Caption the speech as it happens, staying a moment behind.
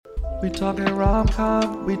We talking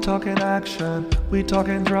rom-com, we talking action, we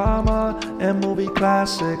talking drama and movie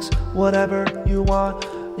classics. Whatever you want,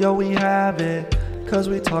 yo, we have it. Cause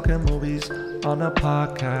we talking movies on the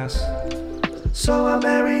podcast. So I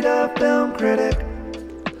married a film critic.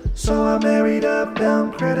 So I married a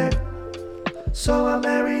film critic. So I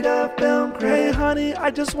married a film critic. Hey honey, I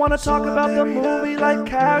just want to talk about the movie like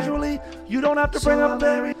casually. You don't have to bring up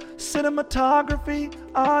the cinematography.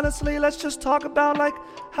 Honestly, let's just talk about like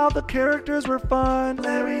how the characters were fun.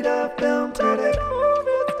 Married a film critic.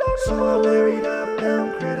 So I married a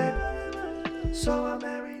film critic. So I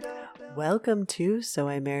married a film. Welcome to So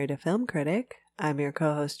I Married a Film Critic. I'm your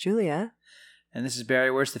co-host Julia. And this is Barry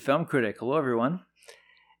Wurst, the film critic. Hello, everyone.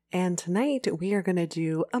 And tonight we are going to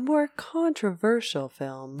do a more controversial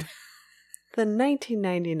film. The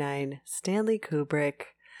 1999 Stanley Kubrick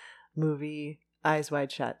movie, Eyes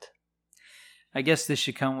Wide Shut. I guess this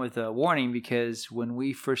should come with a warning because when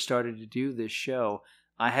we first started to do this show,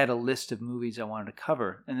 I had a list of movies I wanted to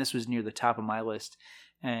cover, and this was near the top of my list.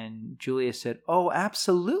 And Julia said, "Oh,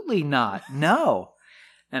 absolutely not. No."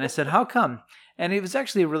 And I said, "How come?" And it was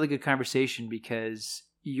actually a really good conversation because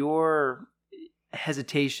your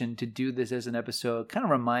hesitation to do this as an episode kind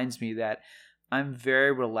of reminds me that I'm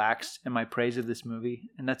very relaxed in my praise of this movie,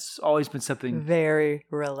 and that's always been something very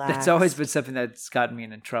relaxed. That's always been something that's gotten me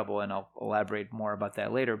in trouble, and I'll elaborate more about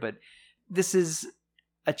that later. But this is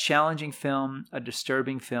a challenging film, a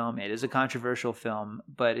disturbing film. It is a controversial film,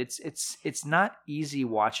 but it's not easy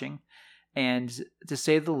watching, and to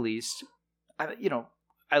say the least,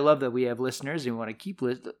 I love that we have listeners, and we want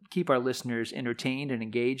to keep our listeners entertained and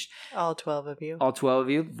engaged. All 12 of you. All 12 of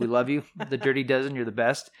you. We love you. The Dirty Dozen, you're the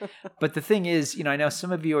best. But the thing is, I know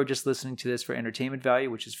some of you are just listening to this for entertainment value,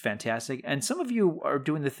 which is fantastic. And some of you are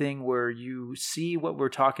doing the thing where you see what we're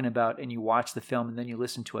talking about and you watch the film and then you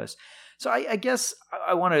listen to us. So I guess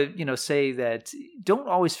I want to, say that don't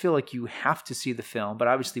always feel like you have to see the film, but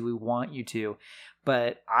obviously we want you to.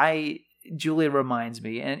 But Julia reminds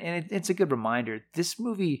me, and it's a good reminder, this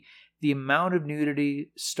movie, the amount of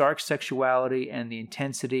nudity, stark sexuality, and the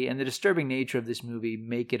intensity and the disturbing nature of this movie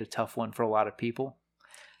make it a tough one for a lot of people.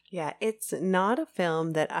 Yeah, it's not a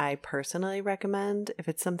film that I personally recommend. If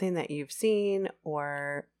it's something that you've seen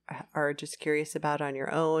or are just curious about on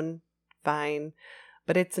your own, fine.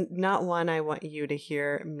 But it's not one I want you to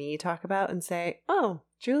hear me talk about and say, "Oh,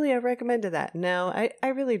 Julia recommended that." No, I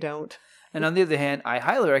really don't. And on the other hand, I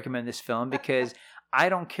highly recommend this film because I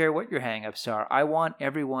don't care what your hangups are. I want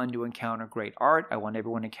everyone to encounter great art. I want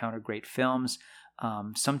everyone to encounter great films.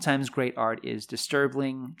 Sometimes great art is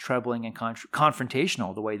disturbing, troubling, and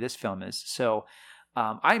confrontational the way this film is. So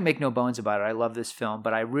I make no bones about it. I love this film,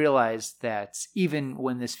 but I realize that even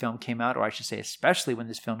when this film came out, or I should say especially when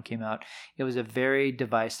this film came out, it was a very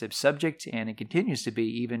divisive subject, and it continues to be,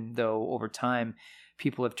 even though over time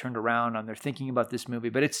people have turned around on their thinking about this movie,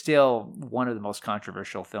 but it's still one of the most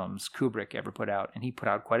controversial films Kubrick ever put out, and he put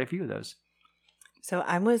out quite a few of those. So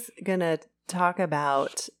I was going to talk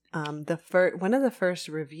about one of the first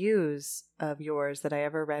reviews of yours that I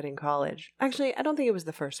ever read in college. Actually, I don't think it was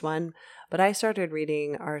the first one, but I started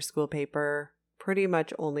reading our school paper pretty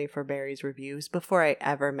much only for Barry's reviews before I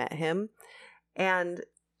ever met him. And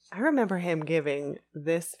I remember him giving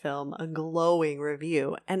this film a glowing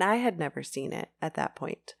review, and I had never seen it at that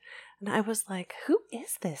point. And I was like, who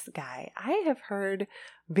is this guy? I have heard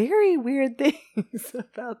very weird things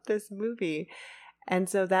about this movie. And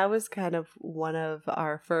so that was kind of one of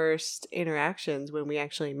our first interactions when we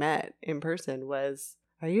actually met in person was,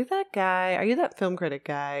 are you that guy? Are you that film critic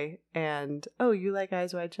guy? And, oh, you like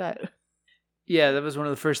Eyes Wide Shut? Yeah, that was one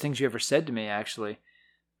of the first things you ever said to me, actually.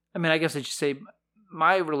 I mean, I guess I should say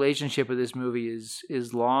my relationship with this movie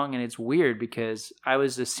is long, and it's weird because I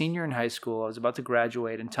was a senior in high school. I was about to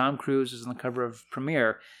graduate, and Tom Cruise was on the cover of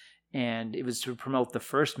Premiere, and it was to promote the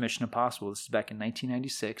first Mission Impossible. This is back in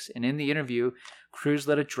 1996, and in the interview, Cruise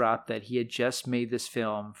let it drop that he had just made this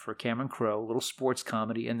film for Cameron Crowe, a little sports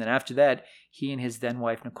comedy, and then after that, he and his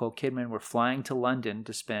then-wife Nicole Kidman were flying to London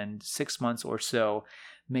to spend 6 months or so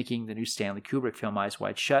making the new Stanley Kubrick film Eyes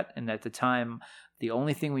Wide Shut, and at the time, the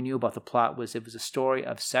only thing we knew about the plot was it was a story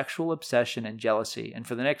of sexual obsession and jealousy. And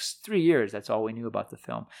for the next 3 years, that's all we knew about the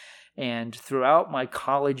film. And throughout my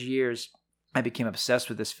college years, I became obsessed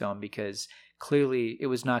with this film because clearly it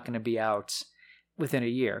was not going to be out within a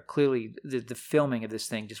year. Clearly, the filming of this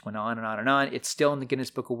thing just went on and on and on. It's still in the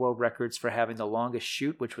Guinness Book of World Records for having the longest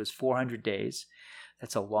shoot, which was 400 days.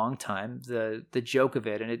 That's a long time. The joke of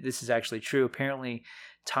it, and this is actually true, apparently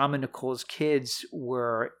Tom and Nicole's kids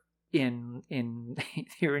were in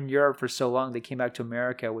here in Europe for so long they came back to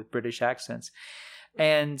America with British accents,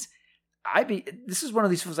 and This is one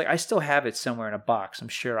of these films, like, I still have it somewhere in a box, I'm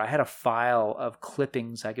sure. I had a file of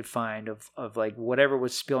clippings I could find of like whatever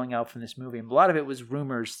was spilling out from this movie. And a lot of it was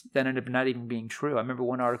rumors that ended up not even being true. I remember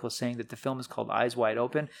one article saying that the film is called Eyes Wide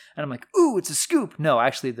Open. And I'm like, ooh, it's a scoop. No,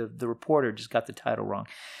 actually the reporter just got the title wrong.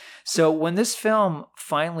 So when this film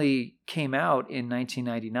finally came out in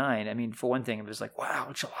 1999, I mean, for one thing, it was like,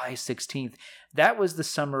 wow, July 16th. That was the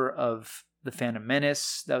summer of The Phantom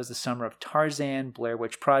Menace. That was the summer of Tarzan, Blair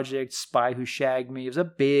Witch Project, Spy Who Shagged Me. It was a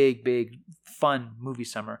big, big, fun movie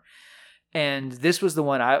summer. And this was the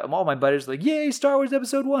one, all my buddies were like, yay, Star Wars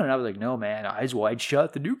Episode 1. And I was like, no, man, Eyes Wide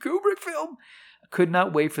Shut, the new Kubrick film. I could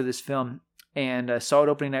not wait for this film. And I saw it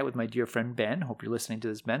opening night with my dear friend Ben. Hope you're listening to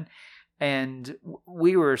this, Ben. And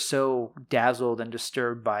we were so dazzled and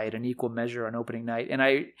disturbed by it in equal measure on opening night. And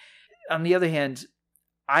on the other hand,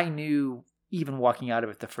 I knew, even walking out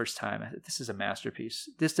of it the first time, this is a masterpiece.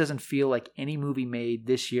 This doesn't feel like any movie made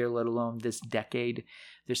this year, let alone this decade.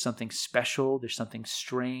 There's something special. There's something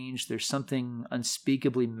strange. There's something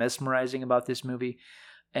unspeakably mesmerizing about this movie.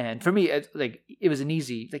 And for me, it was an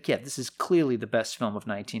easy, this is clearly the best film of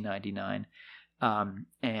 1999.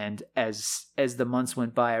 And as the months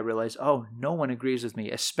went by, I realized, oh, no one agrees with me,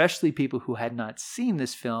 especially people who had not seen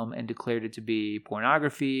this film and declared it to be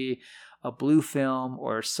pornography, a blue film,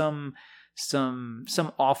 or some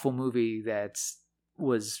awful movie that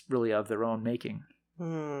was really of their own making.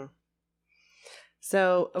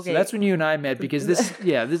 So that's when you and I met, because this,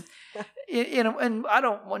 and I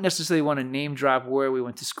don't necessarily want to name drop where we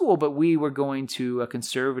went to school, but we were going to a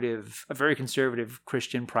very conservative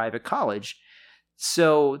Christian private college.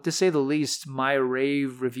 So, to say the least, my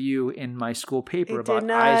rave review in my school paper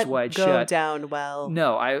about Eyes Wide Shut go down well.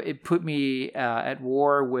 No, it put me at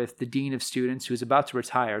war with the dean of students, who's about to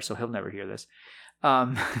retire, so he'll never hear this.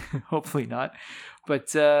 Hopefully not.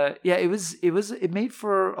 But it made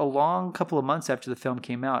for a long couple of months after the film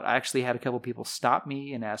came out. I actually had a couple of people stop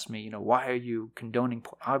me and ask me, why are you condoning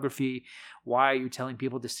pornography? Why are you telling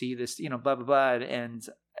people to see this? Blah blah blah.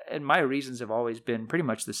 And my reasons have always been pretty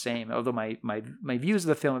much the same, although my views of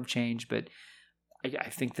the film have changed. But I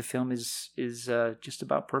think the film is just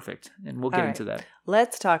about perfect, and we'll get into that.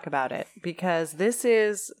 Let's talk about it, because this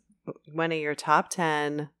is one of your top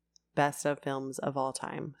 10 best of films of all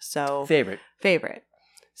time. So favorite.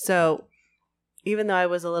 So even though I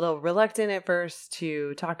was a little reluctant at first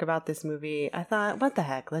to talk about this movie, I thought, what the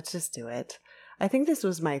heck, let's just do it. I think this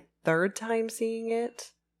was my third time seeing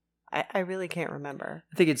it. I really can't remember.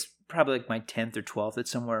 I think it's probably like my 10th or 12th. It's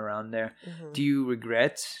somewhere around there. Mm-hmm. Do you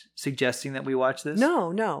regret suggesting that we watch this?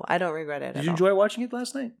 No, I don't regret it. Did you enjoy watching it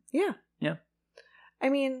last night? Yeah. Yeah. I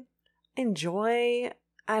mean, enjoy,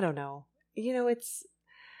 I don't know.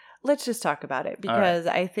 Let's just talk about it, because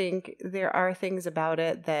I think there are things about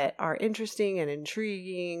it that are interesting and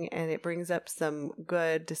intriguing, and it brings up some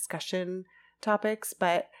good discussion topics,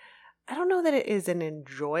 but I don't know that it is an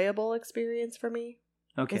enjoyable experience for me.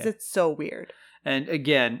 Okay. Because it's so weird. And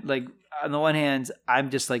again, like, on the one hand, I'm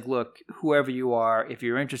just like, look, whoever you are, if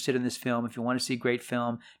you're interested in this film, if you want to see a great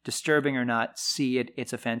film, disturbing or not, see it.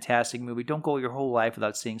 It's a fantastic movie. Don't go your whole life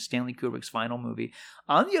without seeing Stanley Kubrick's final movie.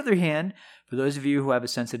 On the other hand, for those of you who have a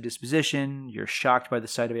sensitive disposition, you're shocked by the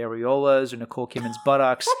sight of areolas or Nicole Kidman's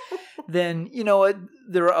buttocks, then you know what?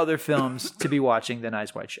 There are other films to be watching than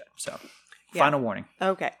Eyes Wide Shut. So, final warning.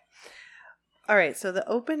 Okay. All right, so the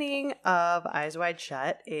opening of Eyes Wide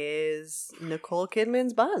Shut is Nicole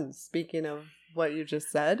Kidman's buns, speaking of what you just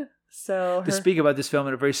said. To speak about this film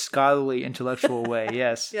in a very scholarly, intellectual way,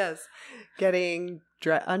 yes. Yes. Getting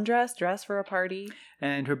dressed for a party.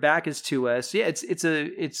 And her back is to us. Yeah,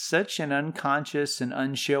 it's such an unconscious and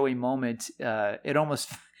unshowy moment. It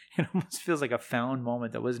almost feels like a found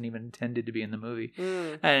moment that wasn't even intended to be in the movie.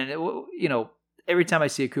 And, every time I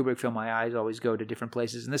see a Kubrick film, my eyes always go to different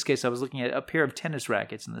places. In this case, I was looking at a pair of tennis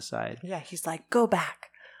rackets on the side. Yeah, he's like, go back.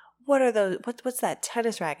 What are those? What's that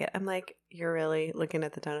tennis racket? I'm like, you're really looking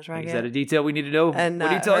at the tennis racket? Is that a detail we need to know? And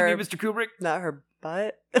what are you telling me, Mr. Kubrick? Not her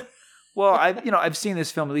butt. Well, I've seen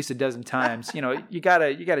this film at least a dozen times. You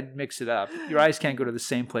gotta mix it up. Your eyes can't go to the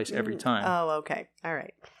same place every time. Oh, okay. All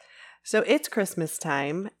right. So it's Christmas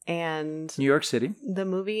time, and New York City. The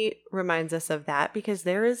movie reminds us of that because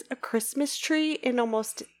there is a Christmas tree in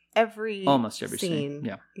almost every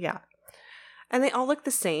scene. Yeah. And they all look the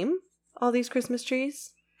same, all these Christmas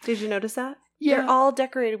trees. Did you notice that? Yeah. They're all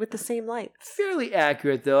decorated with the same lights. Fairly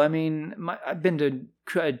accurate, though. I mean, I've been to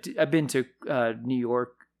New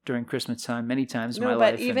York during Christmas time many times in my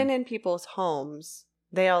life. No, but even in people's homes,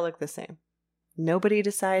 they all look the same. nobody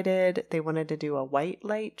decided they wanted to do a white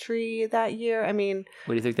light tree that year. I mean...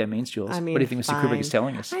 What do you think that means, Jules? I mean, what do you think Mr. Kubrick is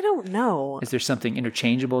telling us? I don't know. Is there something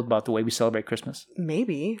interchangeable about the way we celebrate Christmas?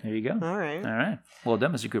 Maybe. There you go. All right. All right. Well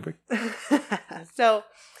done, Mr. Kubrick. So,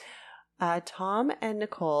 Tom and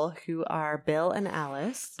Nicole, who are Bill and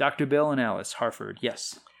Alice. Dr. Bill and Alice, Harford,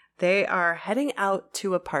 yes. They are heading out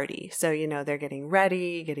to a party. So, they're getting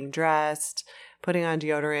ready, getting dressed, putting on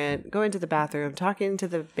deodorant, going to the bathroom, talking to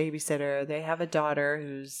the babysitter. They have a daughter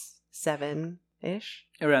who's 7-ish.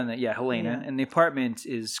 Around that, yeah, Helena. Yeah. And the apartment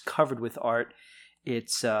is covered with art.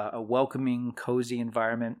 It's a welcoming, cozy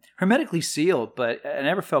environment. Hermetically sealed, but I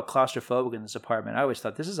never felt claustrophobic in this apartment. I always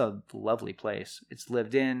thought this is a lovely place. It's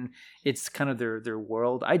lived in. It's kind of their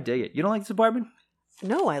world. I dig it. You don't like this apartment?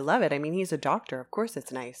 No, I love it. I mean, he's a doctor. Of course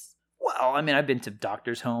it's nice. Well, I mean, I've been to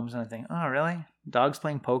doctors' homes and I think, oh, really? Dogs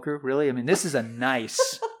playing poker? Really? I mean, this is a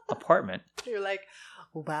nice apartment. You're like,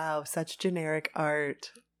 wow, such generic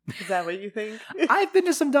art. Is that what you think? I've been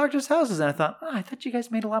to some doctors' houses and I thought, I thought you guys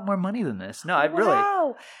made a lot more money than this. No, I really...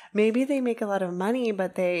 Wow. Maybe they make a lot of money,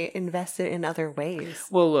 but they invest it in other ways.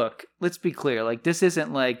 Well, look, let's be clear. Like, this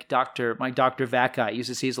isn't like my Dr. Vac guy I used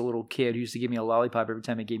to see as a little kid who used to give me a lollipop every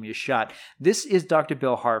time he gave me a shot. This is Dr.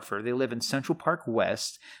 Bill Harford. They live in Central Park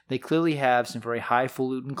West. They clearly have some very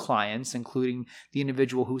highfalutin clients, including the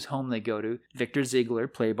individual whose home they go to, Victor Ziegler,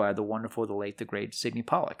 played by the wonderful, the late, the great Sidney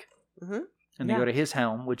Pollack. Mm-hmm. And they go to his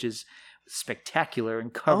home, which is spectacular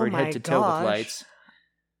and covered head to toe with lights.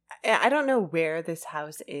 I don't know where this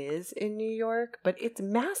house is in New York, but it's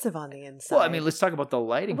massive on the inside. Well, I mean, let's talk about the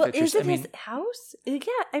lighting fixtures. Is it his house? Yeah,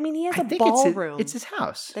 I mean, he has a think ballroom. It's his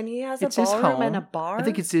house. Then he has a ballroom and a bar? I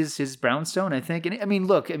think it's his brownstone, I think. And I mean,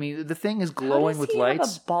 look, the thing is glowing with lights. How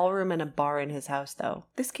does he have a ballroom and a bar in his house, though?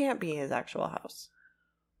 This can't be his actual house.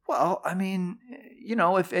 Well, I mean,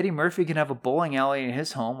 if Eddie Murphy can have a bowling alley in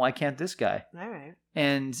his home, why can't this guy? All right.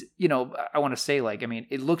 And, I want to say,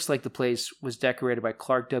 it looks like the place was decorated by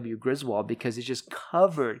Clark W. Griswold because it's just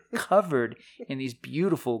covered in these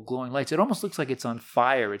beautiful glowing lights. It almost looks like it's on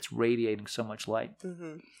fire. It's radiating so much light.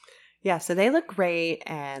 Mm-hmm. Yeah, so they look great,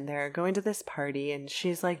 and they're going to this party, and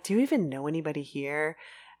she's like, do you even know anybody here?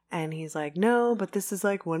 And he's like, no, but this is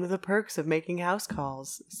like one of the perks of making house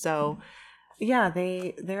calls. So... yeah,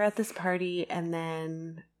 they're at this party, and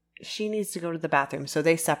then she needs to go to the bathroom, so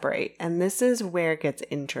they separate. And this is where it gets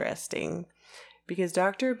interesting, because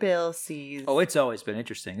Dr. Bill sees... Oh, it's always been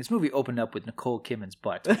interesting. This movie opened up with Nicole Kidman's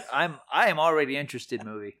butt. I am already interested in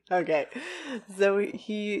the movie. Okay, so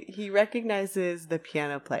he recognizes the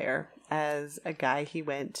piano player as a guy he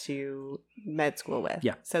went to med school with.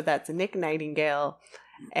 Yeah. So that's Nick Nightingale,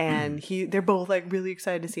 and they're both like really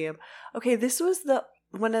excited to see him. Okay, this was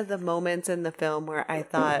one of the moments in the film where I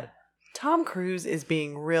thought Tom Cruise is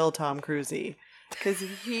being real Tom Cruise-y, because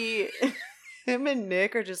him and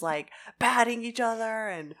Nick are just like patting each other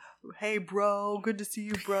and, hey bro, good to see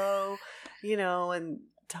you bro, and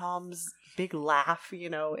Tom's big laugh,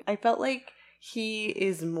 I felt like he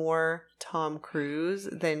is more Tom Cruise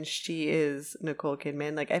than she is Nicole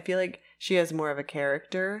Kidman. Like, I feel like she has more of a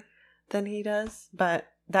character than he does, but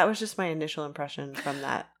that was just my initial impression from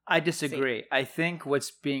that. I disagree. I think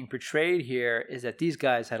what's being portrayed here is that these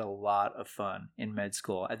guys had a lot of fun in med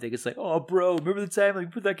school. I think it's like, oh, bro, remember the time we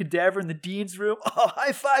put that cadaver in the dean's room? Oh,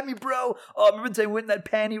 high five me, bro. Oh, remember the time we went in that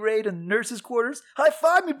panty raid in the nurses' quarters? High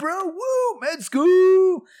five me, bro. Woo, med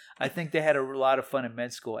school. I think they had a lot of fun in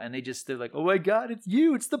med school, and they're like, oh my God, it's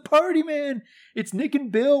you. It's the party, man. It's Nick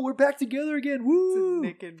and Bill. We're back together again. Woo. It's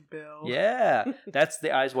Nick and Bill. Yeah. That's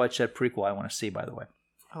the Eyes Wide Shut prequel I want to see, by the way.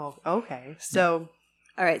 Oh, okay. So...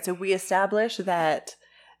 all right, so we establish that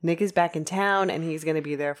Nick is back in town and he's going to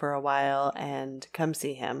be there for a while and come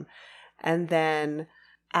see him. And then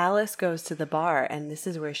Alice goes to the bar, and this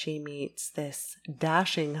is where she meets this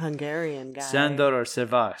dashing Hungarian guy. Sandor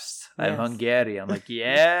Szavast. I'm Hungarian. I'm like,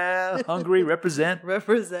 yeah, Hungary, represent.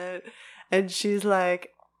 Represent. And she's like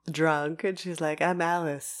drunk, and she's like, I'm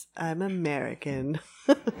Alice. I'm American.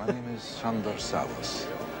 My name is Sandor Szavast.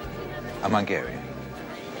 I'm Hungarian.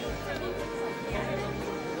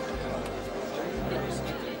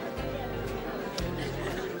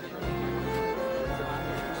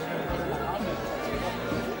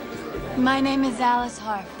 My name is Alice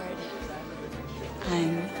Harford.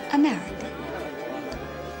 I'm American.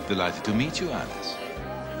 Delighted to meet you, Alice.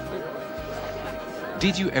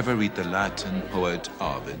 Did you ever read the Latin poet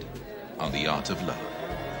Ovid on the art of love?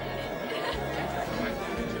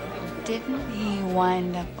 Didn't he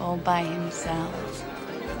wind up all by himself,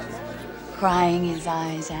 crying his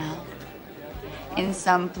eyes out in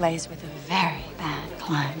some place with a very bad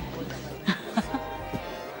climate?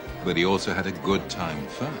 But he also had a good time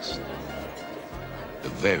first. a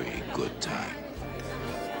very good time.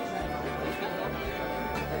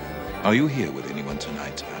 Are you here with anyone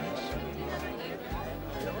tonight, Alice?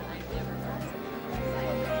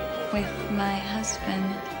 With my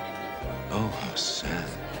husband. Oh, how sad.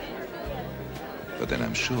 But then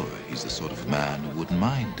I'm sure he's the sort of man who wouldn't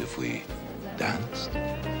mind if we danced.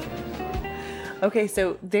 Okay,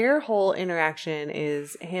 so their whole interaction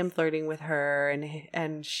is him flirting with her,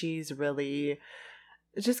 and she's really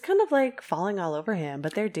just kind of like falling all over him,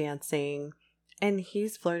 but they're dancing, and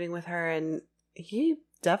he's flirting with her, and he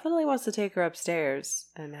definitely wants to take her upstairs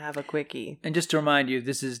and have a quickie. And just to remind you,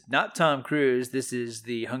 this is not Tom Cruise. This is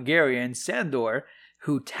the Hungarian Sandor,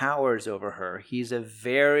 who towers over her. He's a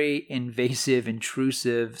very invasive,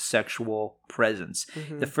 intrusive sexual presence.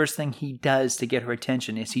 Mm-hmm. The first thing he does to get her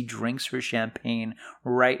attention is he drinks her champagne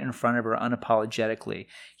right in front of her unapologetically.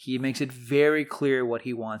 He makes it very clear what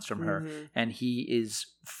he wants from her, and he is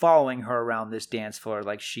following her around this dance floor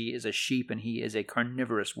like she is a sheep and he is a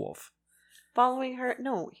carnivorous wolf. Following her?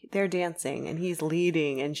 No, they're dancing and he's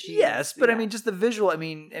leading, and she. Yes, but I mean, just the visual. I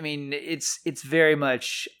mean, it's very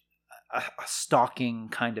much a stalking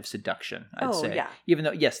kind of seduction, I'd say. Yeah. Even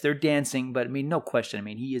though, yes, they're dancing, but I mean, no question. I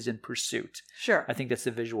mean, he is in pursuit. Sure. I think that's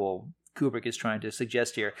the visual Kubrick is trying to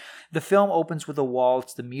suggest here. The film opens with a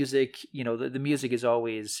waltz. The music, the music is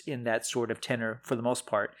always in that sort of tenor for the most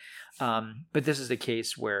part. But this is a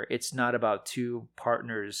case where it's not about two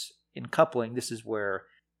partners in coupling. This is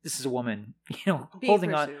a woman,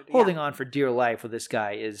 holding on for dear life, where this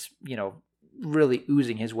guy is, really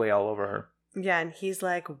oozing his way all over her. Yeah, and he's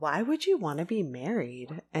like, why would you want to be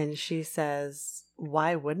married? And she says,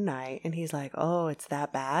 why wouldn't I? And he's like, oh, it's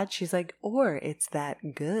that bad? She's like, or it's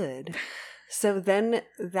that good. So then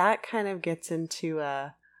that kind of gets into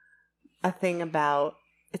a thing about,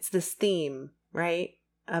 it's this theme, right?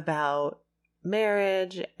 About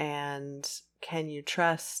marriage and can you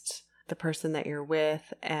trust the person that you're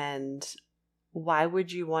with, and why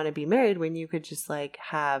would you want to be married when you could just like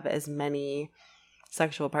have as many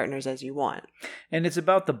sexual partners as you want? And it's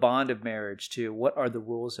about the bond of marriage too. What are the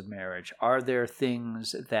rules of marriage? Are there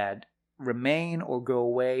things that remain or go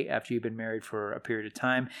away after you've been married for a period of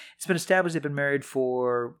time? It's been established they've been married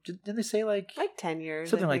for, didn't they say like 10 years?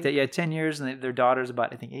 Something like that. Yeah, 10 years, and their daughter's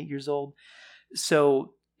about, I think, 8 years old.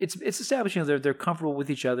 So it's established, they're comfortable with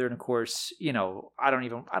each other, and of course, I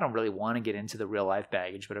don't really want to get into the real life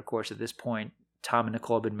baggage, but of course at this point, Tom and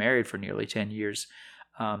Nicole have been married for nearly 10 years.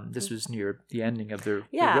 This was near the ending of their real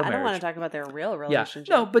marriage. I don't want to talk about their real relationship.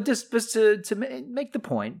 Yeah. No, but just to make the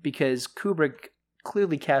point, because Kubrick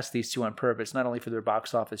clearly cast these two on purpose, not only for their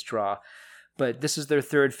box office draw, but this is their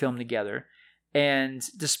third film together. And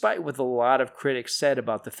despite what a lot of critics said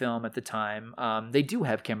about the film at the time, they do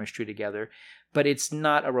have chemistry together, but it's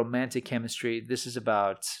not a romantic chemistry. This is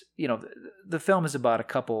about, the film is about a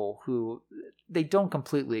couple who they don't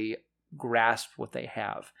completely grasp what they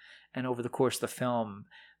have. And over the course of the film,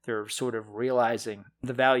 they're sort of realizing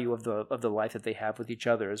the value of the life that they have with each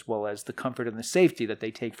other, as well as the comfort and the safety that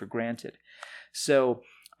they take for granted. So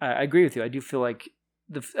I agree with you. I do feel like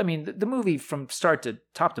the movie from start to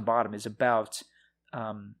top to bottom is about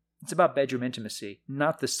it's about bedroom intimacy,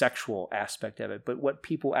 not the sexual aspect of it, but what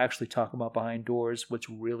people actually talk about behind doors, what's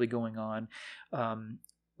really going on, the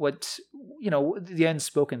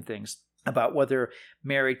unspoken things about whether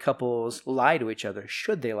married couples lie to each other.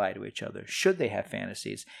 Should they lie to each other? Should they have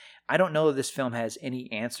fantasies? I don't know that this film has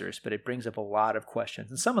any answers, but it brings up a lot of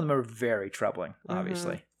questions, and some of them are very troubling,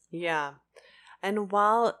 obviously. Mm-hmm. Yeah. And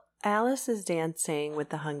while Alice is dancing with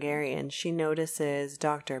the Hungarian, she notices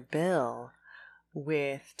Dr. Bill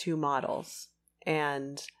with two models,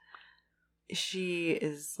 and she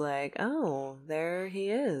is like, oh, there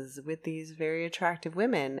he is with these very attractive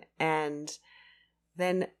women.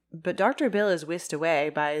 But Dr. Bill is whisked away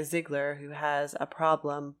by Ziegler, who has a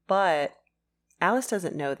problem, but Alice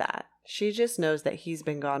doesn't know that. She just knows that he's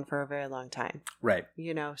been gone for a very long time. Right.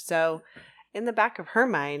 So in the back of her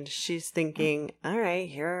mind, she's thinking, all right,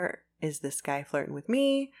 here is this guy flirting with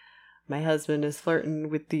me. My husband is flirting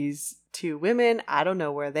with these two women. I don't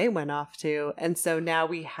know where they went off to. And so now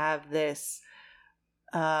we have this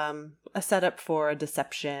a setup for a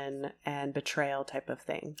deception and betrayal type of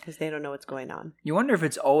thing, because they don't know what's going on. You wonder if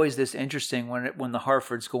it's always this interesting when the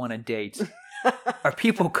Harfords go on a date. Are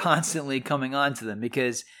people constantly coming on to them?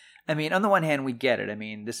 Because, on the one hand, we get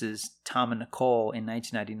it. This is Tom and Nicole in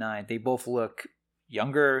 1999. They both look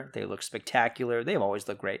younger. They look spectacular. They've always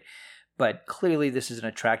looked great. But clearly this is an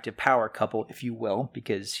attractive power couple, if you will,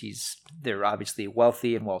 because they're obviously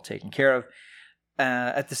wealthy and well taken care of.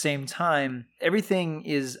 At the same time,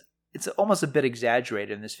 it's almost a bit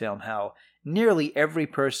exaggerated in this film how nearly every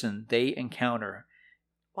person they encounter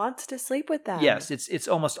wants to sleep with them. Yes, it's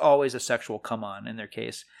almost always a sexual come on in their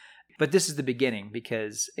case. But this is the beginning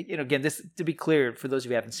because, again, this, to be clear, for those of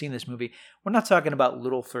you who haven't seen this movie, we're not talking about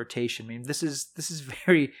little flirtation. I mean, this is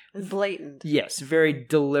very blatant. Yes, very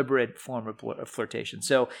deliberate form of flirtation.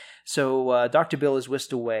 So Dr. Bill is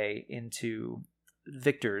whisked away into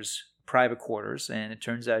Victor's private quarters, and it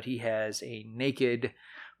turns out he has a naked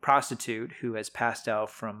prostitute who has passed out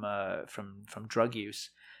from drug use,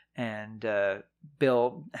 and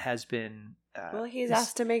Bill has been. He's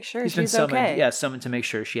asked to make sure he's been she's summoned, okay. Yeah, summoned to make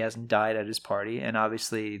sure she hasn't died at his party. And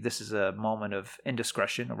obviously, this is a moment of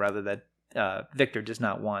indiscretion, or rather that Victor does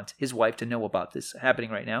not want his wife to know about this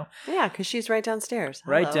happening right now. Yeah, because she's right downstairs.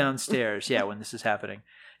 Right Hello. downstairs, yeah, when this is happening.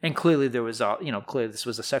 And clearly there was, clearly this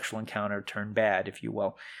was a sexual encounter turned bad, if you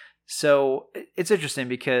will. So it's interesting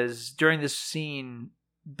because during this scene,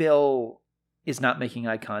 Bill is not making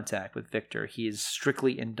eye contact with Victor. He is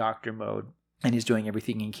strictly in doctor mode. And he's doing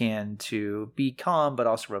everything he can to be calm, but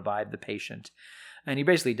also revive the patient. And he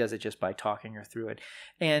basically does it just by talking her through it.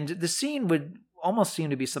 And the scene would almost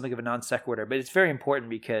seem to be something of a non sequitur, but it's very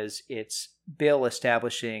important because it's Bill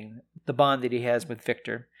establishing the bond that he has with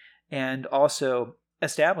Victor, and also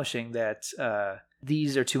establishing that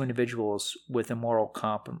these are two individuals with a moral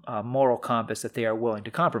compass that they are willing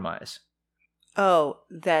to compromise. Oh,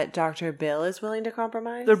 that Dr. Bill is willing to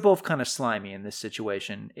compromise? They're both kind of slimy in this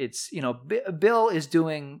situation. It's, Bill is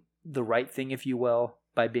doing the right thing, if you will,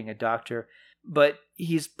 by being a doctor, but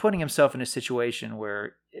he's putting himself in a situation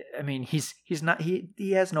where, I mean, he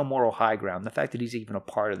has no moral high ground. The fact that he's even a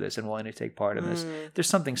part of this and willing to take part in this, there's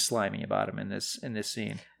something slimy about him in this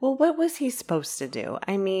scene. Well, what was he supposed to do?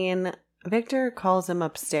 I mean, Victor calls him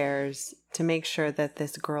upstairs to make sure that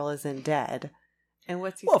this girl isn't dead. And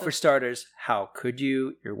what's he for starters, how could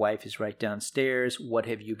you? Your wife is right downstairs. What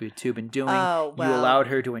have you two been doing? Oh, well. You allowed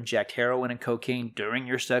her to inject heroin and cocaine during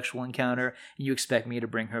your sexual encounter, and you expect me to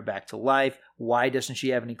bring her back to life. Why doesn't she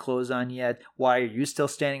have any clothes on yet? Why are you still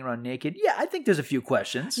standing around naked? Yeah, I think there's a few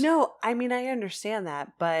questions. No, I mean, I understand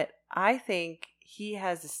that, but I think he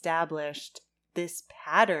has established this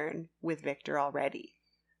pattern with Victor already.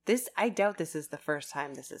 I doubt this is the first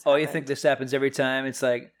time this has happened. Oh, you think this happens every time? It's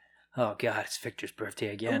like, oh, God, it's Victor's birthday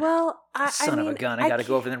again. Well, Son of a gun. I got to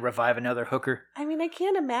go over there and revive another hooker. I mean, I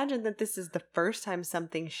can't imagine that this is the first time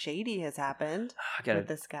something shady has happened with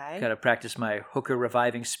this guy. Got to practice my hooker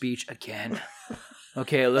reviving speech again.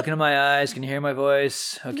 Okay, look into my eyes. Can you hear my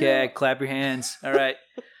voice? Okay, no. Clap your hands. All right.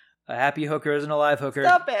 A happy hooker isn't a live hooker.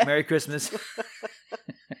 Stop it. Merry Christmas.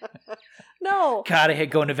 No. God, I hate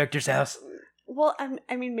going to Victor's house. Well,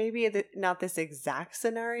 I mean, maybe not this exact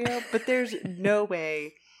scenario, but there's no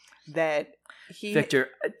way that Victor,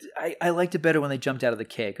 I liked it better when they jumped out of the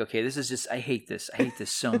cake. Okay, this is just, I hate this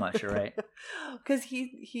so much, all right? Because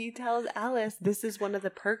he tells Alice this is one of the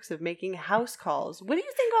perks of making house calls. What do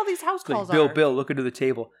you think all these house calls are? Bill, look under the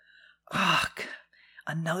table. Ah,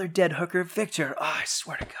 another dead hooker, Victor. Oh, I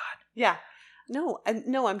swear to God. Yeah. No,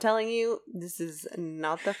 I'm telling you, this is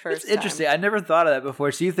not the first It's interesting. I never thought of that before.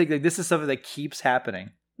 So you think like this is something that keeps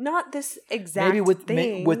happening? Not this exact maybe with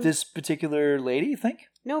thing. With this particular lady, you think?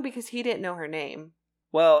 No, because he didn't know her name.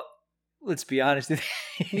 Well, let's be honest.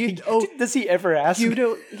 Does he ever ask? You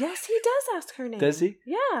don't. Yes, he does ask her name. Does he?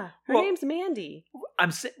 Yeah, her name's Mandy.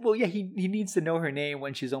 Yeah, he needs to know her name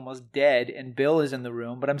when she's almost dead, and Bill is in the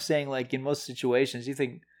room. But I'm saying, like in most situations, you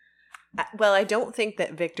think. Well, I don't think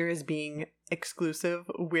that Victor is being exclusive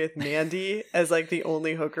with Mandy as like the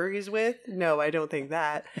only hooker he's with. No, I don't think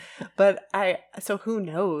that. But so who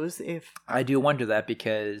knows if I do wonder that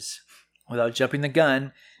because without jumping the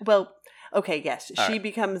gun. Well, okay, yes, she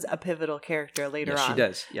becomes a pivotal character later on. She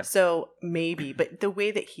does. Yeah. So maybe, but the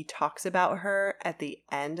way that he talks about her at the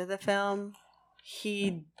end of the film,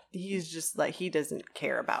 he's just like he doesn't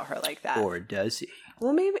care about her like that. Or does he?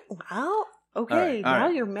 Well, maybe. Well, okay. Now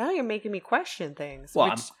you're making me question things.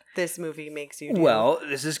 Well, which this movie makes you do. Well,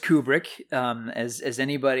 this is Kubrick. As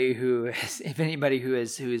anybody who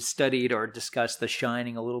has studied or discussed The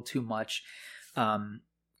Shining a little too much,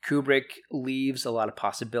 Kubrick leaves a lot of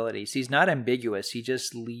possibilities. He's not ambiguous. He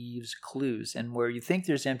just leaves clues. And where you think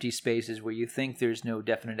there's empty spaces, where you think there's no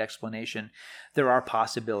definite explanation, there are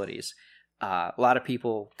possibilities. A lot of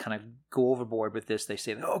people kind of go overboard with this. They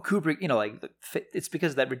say, oh, Kubrick, it's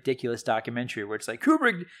because of that ridiculous documentary where it's like,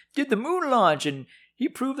 Kubrick did the moon launch and he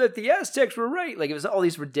proved that the Aztecs were right. Like, it was all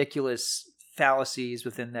these ridiculous fallacies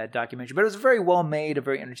within that documentary. But it was very well made, a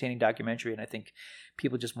very entertaining documentary. And I think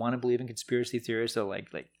people just want to believe in conspiracy theories. So like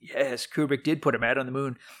yes, Kubrick did put a man on the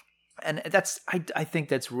moon. And I think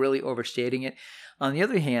that's really overstating it. On the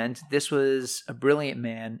other hand, this was a brilliant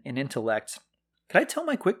man in intellect Can I tell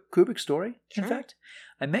my quick Kubrick story? Sure. In fact,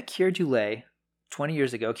 I met Keir Dullea 20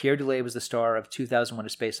 years ago. Keir Dullea was the star of 2001: A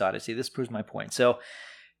Space Odyssey. This proves my point. So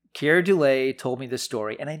Keir Dullea told me this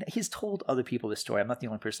story, and he's told other people this story. I'm not the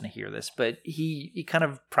only person to hear this, but he kind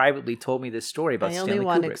of privately told me this story about Stanley Kubrick. I only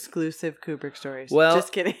want exclusive Kubrick stories. Well,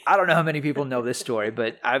 just kidding. I don't know how many people know this story,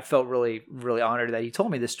 but I felt really, really honored that he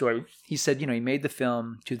told me this story. He said, he made the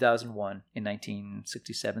film 2001 in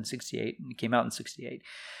 1967, 68, and it came out in 68.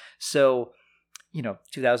 So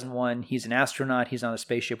 2001, he's an astronaut. He's on a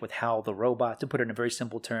spaceship with Hal the robot. To put it in very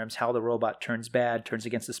simple terms, Hal the robot turns bad, turns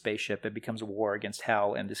against the spaceship. It becomes a war against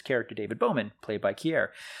Hal and this character, David Bowman, played by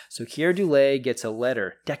Keir. So Keir Dullea gets a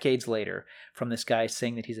letter decades later from this guy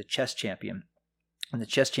saying that he's a chess champion. And the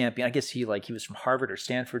chess champion, I guess he was from Harvard or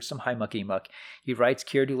Stanford, some high mucky muck. He writes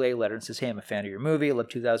Keir Dullea a letter and says, hey, I'm a fan of your movie. I love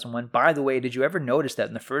 2001. By the way, did you ever notice that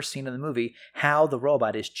in the first scene of the movie, Hal the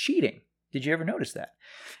robot is cheating? Did you ever notice that?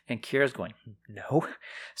 And Keir's going, no.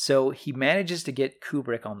 So he manages to get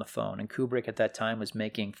Kubrick on the phone. And Kubrick at that time was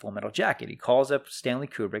making Full Metal Jacket. He calls up Stanley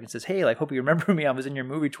Kubrick and says, hey, hope you remember me. I was in your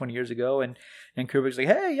movie 20 years ago. And Kubrick's like,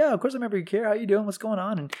 hey, yeah, of course I remember you, Keir. How you doing? What's going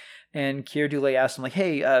on? And Keir Dullea asked him,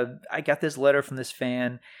 hey, I got this letter from this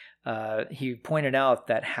fan. He pointed out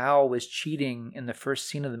that Hal was cheating in the first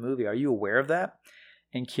scene of the movie. Are you aware of that?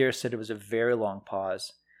 And Keir said it was a very long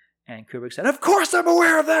pause. And Kubrick said, of course I'm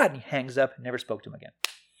aware of that! And he hangs up and never spoke to him again.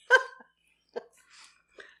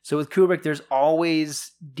 So with Kubrick, there's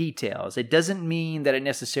always details. It doesn't mean that it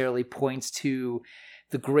necessarily points to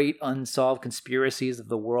the great unsolved conspiracies of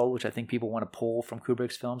the world, which I think people want to pull from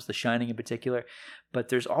Kubrick's films, The Shining in particular. But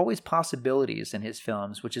there's always possibilities in his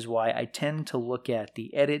films, which is why I tend to look at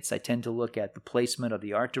the edits. I tend to look at the placement of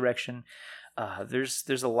the art direction.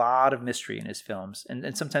 There's a lot of mystery in his films,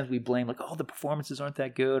 and sometimes we blame the performances aren't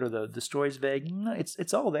that good or the story's vague. No,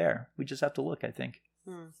 it's all there. We just have to look, I think.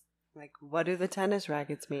 What do the tennis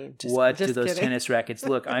rackets mean? What do those tennis rackets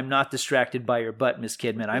look? I'm not distracted by your butt, Miss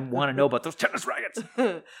Kidman. I want to know about those tennis rackets.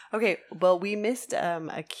 Okay, well, we missed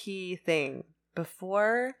a key thing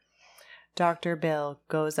before Dr. Bill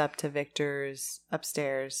goes up to Victor's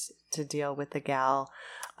upstairs to deal with the gal.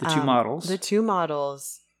 The two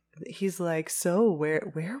models. He's like, so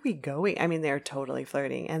where are we going? I mean, they're totally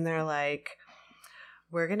flirting. And they're like,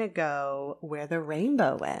 we're going to go where the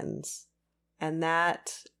rainbow ends. And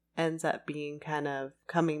that ends up being kind of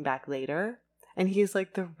coming back later. And he's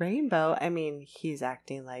like, the rainbow? I mean, he's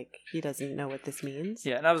acting like he doesn't know what this means.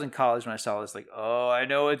 Yeah, and I was in college when I saw this, I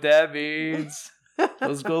know what that means.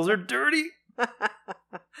 Those girls are dirty.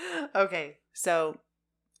 Okay, so...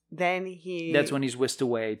 Then that's when he's whisked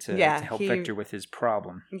away to help Victor with his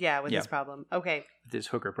problem. Yeah, with his problem. Okay. With his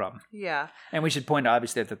hooker problem. Yeah. And we should point out,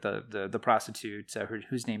 obviously, that the prostitute,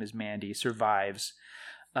 whose name is Mandy, survives.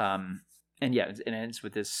 And it ends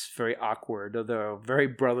with this very awkward, although very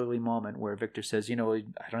brotherly moment where Victor says, I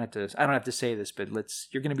don't have to say this, but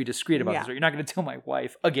you're going to be discreet about this, or you're not going to tell my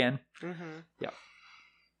wife again. Mm-hmm. Yeah.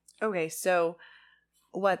 Okay, so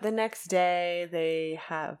the next day they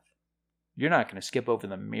have... You're not going to skip over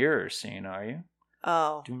the mirror scene, are you?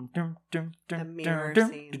 Oh. The mirror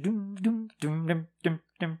scene.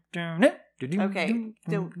 Okay.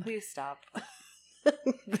 Don't, please stop.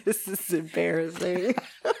 This is embarrassing.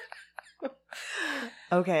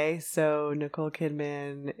 Okay, so Nicole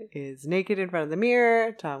Kidman is naked in front of the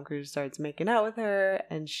mirror. Tom Cruise starts making out with her,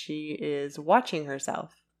 and she is watching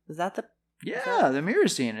herself. Is that the... Yeah, the mirror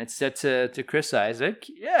scene. It's set to Chris Isaac.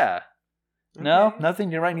 Yeah. Okay. No, nothing.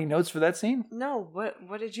 You didn't write any notes for that scene? No.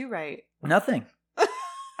 What did you write? Nothing.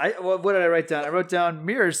 What did I write down? I wrote down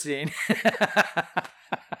mirror scene.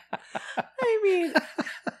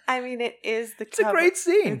 I mean, it is the cover. It's a great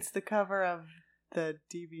scene. It's the cover of the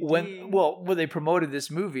DVD. When they promoted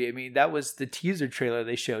this movie, that was the teaser trailer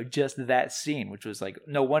they showed, just that scene, which was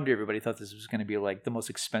no wonder everybody thought this was going to be the most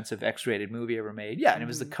expensive X-rated movie ever made. Yeah, and it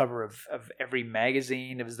was the cover of every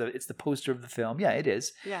magazine. It's the poster of the film. Yeah, it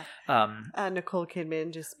is. Yeah. Nicole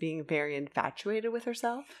Kidman just being very infatuated with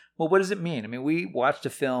herself. Well, what does it mean? We watched a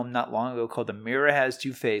film not long ago called The Mirror Has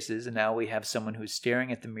Two Faces, and now we have someone who's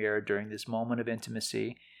staring at the mirror during this moment of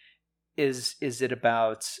intimacy. Is it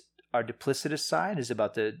about our duplicitous side? Is it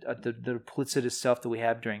about the duplicitous self that we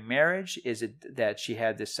have during marriage? Is it that she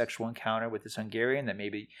had this sexual encounter with this Hungarian, that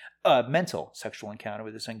maybe mental sexual encounter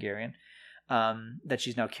with this Hungarian, that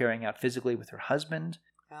she's now carrying out physically with her husband?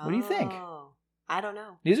 What do you think? I don't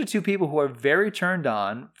know. These are two people who are very turned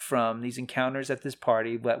on from these encounters at this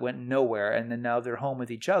party that went nowhere, and then now they're home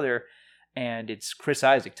with each other, and it's Chris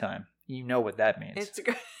Isaac time. You know what that means.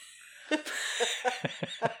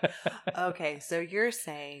 Okay, so you're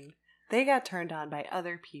saying they got turned on by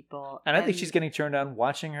other people. And I think she's getting turned on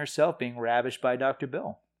watching herself being ravished by Dr.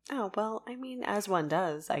 Bill. Oh, well, I mean, as one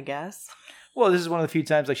does, I guess. Well, this is one of the few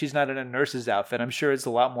times like she's not in a nurse's outfit. I'm sure it's a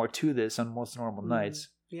lot more to this on most normal nights.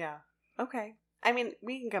 Yeah. Okay. I mean,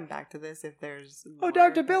 we can come back to this if there's Oh, more,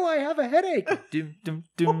 Dr. Bill, I have a headache. Doom, doom,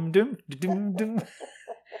 doom, doom, doom, doom.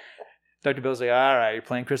 Dr. Bill's like, all right, you're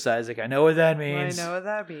playing Chris Isaac. I know what that means. I know what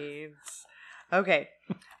that means. Okay.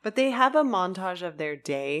 But they have a montage of their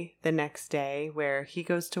day the next day where he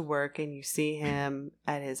goes to work and you see him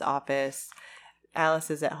at his office.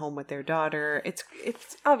 Alice is at home with their daughter. It's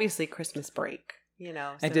obviously Christmas break, you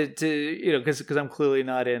know. So. And to you know, because I'm clearly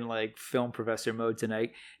not in like film professor mode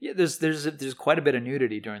tonight. Yeah, there's quite a bit of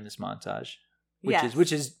nudity during this montage,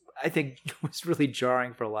 which is I think was really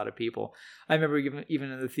jarring for a lot of people. I remember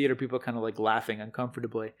even in the theater, people kind of like laughing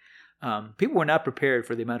uncomfortably. People were not prepared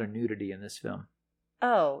for the amount of nudity in this film.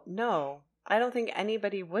 Oh no, I don't think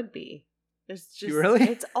anybody would be. It's just really?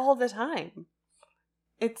 It's all the time.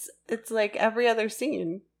 It's like every other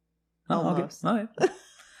scene. Oh, almost. okay. All right.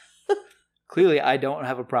 Clearly, I don't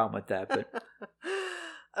have a problem with that, but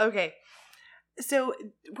okay. So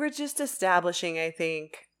we're just establishing, I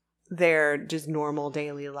think, their just normal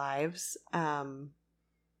daily lives.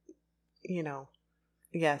 You know,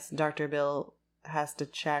 yes, Dr. Bill has to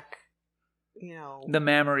check, you know, the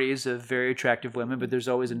memories of very attractive women, but there's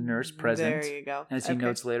always a nurse present. There you go. As he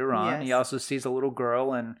notes later on. Yes. He also sees a little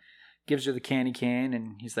girl and gives her the candy cane,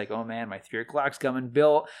 and he's like, oh man, my 3 o'clock's coming.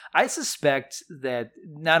 Bill, I suspect that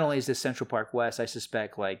not only is this Central Park West, I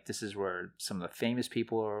suspect like this is where some of the famous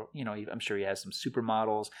people are, you know, I'm sure he has some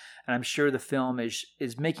supermodels, and I'm sure the film is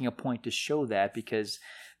making a point to show that, because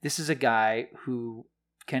this is a guy who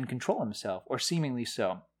can control himself, or seemingly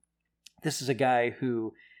so. This is a guy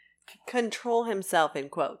who control himself in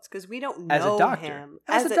quotes, because we don't know as a doctor. him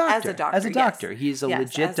As a doctor. Yes. He's a Yes,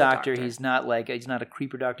 legit as a doctor. He's not a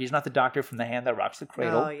creeper doctor. He's not the doctor from The Hand That Rocks the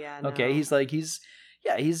Cradle. Oh yeah, no. Okay, he's a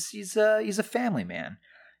family man,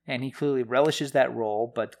 and he clearly relishes that role.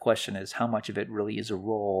 But the question is, how much of it really is a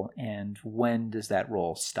role, and when does that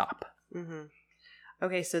role stop? Mm-hmm.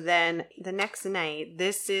 Okay, so then the next night,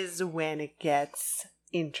 this is when it gets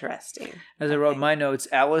interesting. As I wrote in my notes,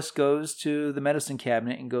 Alice goes to the medicine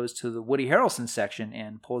cabinet and goes to the Woody Harrelson section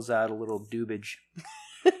and pulls out a little doobage.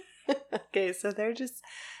 Okay, so they're just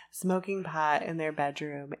smoking pot in their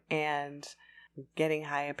bedroom and getting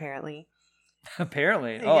high, apparently.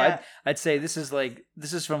 Apparently. Oh, Yeah. I'd say this is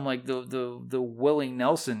from like the Willie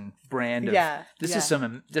Nelson brand of,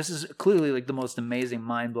 this is clearly like the most amazing,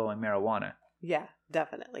 mind-blowing marijuana. Yeah,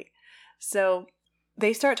 definitely. So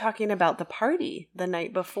they start talking about the party the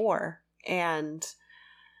night before, and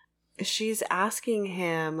she's asking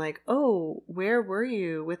him like, oh, where were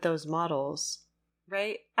you with those models?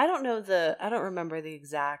 Right? I don't remember the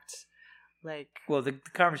exact, like... Well, the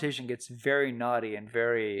conversation gets very naughty and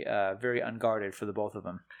very, very unguarded for the both of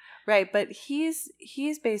them. Right, but he's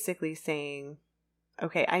basically saying,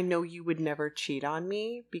 okay, I know you would never cheat on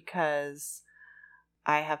me because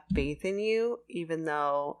I have faith in you, even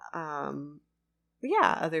though,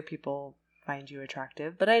 other people find you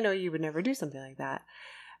attractive, but I know you would never do something like that.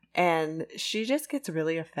 And she just gets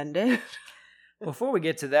really offended. Before we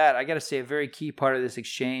get to that, I got to say a very key part of this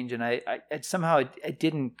exchange, and I somehow I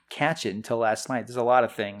didn't catch it until last night. There's a lot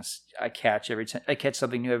of things I catch every time. I catch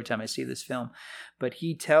something new every time I see this film. But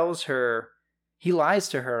he lies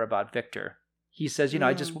to her about Victor. He says,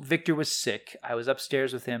 Victor was sick. I was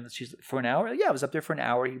upstairs with him. She's for an hour. Yeah, I was up there for an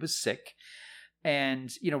hour. He was sick.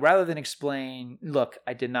 And, rather than explain, look,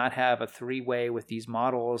 I did not have a 3-way with these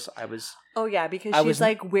models. Oh, yeah, because she's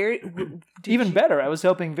like, where... better, I was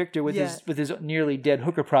helping Victor with his nearly dead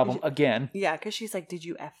hooker problem again. Yeah, because she's like, did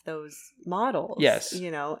you F those models? Yes.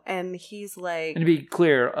 And he's like... And to be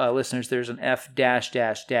clear, listeners, there's an F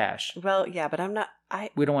dash. Well, yeah, but I'm not...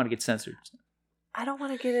 We don't want to get censored. I don't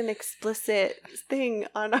want to get an explicit thing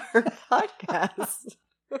on our podcast.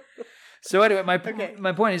 So anyway, my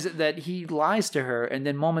point is that he lies to her, and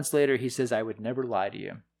then moments later he says, I would never lie to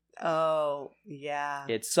you. Oh, yeah.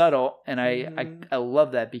 It's subtle, and I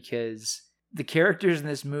love that, because the characters in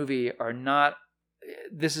this movie are not...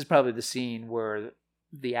 This is probably the scene where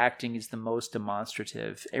the acting is the most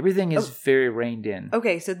demonstrative. Everything is very reined in.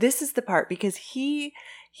 Okay, so this is the part, because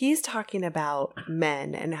he's talking about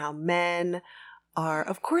men and how men are...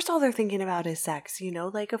 Of course all they're thinking about is sex,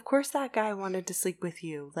 Like, of course that guy wanted to sleep with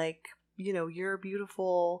you. Like... you're a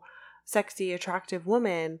beautiful, sexy, attractive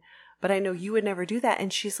woman, but I know you would never do that.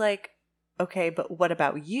 And she's like, okay, but what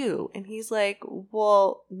about you? And he's like,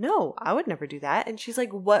 well, no, I would never do that. And she's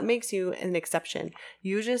like, what makes you an exception?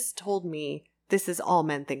 You just told me this is all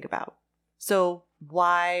men think about. So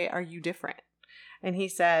why are you different? And he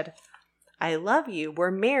said, I love you. We're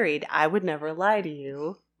married. I would never lie to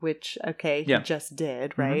you, which, okay, he just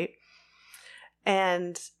did, right?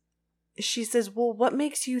 And she says, well, what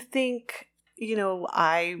makes you think,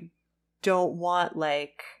 I don't want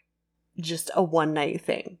like just a one night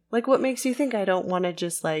thing? Like, what makes you think I don't want to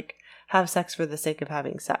just like have sex for the sake of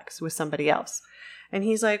having sex with somebody else? And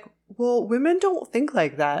he's like, well, women don't think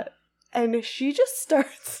like that. And she just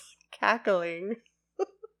starts cackling.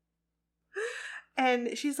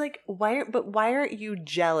 And she's like, why aren't you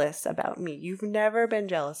jealous about me? You've never been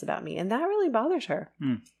jealous about me. And that really bothers her.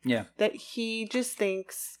 Yeah. That he just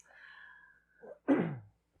thinks,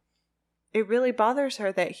 it really bothers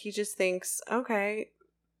her that he just thinks, okay,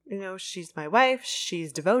 she's my wife.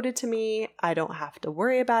 She's devoted to me. I don't have to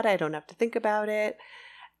worry about it. I don't have to think about it.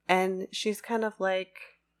 And she's kind of like,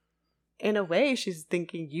 in a way, she's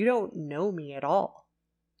thinking, you don't know me at all.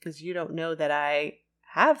 Because you don't know that I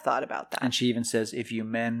have thought about that. And she even says, if you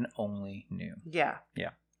men only knew. Yeah. Yeah.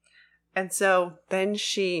 And so then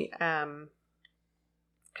she,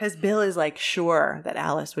 because Bill is like sure that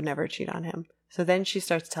Alice would never cheat on him. So then she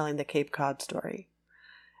starts telling the Cape Cod story.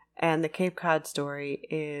 And the Cape Cod story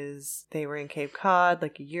is they were in Cape Cod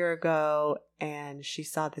like a year ago, and she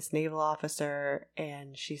saw this naval officer,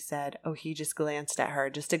 and she said, oh, he just glanced at her,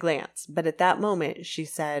 just a glance. But at that moment, she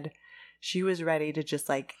said she was ready to just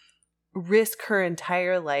like risk her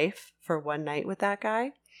entire life for one night with that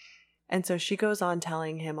guy. And so she goes on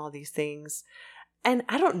telling him all these things. And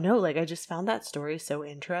I don't know, like I just found that story so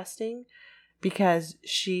interesting because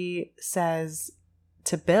she says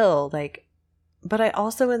to Bill, like, but I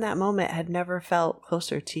also in that moment had never felt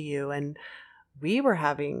closer to you, and we were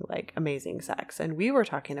having like amazing sex, and we were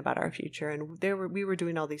talking about our future, and we were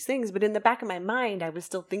doing all these things, but in the back of my mind I was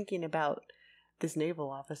still thinking about this naval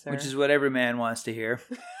officer. Which is what every man wants to hear.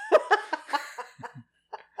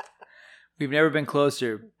 We've never been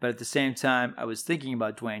closer, but at the same time, I was thinking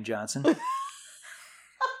about Dwayne Johnson.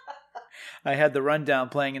 I had the rundown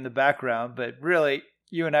playing in the background, but really,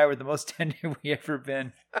 you and I were the most tender we ever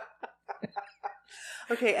been.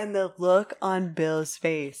 Okay, and the look on Bill's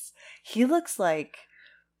face, he looks like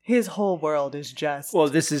his whole world is just... Well,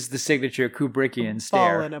 this is the signature Kubrickian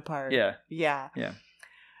stare. Falling apart. Yeah. Yeah. Yeah.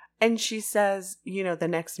 And she says, the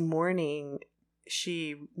next morning,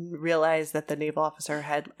 she realized that the naval officer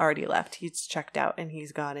had already left. He's checked out and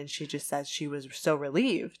he's gone. And she just says she was so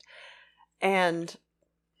relieved. And,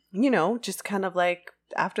 just kind of like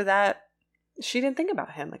after that, she didn't think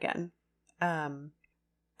about him again.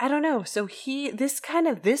 I don't know. So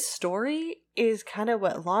this story is kind of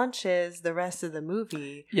what launches the rest of the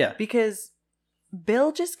movie. Yeah. Because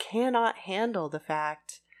Bill just cannot handle the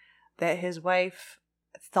fact that his wife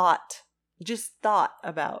thought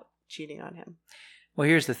about cheating on him. Well,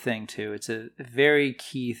 here's the thing, too. It's a very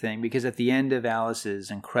key thing because at the end of Alice's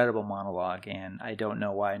incredible monologue, and I don't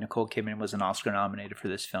know why Nicole Kidman was an Oscar nominated for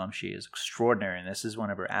this film. She is extraordinary, and this is one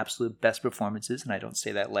of her absolute best performances, and I don't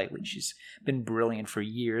say that lightly. She's been brilliant for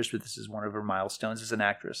years, but this is one of her milestones as an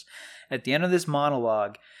actress. At the end of this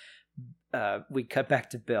monologue, we cut back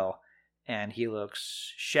to Bill, and he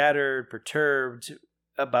looks shattered, perturbed,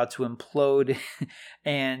 about to implode,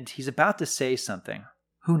 and he's about to say something.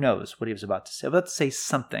 Who knows what he was about to say? About to say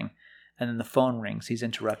something, and then the phone rings. He's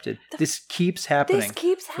interrupted. This keeps happening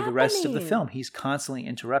for the rest of the film. He's constantly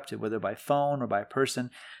interrupted, whether by phone or by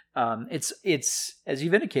person. It's as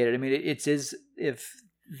you've indicated. I mean, it's as if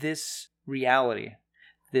this reality,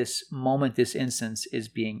 this moment, this instance is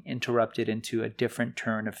being interrupted into a different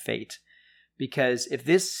turn of fate. Because if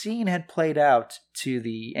this scene had played out to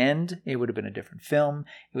the end, it would have been a different film.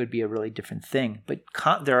 It would be a really different thing. But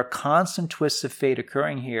there are constant twists of fate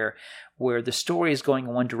occurring here where the story is going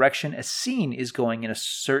in one direction, a scene is going in a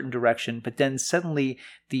certain direction, but then suddenly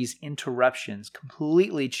these interruptions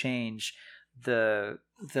completely change the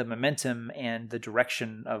momentum and the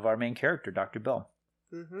direction of our main character, Dr. Bill.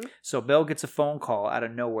 Mm-hmm. So Bill gets a phone call out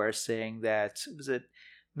of nowhere saying that, was it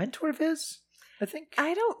a mentor of his? I think.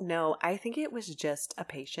 I don't know. I think it was just a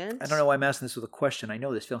patient. I don't know why I'm asking this with a question. I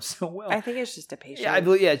know this film so well. I think it's just a patient. Yeah, I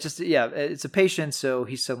believe. Yeah, it's a patient. So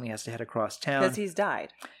he suddenly has to head across town because he's died.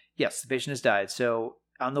 Yes, the patient has died. So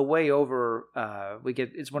on the way over,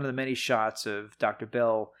 it's one of the many shots of Dr.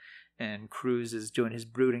 Bill, and Cruise is doing his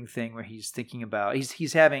brooding thing where he's thinking about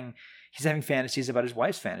he's having fantasies about his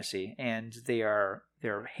wife's fantasy, and they are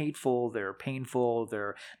They're hateful. They're painful.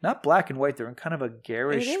 They're not black and white. They're in kind of a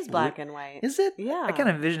garish. It is black and white. Is it? Yeah. I kind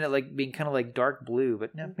of envision it like being kind of like dark blue,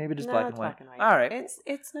 but no, maybe just No, black it's and white. black and white. All right.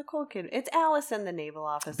 It's Nicole Kidman. It's Allison, the naval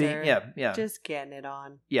officer. Yeah. Just getting it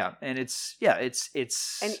on. Yeah, and it's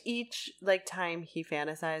And each like time he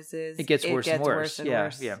fantasizes, it gets worse and worse. and Yeah,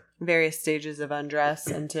 worse. yeah. Various stages of undress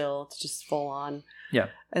until it's just full on. Yeah.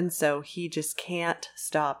 And so he just can't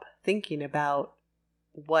stop thinking about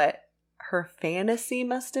what her fantasy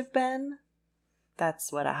must have been.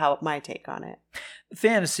 That's how my take on it.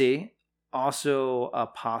 Fantasy, also a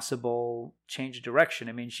possible change of direction.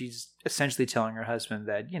 I mean, she's essentially telling her husband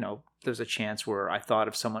that, there's a chance where I thought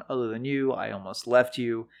of someone other than you. I almost left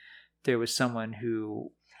you. There was someone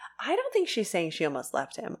who... I don't think she's saying she almost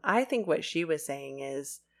left him. I think what she was saying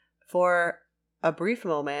is, for a brief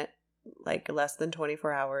moment, like less than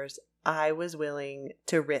 24 hours, I was willing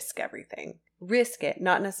to risk everything. Risk it,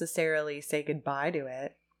 not necessarily say goodbye to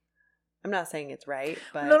it. I'm not saying it's right,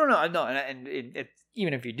 but... No. And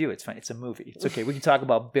even if you do, it's fine. It's a movie. It's okay. We can talk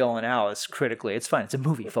about Bill and Alice critically. It's fine. It's a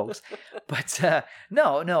movie, folks. But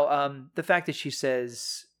no. The fact that she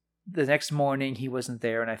says the next morning he wasn't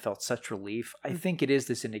there and I felt such relief, I think it is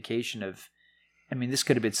this indication of, this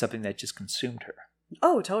could have been something that just consumed her.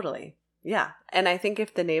 Oh, totally. Yeah. And I think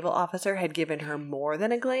if the naval officer had given her more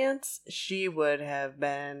than a glance, she would have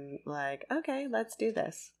been like, okay, let's do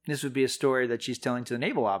this. This would be a story that she's telling to the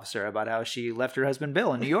naval officer about how she left her husband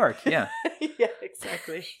Bill in New York. Yeah. Yeah,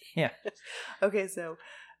 exactly. Yeah. Okay, so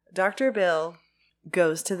Dr. Bill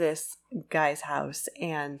goes to this guy's house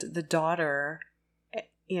and the daughter,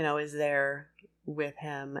 is there with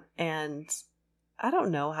him. And I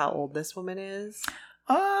don't know how old this woman is.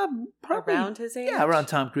 Probably around his age. Yeah, around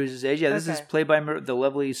Tom Cruise's age. Yeah, this Okay. is played by the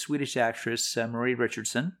lovely Swedish actress Marie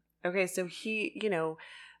Richardson. Okay, so he,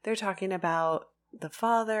 they're talking about the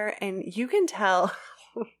father, and you can tell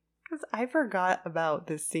because I forgot about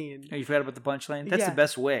this scene. Oh, you forgot about the punchline? That's Yeah. the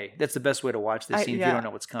best way. That's the best way to watch this scene if you don't know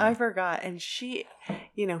what's coming. I forgot, and she,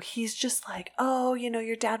 he's just like, oh,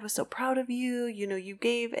 your dad was so proud of you. You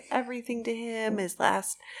gave everything to him. His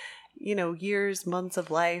last. Years, months of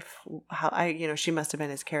life, she must have been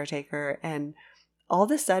his caretaker. And all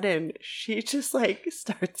of a sudden, she just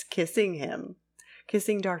starts kissing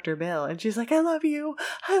Dr. Bill. And she's like, I love you.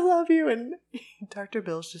 And Dr.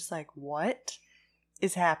 Bill's just like, what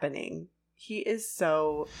is happening? He is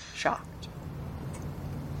so shocked.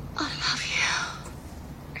 I love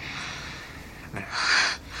you.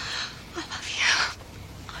 I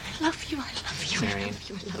love you. Marion.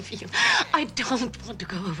 I love you. I don't want to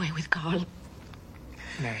go away with Carl.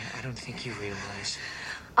 Marion, I don't think you realize.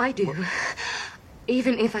 I do.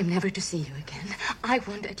 Even if I'm never to see you again, I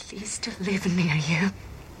want at least to live near you.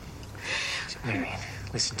 Marion,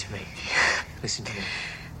 listen to me. Listen to me.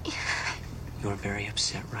 You're very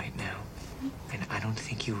upset right now, and I don't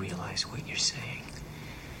think you realize what you're saying.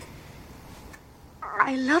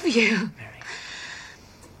 I love you. Marion,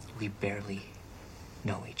 we barely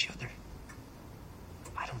know each other.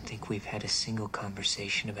 I don't think we've had a single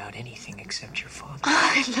conversation about anything except your father.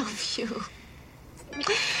 I love you.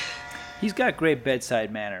 He's got great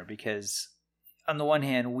bedside manner because on the one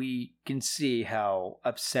hand, we can see how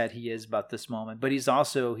upset he is about this moment, but he's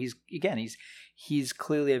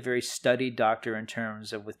clearly a very studied doctor in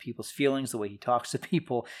terms of with people's feelings, the way he talks to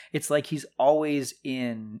people. It's like he's always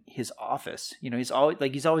in his office. He's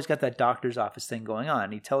always got that doctor's office thing going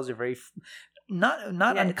on. He tells her very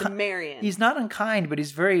It's Marion. He's not unkind, but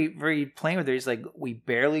he's very, very plain with her. He's like, we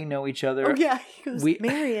barely know each other. Oh yeah, he goes,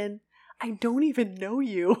 Marion, I don't even know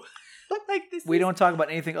you. I'm like, we don't talk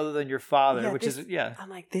about anything other than your father, I'm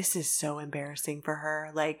like, this is so embarrassing for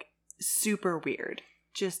her. Like, super weird.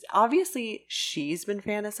 Just obviously she's been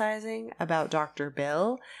fantasizing about Dr.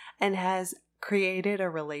 Bill and has created a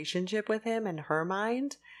relationship with him in her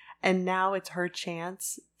mind. And now it's her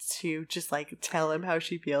chance to just tell him how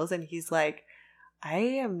she feels. And he's like, I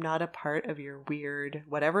am not a part of your weird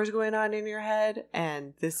whatever's going on in your head,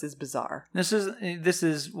 and this is bizarre. This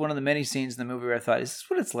is one of the many scenes in the movie where I thought, is this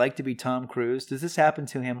what it's like to be Tom Cruise? Does this happen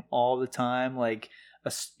to him all the time? Like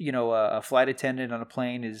a flight attendant on a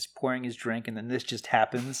plane is pouring his drink, and then this just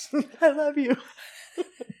happens. I love you.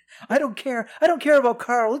 I don't care about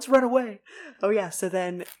Carl. Let's run away. Oh yeah. So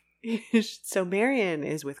Marion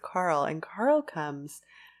is with Carl, and Carl comes.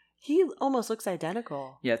 He almost looks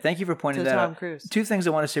identical. Yeah, thank you for pointing that out. Tom Cruise. Two things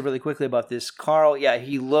I want to say really quickly about this. Carl, yeah,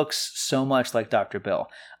 he looks so much like Dr. Bill.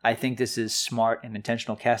 I think this is smart and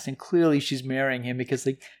intentional casting. Clearly, she's marrying him because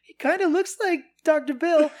he kind of looks like Dr.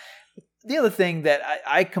 Bill. The other thing that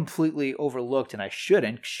I completely overlooked, and I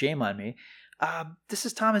shouldn't, shame on me, this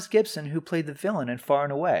is Thomas Gibson who played the villain in Far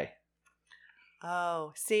and Away.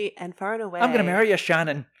 Oh, see, and Far and Away. I'm gonna marry you,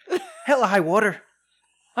 Shannon. Hell or high water.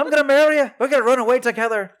 I'm gonna marry you. We're gonna run away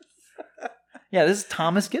together. Yeah, this is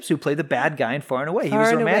Thomas Gibbs, who played the bad guy in Far and Away. He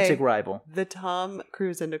was a romantic rival. The Tom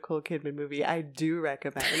Cruise and Nicole Kidman movie, I do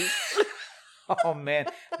recommend. Oh man,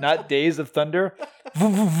 not Days of Thunder.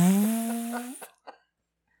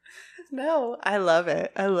 No, I love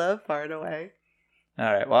it. I love Far and Away. All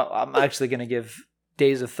right, well, I'm actually gonna give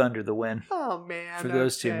Days of Thunder the win Oh man, for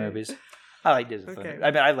those two movies. I like Days of Thunder.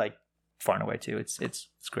 I mean, I like Far and Away too. It's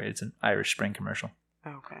great. It's an Irish Spring commercial.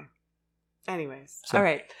 Okay. Anyways, So- all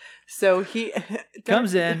right. So he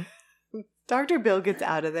Comes in, Dr. Bill gets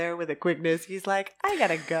out of there with a quickness. He's like, I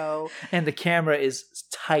gotta go. and the camera is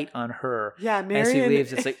tight on her. Yeah, Marion. As he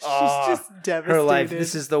leaves, it's like, she's oh, just devastated. her life.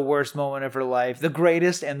 This is the worst moment of her life. The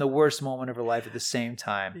greatest and the worst moment of her life at the same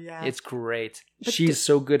time. Yeah. It's great. But She's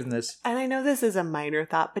so good in this. And I know this is a minor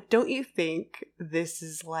thought, but don't you think this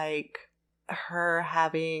is like her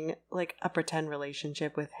having like a pretend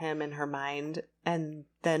relationship with him in her mind, and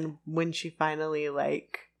then when she finally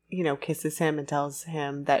like, you know, kisses him and tells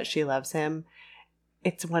him that she loves him,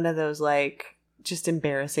 it's one of those like just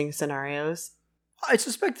embarrassing scenarios. I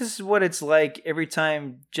suspect this is what it's like every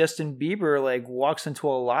time Justin Bieber like walks into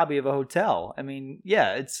a lobby of a hotel. I mean,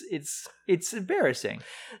 yeah, it's embarrassing.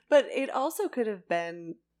 But it also could have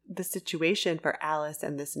been the situation for Alice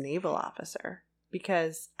and this naval officer,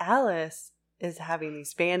 because Alice is having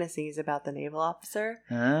these fantasies about the naval officer.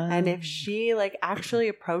 And if she like actually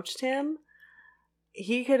approached him,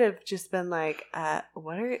 he could have just been like,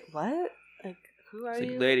 what? Like, who are It's like,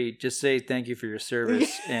 you? lady, just say thank you for your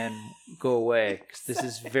service and go away, because this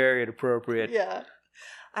is very inappropriate. Yeah.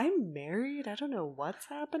 I'm married. I don't know what's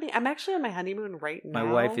happening. I'm actually on my honeymoon right now.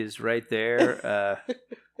 My wife is right there.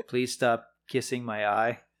 Please stop kissing my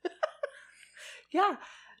eye. Yeah.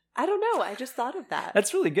 I don't know. I just thought of that.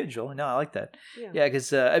 That's really good, Joel. No, I like that. Yeah. Yeah,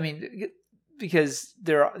 because I mean, because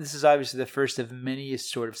this is obviously the first of many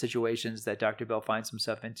sort of situations that Dr. Bell finds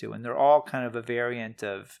himself into, and they're all kind of a variant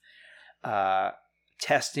of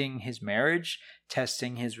testing his marriage,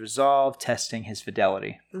 testing his resolve, testing his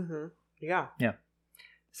fidelity. Mm-hmm. Yeah. Yeah.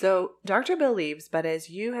 So Dr. Bill leaves, but as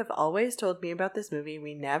you have always told me about this movie,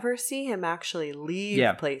 we never see him actually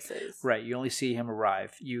leave places. Right. You only see him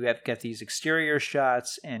arrive. You have got these exterior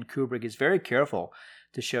shots, and Kubrick is very careful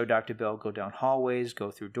to show Dr. Bill go down hallways, go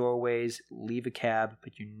through doorways, leave a cab,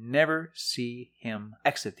 but you never see him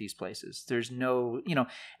exit these places. There's no,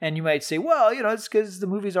 and you might say, well, it's because the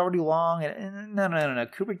movie's already long. And no.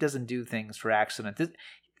 Kubrick doesn't do things for accident.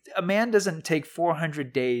 A man doesn't take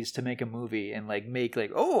 400 days to make a movie and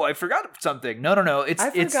oh, I forgot something. No. I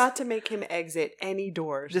forgot to make him exit any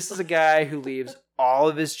doors. This is a guy who leaves all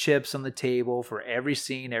of his chips on the table for every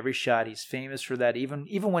scene, every shot. He's famous for that. Even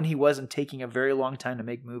when he wasn't taking a very long time to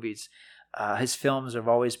make movies, his films have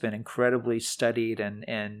always been incredibly studied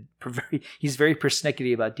and he's very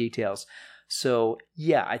persnickety about details. So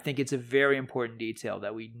yeah, I think it's a very important detail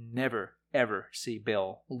that we never ever see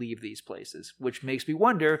Bill leave these places, which makes me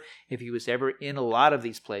wonder if he was ever in a lot of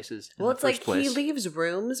these places in the first place. He leaves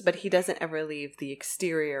rooms, but he doesn't ever leave the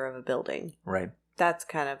exterior of a building. Right. That's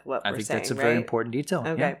kind of what we're saying, I think that's a very important detail.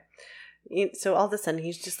 Okay. Yeah. So all of a sudden,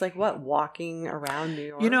 he's just like, walking around New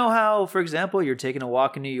York? You know how, for example, you're taking a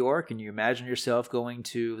walk in New York and you imagine yourself going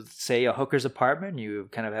to, say, a hooker's apartment, and you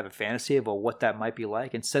kind of have a fantasy of what that might be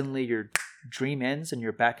like, and suddenly your dream ends and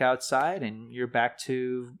you're back outside and you're back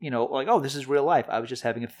to, oh, this is real life. I was just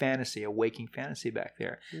having a fantasy, a waking fantasy back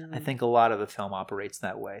there. I think a lot of the film operates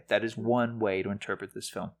that way. That is one way to interpret this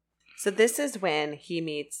film. So this is when he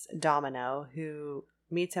meets Domino, who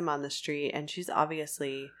meets him on the street, and she's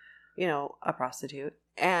obviously, a prostitute.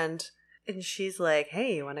 And she's like,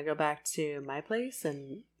 hey, you want to go back to my place?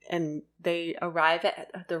 And they arrive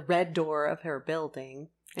at the red door of her building.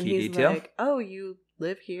 And Key he's detail. like, oh, you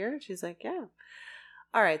live here? She's like, yeah.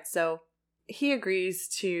 All right, so he agrees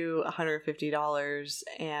to $150,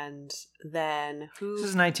 and then who? This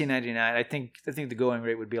is 1999. I think the going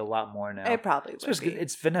rate would be a lot more now. It probably would be.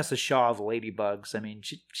 It's Vanessa Shaw of Ladybugs. I mean,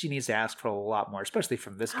 she needs to ask for a lot more, especially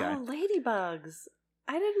from this guy. Oh, Ladybugs.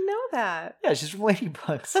 I didn't know that. Yeah, she's from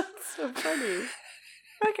Ladybugs. That's so funny.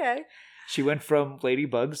 Okay. She went from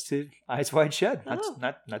Ladybugs to Eyes Wide Shut. Not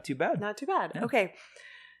too bad. Not too bad. Yeah. Okay.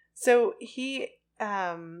 So he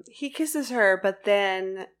kisses her, but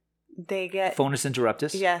then they get Phonus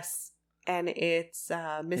Interruptus. Yes. And it's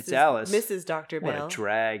Mrs. It's Alice. Mrs. Dr. Bill. What a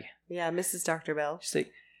drag. Yeah, Mrs. Dr. Bill. She's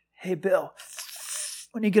like, hey, Bill,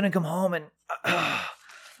 when are you going to come home and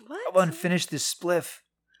What? I want to finish this spliff?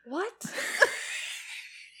 What?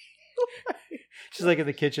 She's like in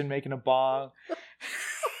the kitchen making a bong.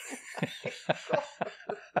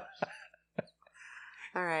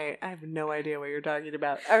 I have no idea what you're talking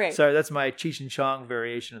about. All right. Sorry, that's my Cheech and Chong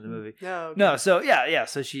variation of the movie. No. Okay. No, so yeah.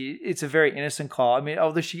 So it's a very innocent call. I mean,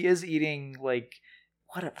 although she is eating like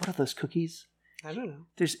what are those cookies? I don't know.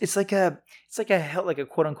 It's like a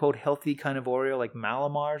quote unquote healthy kind of Oreo, like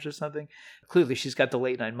Malamars or something. Clearly, she's got the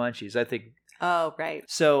late night munchies. I think. Oh, right.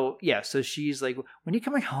 So yeah, so she's like, "When are you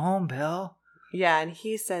coming home, Bill?" Yeah, and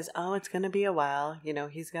he says, "Oh, it's gonna be a while." You know,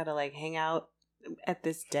 he's got to like hang out at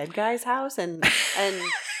this dead guy's house and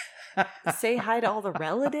say hi to all the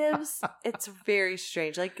relatives. It's very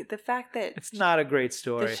strange. Like the fact that It's not a great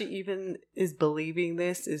story. that she even is believing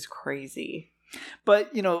this is crazy.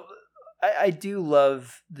 But, you know, I do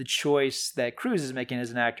love the choice that Cruise is making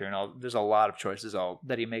as an actor. And there's a lot of choices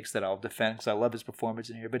that he makes that I'll defend because I love his performance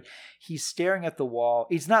in here. But he's staring at the wall.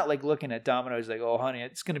 He's not like looking at Domino. He's like, oh, honey,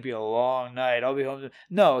 it's going to be a long night. I'll be home.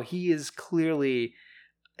 No, he is clearly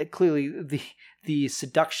the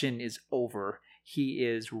seduction is over. He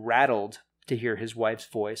is rattled to hear his wife's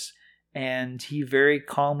voice. And he very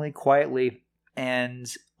calmly, quietly,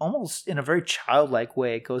 and almost in a very childlike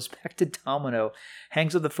way goes back to Domino,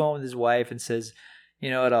 hangs up the phone with his wife and says, you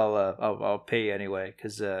know what, I'll pay you anyway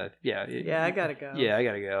because I gotta go. Yeah, I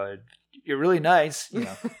gotta go. You're really nice, you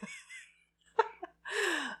know.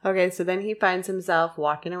 Okay, so then he finds himself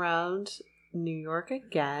walking around New York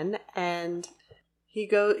again, and he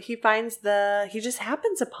just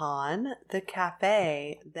happens upon the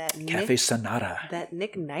cafe Cafe Sonata that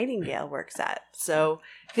Nick Nightingale works at. So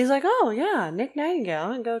he's like, oh yeah, Nick Nightingale,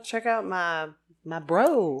 I'm gonna go check out my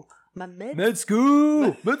bro, my med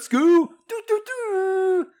school, med school,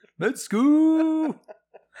 med school.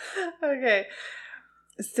 Okay,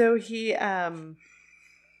 so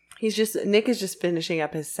Nick is just finishing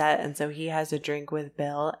up his set, and so he has a drink with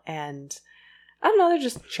Bill, and I don't know, they're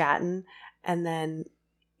just chatting. And then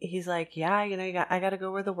he's like, yeah, you know, I got to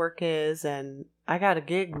go where the work is. And I got a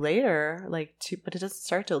gig later, but it doesn't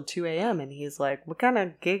start till 2 a.m. And he's like, what kind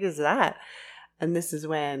of gig is that? And this is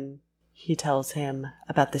when he tells him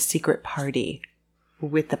about the secret party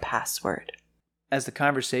with the password. As the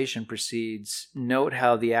conversation proceeds, note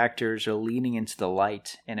how the actors are leaning into the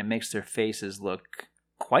light and it makes their faces look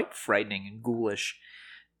quite frightening and ghoulish.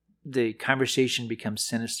 The conversation becomes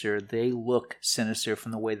sinister. They look sinister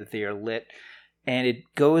from the way that they are lit. And it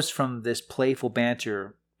goes from this playful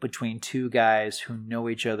banter between two guys who know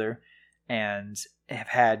each other and have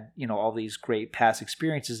had, you know, all these great past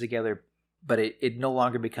experiences together. But it no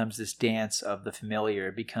longer becomes this dance of the familiar.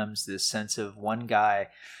 It becomes this sense of one guy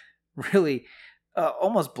really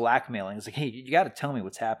almost blackmailing. It's like, hey, you got to tell me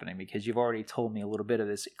what's happening because you've already told me a little bit of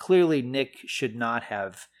this. Clearly, Nick should not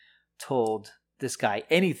have told this guy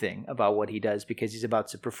anything about what he does because he's about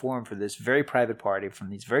to perform for this very private party from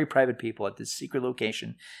these very private people at this secret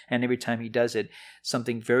location, and every time he does it,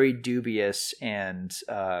 something very dubious and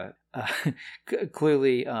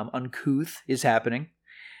clearly uncouth is happening.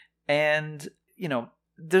 And you know,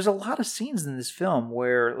 there's a lot of scenes in this film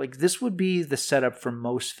where like this would be the setup for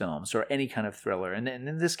most films or any kind of thriller, and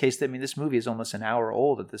in this case, I mean, this movie is almost an hour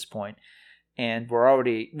old at this point. And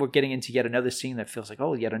we're getting into yet another scene that feels like,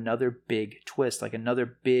 oh, yet another big twist, like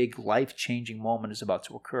another big life-changing moment is about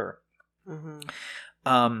to occur.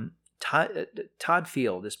 Mm-hmm. Todd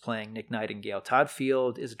Field is playing Nick Nightingale. Todd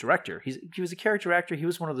Field is a director. He was a character actor. He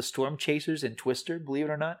was one of the storm chasers in Twister, believe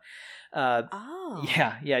it or not.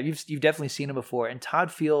 Yeah, you've definitely seen him before. And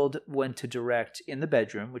Todd Field went to direct In the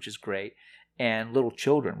Bedroom, which is great, and Little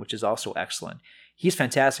Children, which is also excellent. He's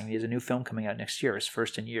fantastic. He has a new film coming out next year, his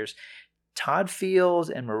first in years. Todd Field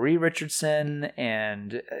and Marie Richardson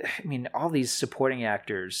and, I mean, all these supporting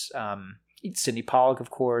actors, Sidney Pollack, of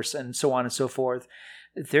course, and so on and so forth.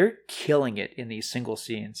 They're killing it in these single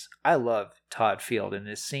scenes. I love Todd Field in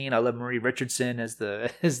this scene. I love Marie Richardson as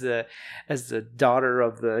the daughter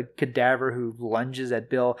of the cadaver who lunges at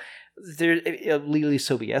Bill. There's Lily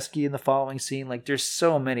Sobieski in the following scene. Like, there's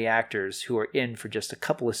so many actors who are in for just a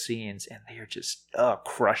couple of scenes, and they are just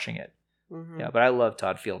crushing it. Mm-hmm. Yeah, but I love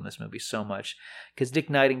Todd Field in this movie so much because Nick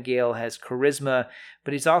Nightingale has charisma,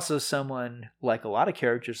 but he's also someone, like a lot of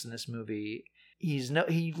characters in this movie,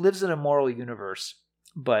 he lives in a moral universe,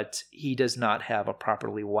 but he does not have a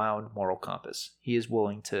properly wound moral compass. He is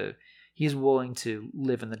willing to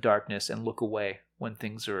live in the darkness and look away when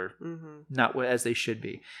things are not as they should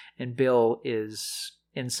be. And Bill is,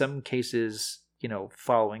 in some cases, you know,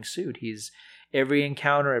 following suit. He's every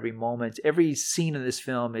encounter, every moment, every scene in this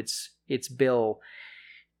film, it's Bill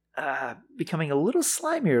becoming a little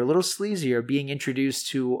slimier, a little sleazier, being introduced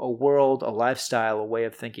to a world, a lifestyle, a way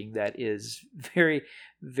of thinking that is very,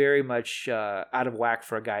 very much out of whack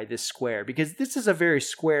for a guy this square. Because this is a very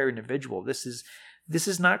square individual. This This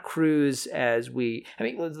is not Cruise as we... I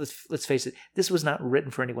mean, let's face it. This was not written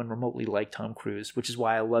for anyone remotely like Tom Cruise, which is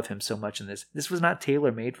why I love him so much in this. This was not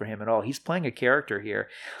tailor-made for him at all. He's playing a character here.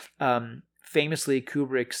 Famously,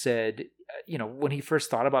 Kubrick said, when he first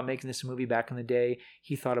thought about making this movie back in the day,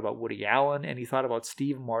 he thought about Woody Allen and he thought about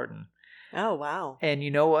Steve Martin. Oh, wow. And you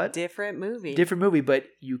know what? Different movie, but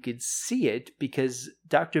you could see it because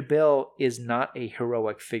Dr. Bill is not a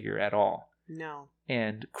heroic figure at all. No.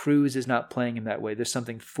 And Cruise is not playing him that way. There's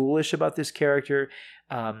something foolish about this character.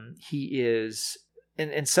 He is,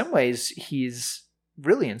 in some ways, he's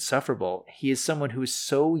really insufferable. He is someone who is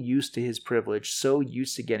so used to his privilege, so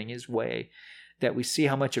used to getting his way, that we see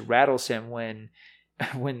how much it rattles him when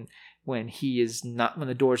he is not, when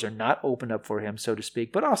the doors are not opened up for him, so to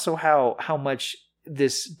speak, but also how much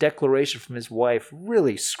this declaration from his wife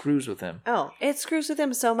really screws with him. Oh, it screws with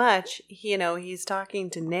him so much. He's talking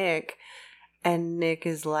to Nick, and Nick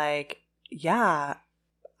is like, yeah,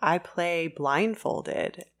 I play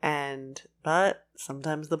blindfolded, but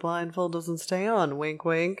sometimes the blindfold doesn't stay on, wink,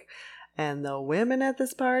 wink. And the women at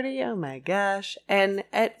this party, oh my gosh. And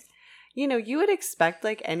you would expect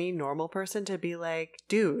like any normal person to be like,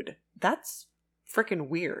 dude, that's freaking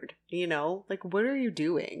weird. Like, what are you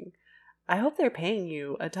doing? I hope they're paying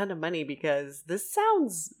you a ton of money because this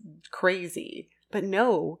sounds crazy. But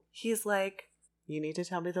no, he's like, you need to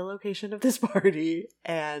tell me the location of this party.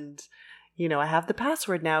 And, I have the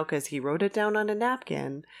password now because he wrote it down on a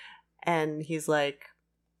napkin. And he's like,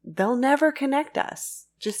 they'll never connect us.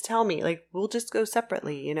 Just tell me. Like, we'll just go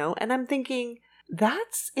separately, And I'm thinking,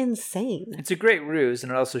 that's insane. It's a great ruse,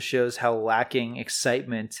 and it also shows how lacking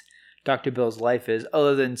excitement Dr. Bill's life is,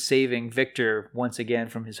 other than saving Victor once again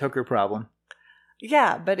from his hooker problem.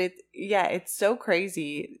 Yeah, but it's so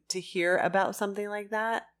crazy to hear about something like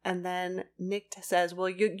that. And then Nick says, well,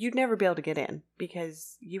 you'd never be able to get in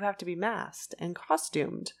because you have to be masked and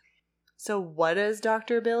costumed. So what does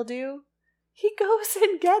Dr. Bill do? He goes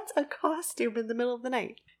and gets a costume in the middle of the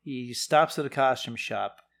night. He stops at a costume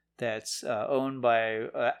shop that's owned by...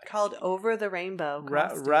 called Over the Rainbow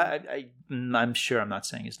I'm sure I'm not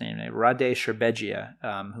saying his name. Rade Sherbegia,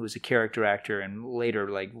 who is a character actor and later,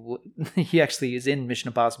 he actually is in Mission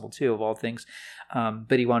Impossible 2, of all things.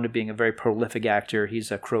 But he wound up being a very prolific actor.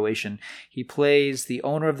 He's a Croatian. He plays the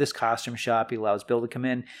owner of this costume shop. He allows Bill to come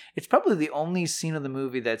in. It's probably the only scene of the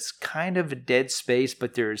movie that's kind of a dead space,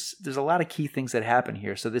 but there's a lot of key things that happen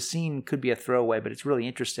here. So the scene could be a throwaway, but it's really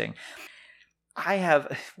interesting.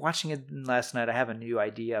 Watching it last night, I have a new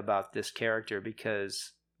idea about this character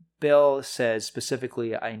because Bill says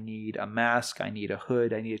specifically, I need a mask, I need a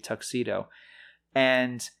hood, I need a tuxedo.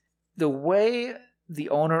 And the way the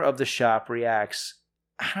owner of the shop reacts,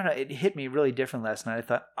 I don't know, it hit me really different last night. I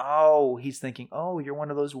thought, he's thinking, you're one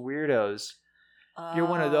of those weirdos. You're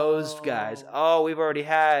one of those guys. We've already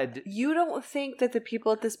had... You don't think that the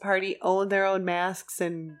people at this party own their own masks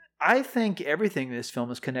and... I think everything in this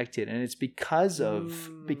film is connected, and it's because of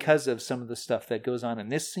some of the stuff that goes on in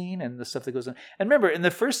this scene and the stuff that goes on. And remember, in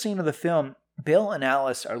the first scene of the film, Bill and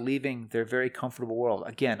Alice are leaving their very comfortable world.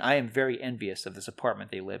 Again, I am very envious of this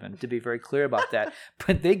apartment they live in, to be very clear about that.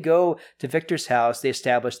 But they go to Victor's house. They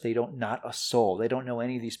establish not a soul. They don't know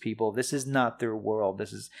any of these people. This is not their world.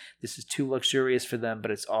 This is too luxurious for them.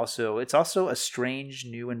 But it's also a strange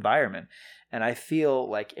new environment. And I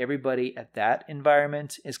feel like everybody at that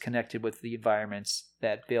environment is connected with the environments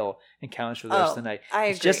that Bill encounters for the rest of the night.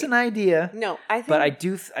 It's just an idea. No, I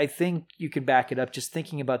think you could back it up just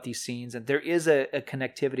thinking about these scenes, and there is a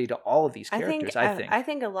connectivity to all of these characters. I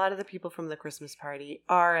think a lot of the people from the Christmas party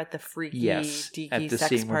are at the freaky, deaky at the sex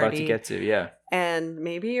scene party. we're about to get to. Yeah, and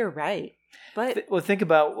maybe you're right. But think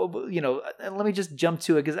about, and let me just jump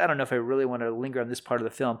to it because I don't know if I really want to linger on this part of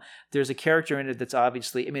the film. There's a character in it that's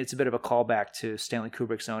obviously, it's a bit of a callback to Stanley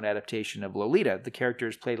Kubrick's own adaptation of Lolita. The character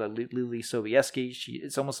is played by Lily Sobieski.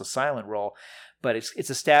 It's almost a silent role, but it's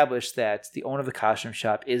established that the owner of the costume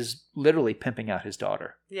shop is literally pimping out his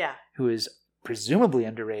daughter. Yeah. Who is presumably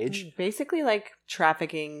underage. Basically like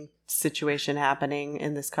trafficking situation happening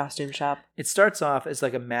in this costume shop. It starts off as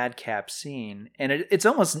like a madcap scene, and it's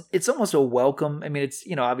almost a welcome. It's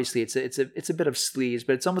obviously it's a bit of sleaze,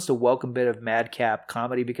 but it's almost a welcome bit of madcap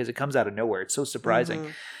comedy because it comes out of nowhere. It's so surprising.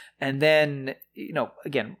 Mm-hmm. And then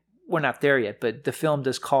again, we're not there yet, but the film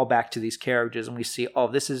does call back to these characters, and we see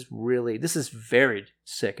this is very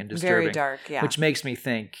sick and disturbing, very dark, yeah. Which makes me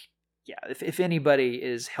think, if anybody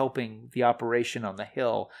is helping the operation on the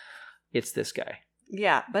hill, it's this guy.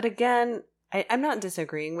 Yeah, but again, I'm not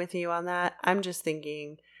disagreeing with you on that. I'm just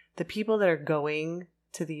thinking the people that are going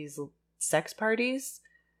to these sex parties,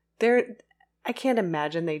 I can't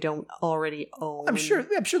imagine they don't already own. I'm sure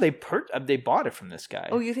they bought it from this guy.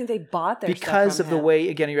 Oh, you think they bought their because stuff of from the him? way,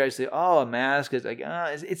 again, you guys say, oh, a mask is like,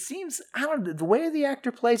 it seems, I don't know, the way the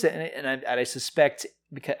actor plays it, and I suspect,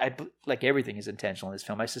 because like everything is intentional in this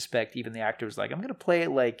film, I suspect even the actor was like, I'm going to play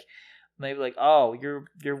it like, maybe like, oh,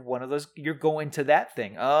 you're one of those, you're going to that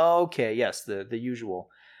thing. Oh, okay, yes, the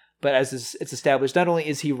usual. But as it's established, not only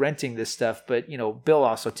is he renting this stuff, but, Bill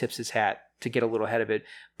also tips his hat to get a little ahead of it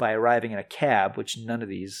by arriving in a cab, which none of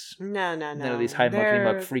these none of these high muckety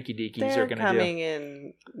muck freaky deakies are going to do. They're coming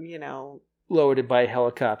in, lowered it by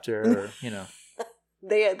helicopter, or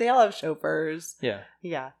They all have chauffeurs. Yeah.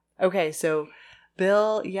 Yeah. Okay, so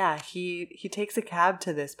Bill, he takes a cab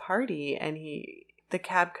to this party, and the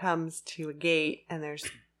cab comes to a gate, and there's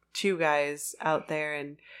two guys out there,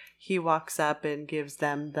 and he walks up and gives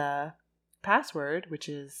them the password, which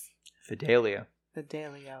is Fidelio.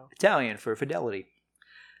 Italian for fidelity.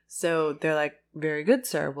 So they're like, very good,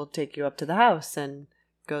 sir. We'll take you up to the house. And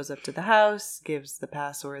goes up to the house, gives the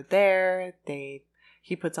password there.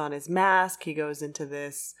 He puts on his mask. He goes into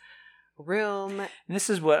this room. And this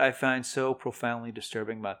is what I find so profoundly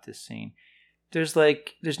disturbing about this scene. There's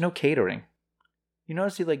no catering. You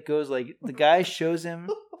notice he goes the guy shows him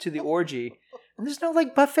to the orgy, and there's no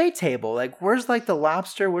buffet table. Where's the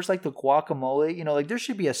lobster? Where's the guacamole? There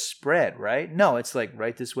should be a spread, right? No, it's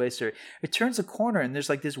right this way, sir. It turns a corner, and there's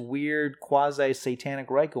this weird quasi satanic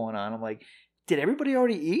rite going on. I'm like, did everybody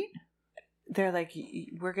already eat? They're like,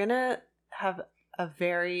 we're gonna have a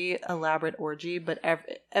very elaborate orgy, but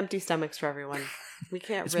empty stomachs for everyone. We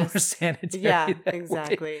can't it's risk. More sanitary. Yeah, that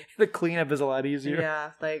exactly. way. The cleanup is a lot easier.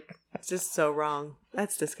 Yeah, it's just so wrong.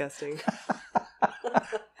 That's disgusting.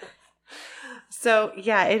 So,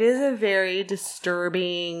 yeah, it is a very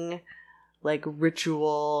disturbing,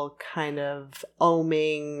 ritual kind of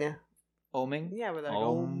oming. Oming? Yeah, we're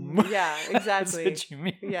om. Yeah, exactly. That's what you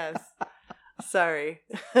mean. Yes. Sorry.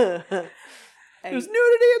 There was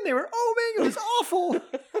nudity and they were oming. It was awful. What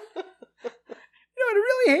I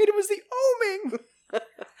really hated was the oming.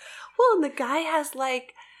 Well, and the guy has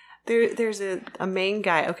there's a main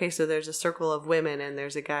guy. Okay, so there's a circle of women, and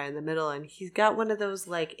there's a guy in the middle, and he's got one of those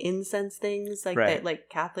incense things right. that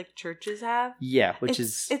Catholic churches have. Yeah,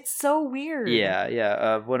 it's so weird.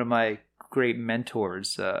 Yeah. One of my great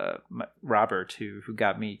mentors, Robert, who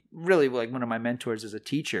got me really one of my mentors as a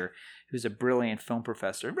teacher, who's a brilliant film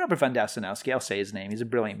professor. Robert von Dasanowski, I'll say his name. He's a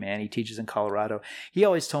brilliant man. He teaches in Colorado. He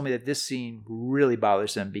always told me that this scene really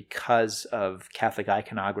bothers him because of Catholic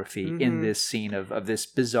iconography in this scene of this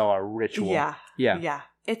bizarre ritual. Yeah.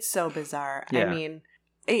 It's so bizarre. Yeah. I mean,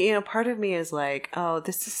 part of me is oh,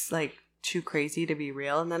 this is too crazy to be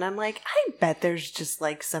real. And then I'm like, I bet there's just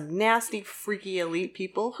some nasty, freaky elite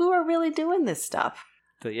people who are really doing this stuff.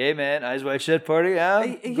 But yeah, man, Eyes Wide Shut party, huh?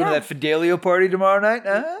 Yeah. Go to that Fidelio party tomorrow night,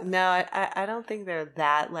 huh? No, I don't think they're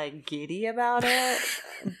that giddy about it.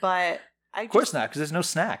 But of course not, because there's no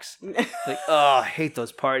snacks. I hate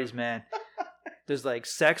those parties, man. There's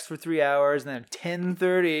sex for 3 hours, and then at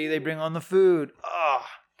 10:30 they bring on the food. Oh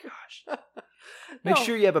gosh. Make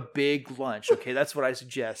sure you have a big lunch, okay? That's what I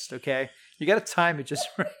suggest, okay? You got to time it just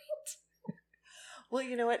right. Well,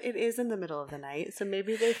 you know what? It is in the middle of the night, so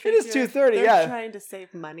maybe they figure it is 2:30. They're yeah, trying to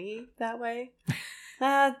save money that way.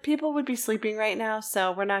 People would be sleeping right now,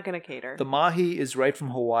 so we're not going to cater. The mahi is right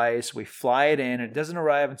from Hawaii, so we fly it in. It doesn't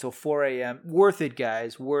arrive until 4 a.m. Worth it,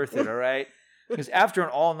 guys. Worth it, all right? Because after an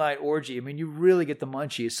all-night orgy, I mean, you really get the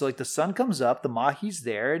munchies. So, the sun comes up, the mahi's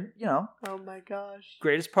there, and, Oh, my gosh.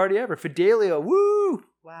 Greatest party ever. Fidelio, woo!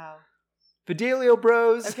 Wow. Fidelio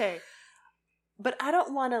bros. Okay. But I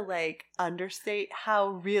don't want to understate how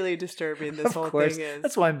really disturbing this whole thing is.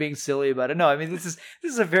 That's why I'm being silly about it. No, I mean this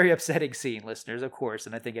is a very upsetting scene, listeners, of course,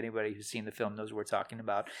 and I think anybody who's seen the film knows what we're talking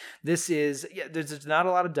about. This is there's not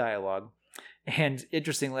a lot of dialogue, and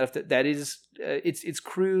interestingly enough, that is it's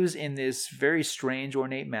Cruise in this very strange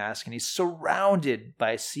ornate mask, and he's surrounded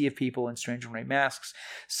by a sea of people in strange ornate masks.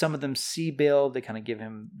 Some of them see Bill, they kind of give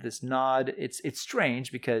him this nod. It's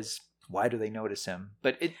strange because. Why do they notice him?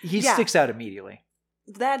 But he sticks out immediately.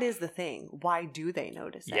 That is the thing. Why do they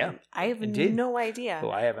notice him? Yeah, I have no idea. Oh,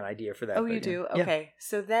 I have an idea for that. Oh, you do? Okay. Yeah.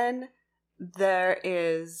 So then there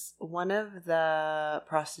is one of the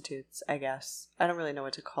prostitutes, I guess. I don't really know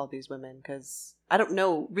what to call these women because I don't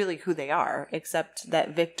know really who they are, except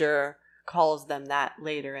that Victor calls them that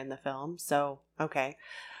later in the film. So, okay.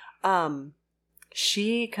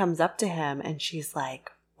 She comes up to him and she's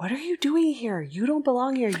like, what are you doing here? You don't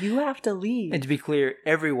belong here. You have to leave. And to be clear,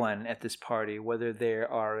 everyone at this party, whether they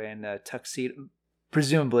are in a tuxedo,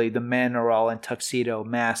 presumably the men are all in tuxedo,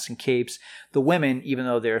 masks, and capes. The women, even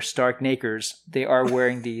though they're stark nakers, they are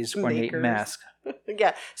wearing these ornate Nakers. masks.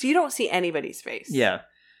 Yeah. So you don't see anybody's face. Yeah.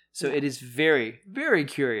 So Yeah. it is very, very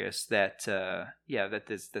curious that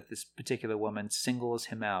that this particular woman singles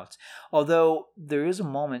him out. Although there's a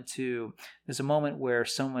moment where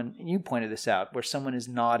someone, and you pointed this out, where someone is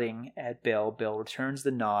nodding at Bill. Bill returns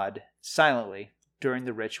the nod silently during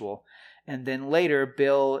the ritual. And then later,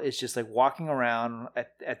 Bill is just like walking around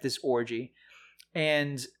at this orgy.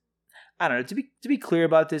 And I don't know, to be clear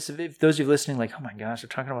about this, if those of you listening, like, oh my gosh, they're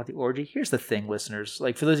talking about the orgy. Here's the thing, listeners.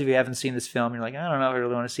 Like, for those of you who haven't seen this film, you're like, I don't know if I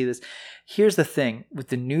really want to see this. Here's the thing. With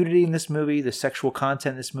the nudity in this movie, the sexual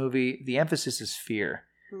content in this movie, the emphasis is fear.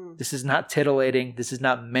 This is not titillating. This is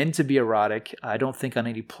not meant to be erotic. I don't think on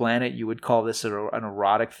any planet you would call this an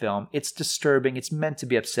erotic film. It's disturbing. It's meant to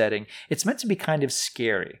be upsetting. It's meant to be kind of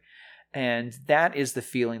scary. And that is the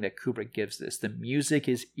feeling that Kubrick gives this. The music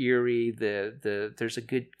is eerie. There's a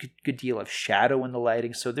good deal of shadow in the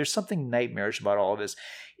lighting. So there's something nightmarish about all of this.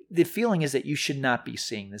 The feeling is that you should not be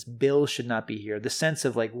seeing this. Bill should not be here. The sense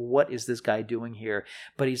of like, what is this guy doing here?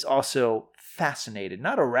 But he's also fascinated,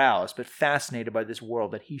 not aroused, but fascinated by this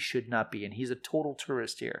world that he should not be in. He's a total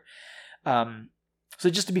tourist here. So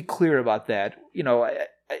just to be clear about that, you know,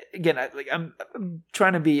 I'm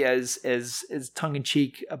trying to be as tongue in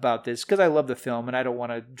cheek about this because I love the film and I don't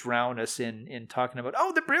want to drown us in talking about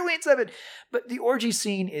the brilliance of it. But the orgy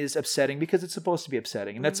scene is upsetting because it's supposed to be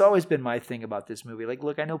upsetting, and that's always been my thing about this movie. Like,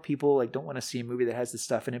 look, I know people like don't want to see a movie that has this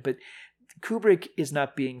stuff in it, but Kubrick is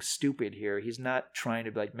not being stupid here. He's not trying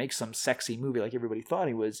to like make some sexy movie like everybody thought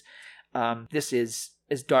he was. This is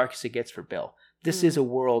as dark as it gets for Bill. This is a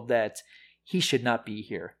world that he should not be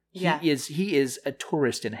here. He is a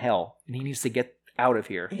tourist in hell, and he needs to get out of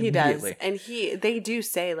here immediately. He does. And they do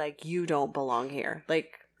say, like, you don't belong here.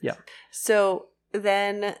 Like, yeah. So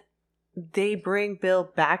then they bring Bill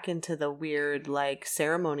back into the weird, like,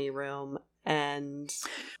 ceremony room, and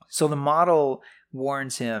so the model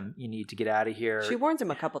warns him, you need to get out of here. She warns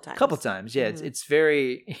him a couple times. Yeah. Mm-hmm. It's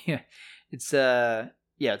very, it's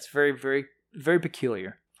very, very, very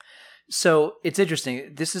peculiar. So it's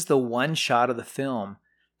interesting. This is the one shot of the film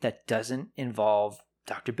that doesn't involve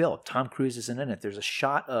Dr. Bill. Tom Cruise isn't in it. There's a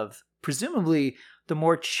shot of presumably the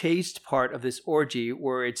more chaste part of this orgy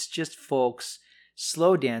where it's just folks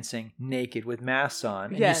slow dancing naked with masks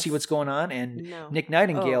on. And you see what's going on. And Nick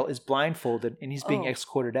Nightingale is blindfolded and he's being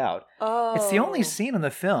escorted out. It's the only scene in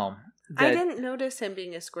the film. I didn't notice him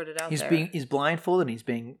being escorted out. He's blindfolded and he's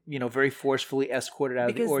being, very forcefully escorted out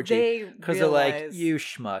of the orgy. Because they're like, you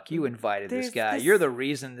schmuck, you invited this guy. You're the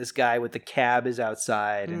reason this guy with the cab is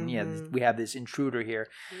outside, and we have this intruder here.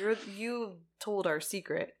 You told our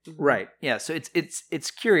secret, right? Yeah. So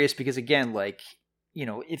it's curious because again, like,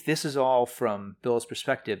 if this is all from Bill's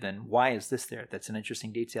perspective, then why is this there? That's an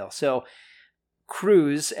interesting detail. So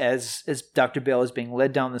Cruise, as Dr. Bill is being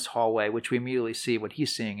led down this hallway, which we immediately see what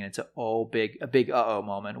he's seeing, and it's a big uh-oh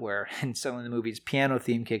moment where in some of the movies piano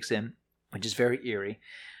theme kicks in, which is very eerie,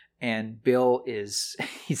 and Bill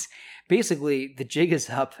he's basically, the jig is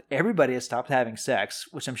up, everybody has stopped having sex,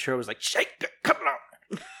 which I'm sure was like, shake, come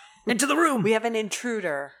on, into the room. We have an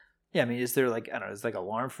intruder. Yeah, I mean, is there like, I don't know, is like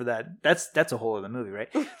alarm for that? That's a whole other movie, right?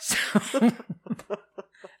 So,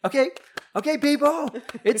 Okay, people,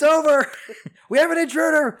 it's over. We have an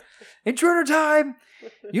intruder. Intruder time.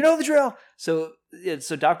 You know the drill. So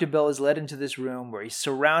Dr. Bill is led into this room where he's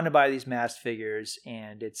surrounded by these masked figures,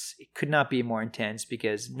 and it could not be more intense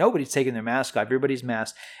because nobody's taking their mask off. Everybody's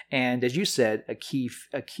masked. And as you said, a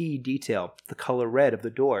key detail, the color red of the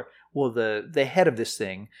door. Well, the head of this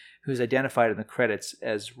thing, who's identified in the credits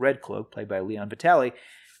as Red Cloak, played by Leon Vitali,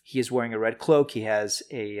 he is wearing a red cloak. He has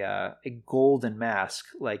a golden mask,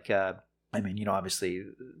 like obviously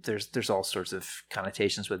there's all sorts of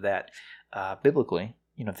connotations with that biblically.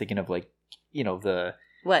 Thinking of like,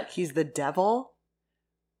 he's the devil?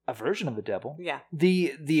 A version of the devil. Yeah.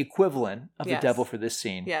 The equivalent of the devil for this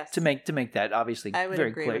scene. Yes. To make that obviously I would very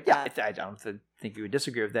agree clear. with that. I don't think you would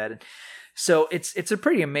disagree with that. And so it's a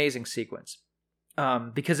pretty amazing sequence.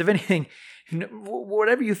 Because if anything,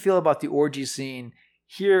 whatever you feel about the orgy scene,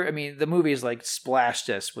 here, I mean, the movie is like splashed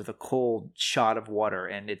us with a cold shot of water,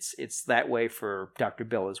 and it's that way for Dr.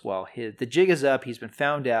 Bill as well. The jig is up. He's been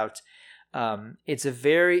found out. It's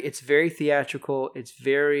very theatrical. It's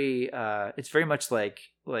very much like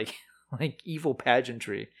evil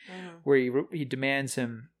pageantry, where he demands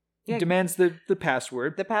him. He demands the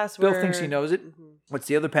password. The password. Bill thinks he knows it. Mm-hmm. What's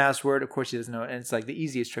the other password? Of course he doesn't know it. And it's like the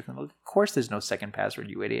easiest trick. Of course there's no second password,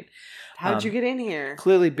 you idiot. How'd you get in here?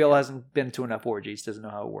 Clearly Bill hasn't been to enough orgies. Doesn't know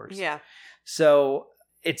how it works. Yeah. So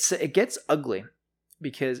it gets ugly.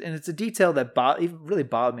 because, and it's a detail that it really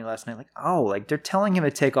bothered me last night. Like, oh, like they're telling him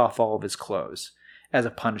to take off all of his clothes as a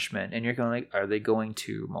punishment. And you're going like, are they going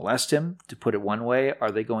to molest him, to put it one way?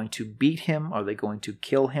 Are they going to beat him? Are they going to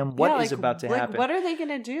kill him? What is about to happen? What are they going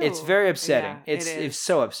to do? It's very upsetting. Yeah, It's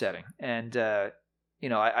so upsetting. And,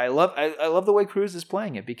 I love the way Cruise is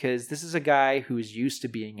playing it, because this is a guy who's used to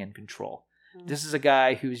being in control. This is a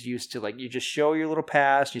guy who's used to, like, you just show your little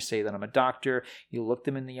past, you say that I'm a doctor, you look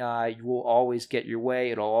them in the eye, you will always get your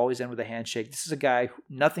way, it'll always end with a handshake. This is a guy who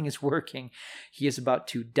nothing is working. He is about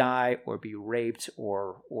to die or be raped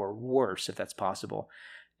or worse, if that's possible.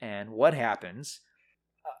 And what happens?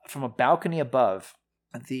 From a balcony above,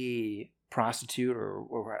 the prostitute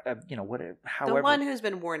or however, the one who's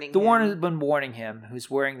been warning the him. one who's been warning him, who's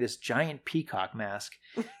wearing this giant peacock mask,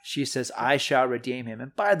 she says, I shall redeem him.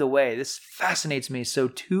 And by the way, this fascinates me. So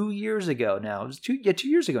 2 years ago now, it was 2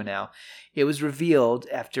 years ago now, it was revealed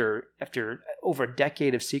after over a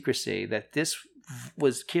decade of secrecy that this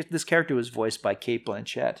character was voiced by Cate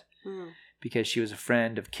Blanchett. Because she was a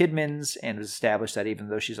friend of Kidman's, and it was established that even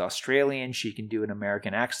though she's Australian, she can do an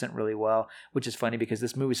American accent really well, which is funny because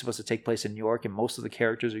this movie is supposed to take place in New York and most of the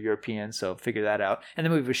characters are European, so figure that out. And the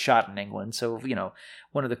movie was shot in England, so,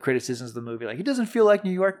 one of the criticisms of the movie, like, it doesn't feel like New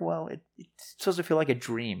York. Well, it's supposed to feel like a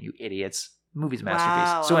dream, you idiots. The movie's a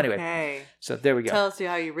masterpiece. Wow, So anyway, okay. So there we go. Tell us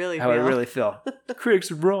how you really feel. How I really feel. The critics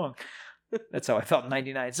are wrong. That's how I felt in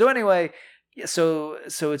 99. So anyway... Yeah, so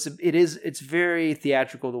it's very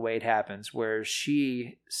theatrical the way it happens, where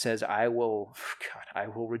she says, I will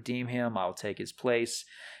redeem him, I'll take his place.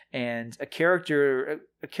 And a character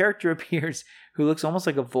appears who looks almost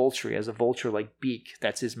like a vulture. He has a vulture-like beak.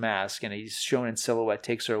 That's his mask, and he's shown in silhouette,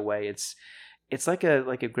 takes her away. It's like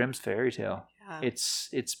a Grimm's fairy tale. Yeah.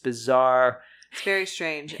 It's bizarre. It's very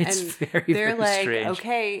strange. It's and very, they're very like, strange.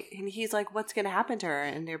 okay. And he's like, what's going to happen to her?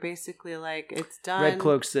 And they're basically like, it's done. Red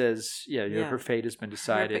Cloak says, her fate has been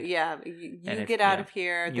decided. You get out of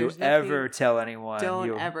here. You ever tell anyone.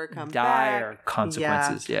 Don't ever come back. Dire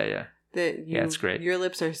consequences. Yeah. It's great. Your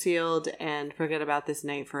lips are sealed and forget about this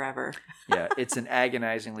night forever. Yeah, it's an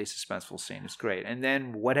agonizingly suspenseful scene. It's great. And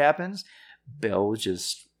then what happens? Bill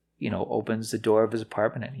just... opens the door of his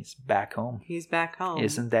apartment and he's back home. He's back home.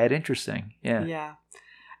 Isn't that interesting? Yeah. Yeah.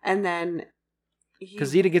 And then...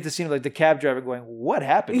 Because you get the scene of like the cab driver going, what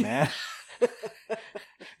happened, man?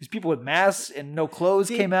 These people with masks and no clothes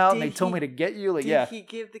came out and they told me to get you. Like, did he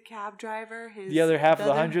give the cab driver the other half of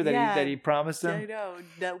the 100 that he promised him? I know.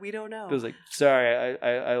 That we don't know. It was like, sorry,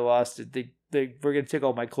 I lost it. They were going to take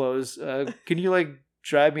all my clothes. Can you like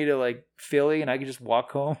drive me to like Philly and I can just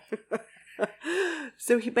walk home?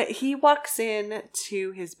 So he walks in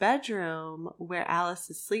to his bedroom where Alice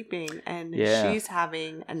is sleeping, and she's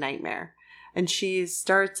having a nightmare, and she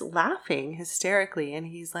starts laughing hysterically, and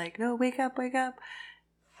he's like, "No, wake up!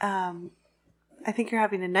 I think you're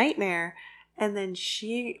having a nightmare." And then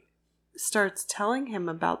she starts telling him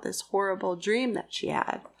about this horrible dream that she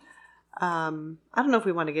had. I don't know if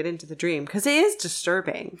we want to get into the dream because it is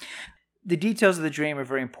disturbing. The details of the dream are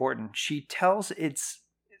very important. She tells it's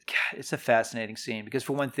a fascinating scene because,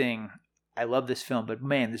 for one thing, I love this film, but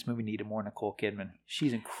man, this movie needed more Nicole Kidman.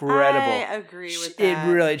 She's incredible. I agree with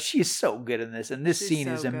that. She's so good in this, and this scene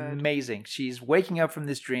is amazing. She's waking up from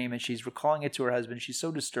this dream and she's recalling it to her husband. She's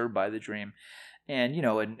so disturbed by the dream, and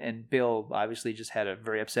and Bill obviously just had a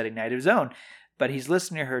very upsetting night of his own, but he's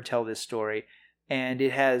listening to her tell this story, and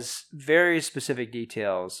it has very specific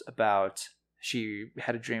details about. She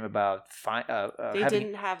had a dream about they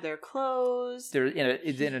didn't have their clothes. They're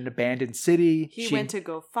in an abandoned city. She went to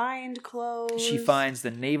go find clothes. She finds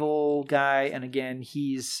the naval guy, and again,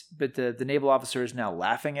 the naval officer is now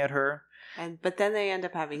laughing at her. But then they end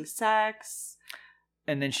up having sex.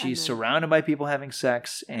 And then she's surrounded by people having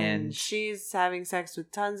sex, and she's having sex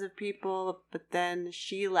with tons of people. But then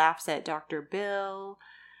she laughs at Dr. Bill,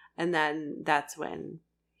 and then that's when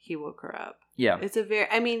he woke her up. Yeah. It's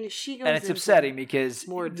she goes, and it's upsetting because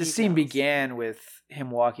the scene began with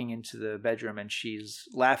him walking into the bedroom and she's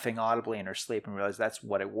laughing audibly in her sleep and realized that's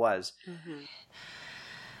what it was. Mm-hmm.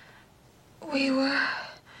 We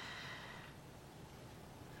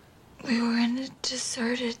were in a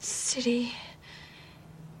deserted city,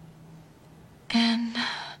 and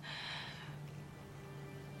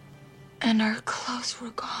our clothes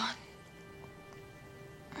were gone.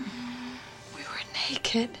 We were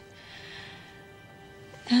naked.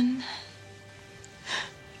 And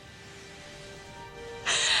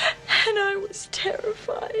I was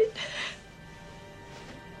terrified.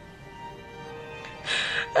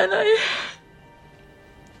 And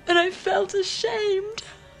I felt ashamed.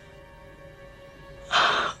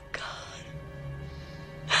 Oh, God.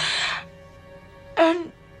 And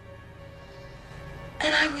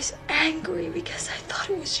was angry because I thought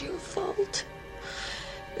it was your fault.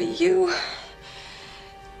 But you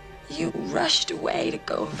rushed away to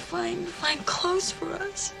go and find clothes for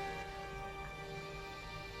us.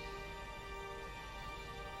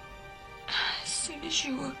 As soon as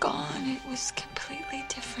you were gone, it was completely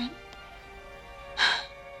different.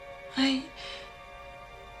 I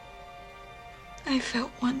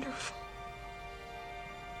felt wonderful.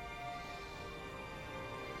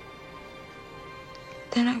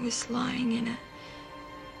 Then I was lying in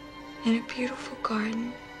a beautiful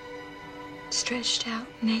garden, stretched out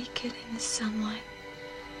naked in the sunlight.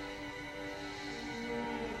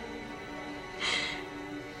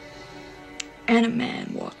 And a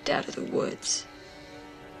man walked out of the woods.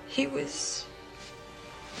 He was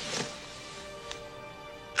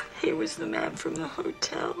the man from the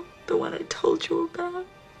hotel, the one I told you about.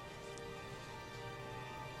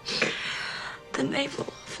 The naval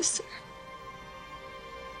officer.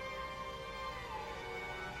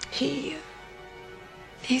 He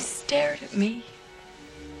stared at me.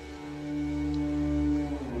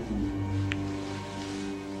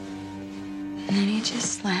 And then he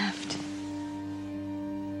just laughed.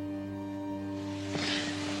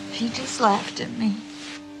 He just laughed at me.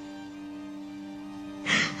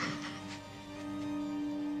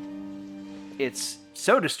 It's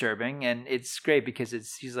so disturbing, and it's great because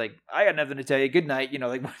he's like, I got nothing to tell you, good night,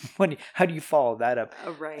 like how do you follow that up?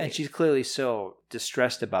 Oh, right. And she's clearly so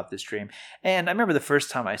distressed about this dream. And I remember the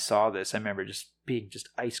first time I saw this, I remember just being just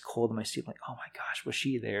ice cold in my seat, like, oh my gosh, was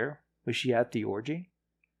she there? Was she at the orgy?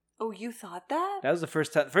 Oh, you thought that? That was the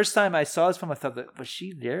first time I saw this film. I thought, that was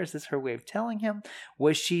she there? Is this her way of telling him?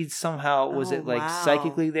 Was she somehow, was it like wow.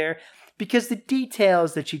 psychically there? Because the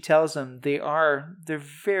details that she tells him, they're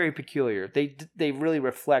very peculiar. They really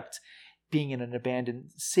reflect being in an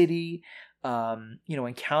abandoned city,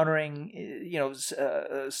 encountering,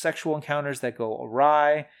 sexual encounters that go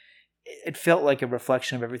awry. It felt like a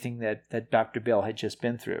reflection of everything that Dr. Bill had just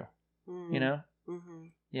been through, Mm-hmm.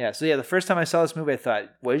 Yeah, so the first time I saw this movie, I thought,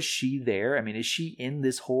 was she there? I mean, is she in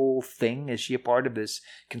this whole thing? Is she a part of this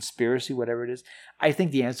conspiracy, whatever it is? I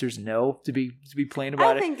think the answer is no, to be plain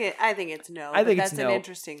about it. I think it's no. I think that's it's no. an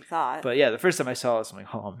interesting thought. But yeah, the first time I saw this, I'm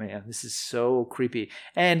like, oh man, this is so creepy.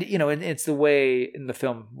 And, and it's the way in the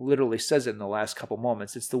film literally says it in the last couple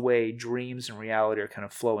moments. It's the way dreams and reality are kind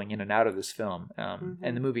of flowing in and out of this film.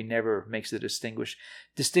 And the movie never makes a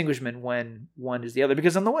distinguishment when one is the other.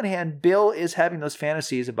 Because on the one hand, Bill is having those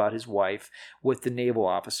fantasies about his wife with the naval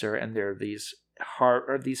officer, and there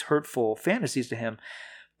are these hurtful fantasies to him.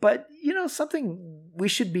 But, something we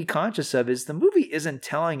should be conscious of is the movie isn't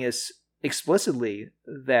telling us explicitly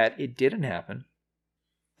that it didn't happen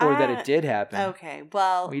or that it did happen. Okay,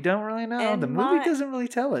 well, we don't really know. The movie doesn't really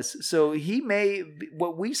tell us. So he may,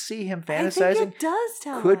 what we see him fantasizing, I think it does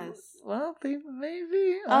tell us. Well,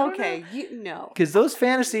 maybe. Okay, because those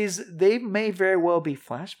fantasies, they may very well be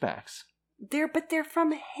flashbacks. But they're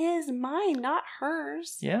from his mind, not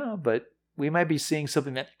hers. Yeah, but we might be seeing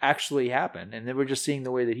something that actually happened, and then we're just seeing the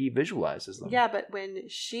way that he visualizes them. Yeah, but when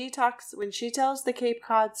she tells the Cape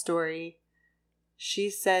Cod story, she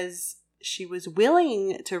says she was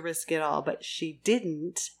willing to risk it all, but she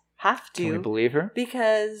didn't have to. Can we believe her?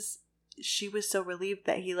 Because she was so relieved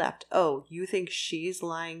that he left. Oh, you think she's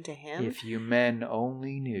lying to him? If you men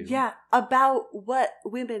only knew. Yeah, about what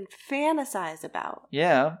women fantasize about.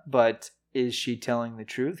 Yeah, but is she telling the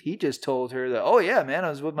truth? He just told her that, oh yeah, man, I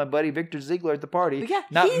was with my buddy Victor Ziegler at the party. But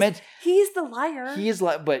yeah, he's the liar. He is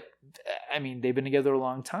but I mean, they've been together a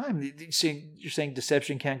long time. You're saying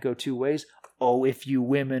deception can't go two ways? Oh, if you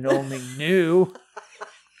women only knew.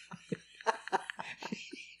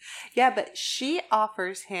 Yeah, but she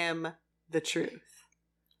offers him the truth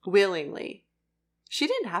willingly. She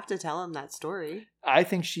didn't have to tell him that story. I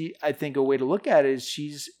think a way to look at it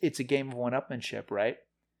is it's a game of one-upmanship, right?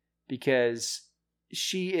 Because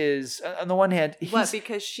she is, on the one hand...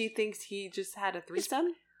 because she thinks he just had a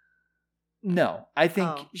threesome? No, I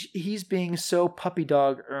think he's being so puppy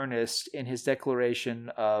dog earnest in his declaration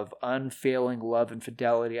of unfailing love and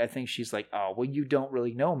fidelity. I think she's like, oh, well, you don't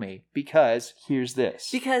really know me because here's this.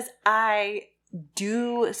 Because I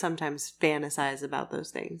do sometimes fantasize about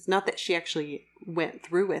those things. Not that she actually went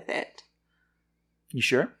through with it. You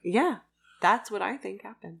sure? Yeah, that's what I think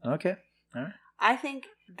happened. Okay, all right. I think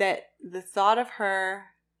that the thought of her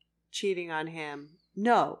cheating on him,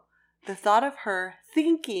 the thought of her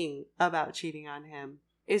thinking about cheating on him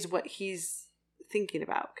is what he's thinking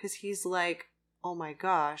about. Because he's like, oh my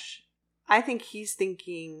gosh. I think he's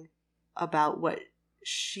thinking about what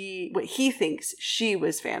he thinks she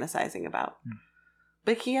was fantasizing about.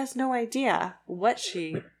 But he has no idea what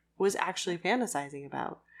she was actually fantasizing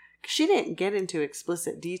about. She didn't get into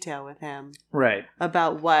explicit detail with him Right.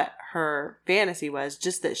 about what her fantasy was,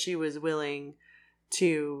 just that she was willing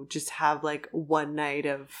to just have like one night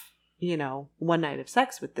of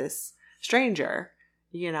sex with this stranger,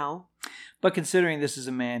 But considering this is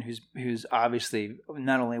a man who's obviously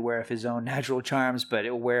not only aware of his own natural charms, but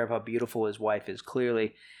aware of how beautiful his wife is,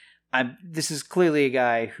 this is clearly a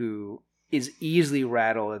guy who is easily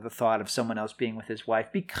rattled at the thought of someone else being with his wife,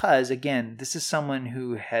 because again, this is someone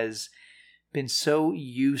who has been so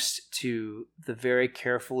used to the very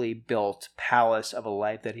carefully built palace of a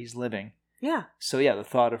life that he's living. Yeah. So yeah, the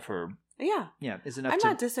thought of her, yeah, is enough. I'm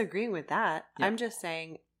not disagreeing with that. Yeah. I'm just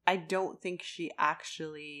saying I don't think she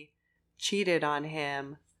actually cheated on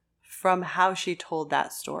him from how she told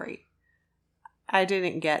that story. I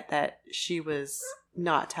didn't get that she was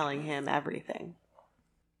not telling him everything.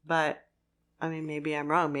 But I mean, maybe I'm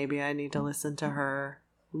wrong. Maybe I need to listen to her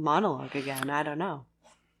monologue again. I don't know.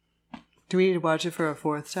 Do we need to watch it for a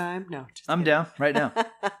fourth time? No. I'm down right now.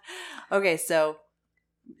 Okay, so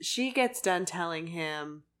she gets done telling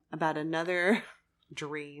him about another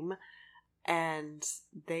dream, and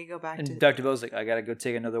they go back to... And Dr. Bill's like, I gotta go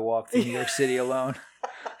take another walk through New York City alone.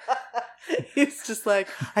 He's just like,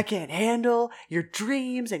 I can't handle your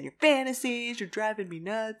dreams and your fantasies. You're driving me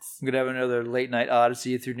nuts. I'm gonna have another late night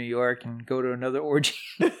odyssey through New York and go to another orgy.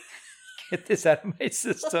 Get this out of my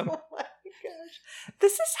system. Oh my gosh.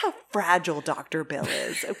 This is how fragile Dr. Bill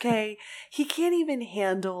is, okay? He can't even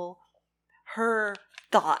handle her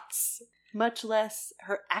thoughts, much less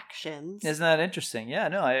her actions. Isn't that interesting? Yeah,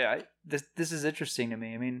 no, this is interesting to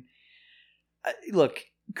me. I mean, look,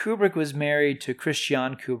 Kubrick was married to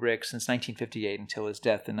Christiane Kubrick since 1958 until his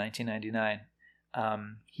death in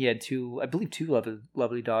 1999. He had two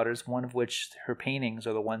lovely daughters, one of which her paintings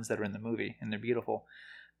are the ones that are in the movie, and they're beautiful.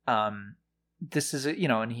 This is,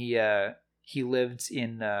 and he lived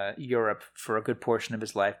in Europe for a good portion of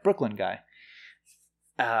his life. Brooklyn guy.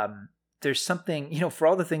 There's something, for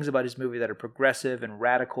all the things about his movie that are progressive and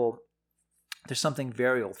radical, there's something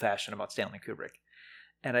very old-fashioned about Stanley Kubrick.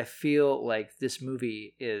 And I feel like this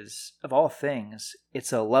movie is, of all things,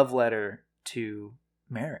 it's a love letter to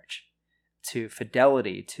marriage, to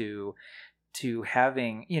fidelity, to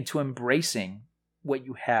having, to embracing what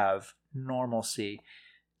you have, normalcy,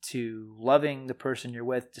 to loving the person you're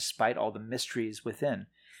with despite all the mysteries within.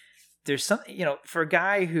 There's something, for a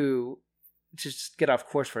guy who, just get off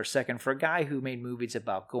course for a second, for a guy who made movies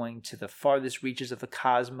about going to the farthest reaches of the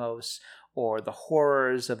cosmos, or the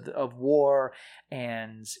horrors of war,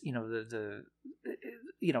 and the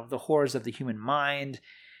horrors of the human mind.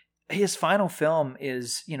 His final film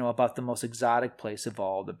is about the most exotic place of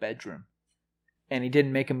all, the bedroom. And he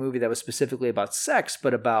didn't make a movie that was specifically about sex,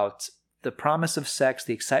 but about the promise of sex,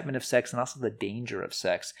 the excitement of sex, and also the danger of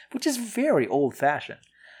sex, which is very old-fashioned.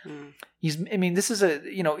 This is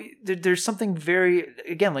there's something very,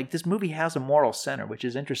 again, like this movie has a moral center, which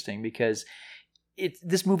is interesting because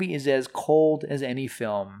this movie is as cold as any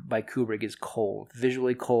film by Kubrick is cold,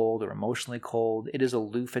 visually cold or emotionally cold. It is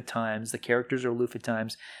aloof at times. The characters are aloof at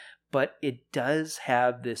times, but it does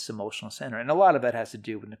have this emotional center. And a lot of that has to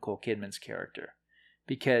do with Nicole Kidman's character,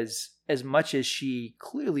 because as much as she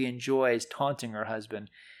clearly enjoys taunting her husband,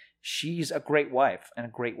 she's a great wife and a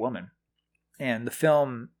great woman. And the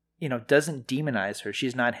film, doesn't demonize her.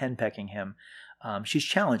 She's not henpecking him. She's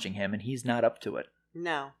challenging him, and he's not up to it.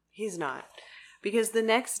 No, he's not. Because the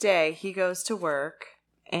next day he goes to work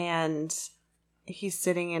and he's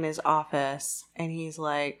sitting in his office and he's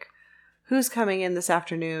like, who's coming in this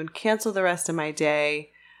afternoon? Cancel the rest of my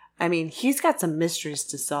day. I mean, he's got some mysteries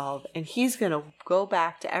to solve, and he's going to go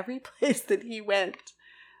back to every place that he went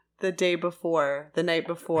the night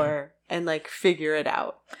before, and like figure it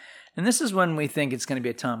out. And this is when we think it's going to be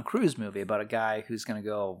a Tom Cruise movie about a guy who's going to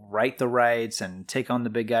go right the rights and take on the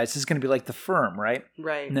big guys. This is going to be like The Firm, right?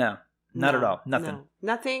 Right. No. Not at all. Nothing.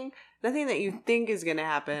 No. Nothing that you think is going to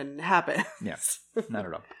happen happens. Yeah, not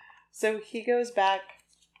at all. So he goes back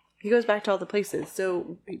to all the places.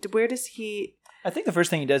 So where does he... I think the first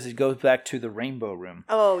thing he does is he goes back to the Rainbow Room.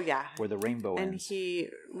 Oh, yeah. Where the rainbow ends. And he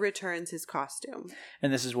returns his costume.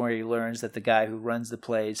 And this is where he learns that the guy who runs the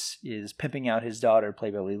place is pimping out his daughter,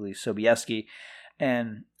 played by Lily Sobieski.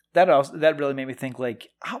 And that really made me think, like,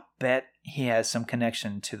 I'll bet he has some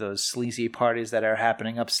connection to those sleazy parties that are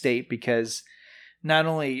happening upstate, because not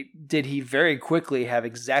only did he very quickly have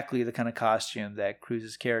exactly the kind of costume that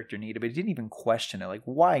Cruise's character needed, but he didn't even question it. Like,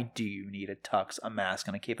 why do you need a tux, a mask,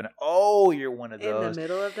 and a cape? And oh, you're one of those. In the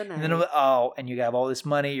middle of the night. And you have all this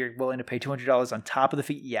money. You're willing to pay $200 on top of the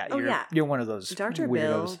fee. Yeah, you're one of those Dr.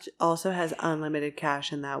 weirdos. Bill also has unlimited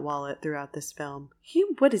cash in that wallet throughout this film.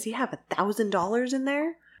 What does he have, $1,000 in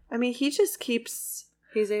there? I mean, he just keeps...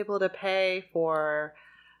 He's able to pay for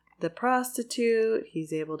the prostitute.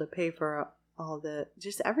 He's able to pay for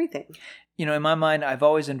just everything. You know, in my mind, I've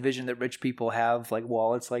always envisioned that rich people have like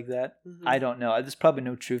wallets like that. Mm-hmm. I don't know. There's probably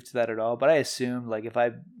no truth to that at all. But I assume like if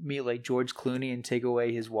I meet like George Clooney and take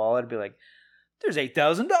away his wallet, I'd be like, there's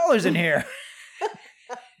 $8,000 in here.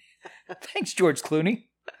 Thanks, George Clooney.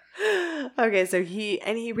 Okay, so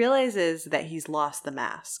he realizes that he's lost the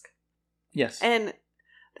mask. Yes. And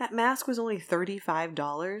that mask was only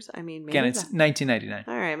 $35. I mean, maybe again, it's $19.99.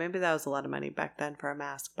 All right, maybe that was a lot of money back then for a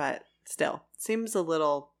mask, but still, seems a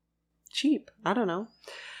little cheap. I don't know.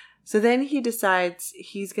 So then he decides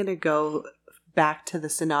he's going to go back to the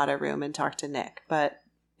Sonata room and talk to Nick, but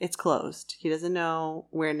it's closed. He doesn't know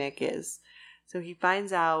where Nick is. So he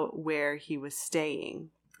finds out where he was staying,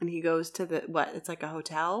 and he goes to it's like a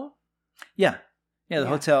hotel? Yeah. Yeah, the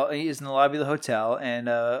hotel. He's in the lobby of the hotel, and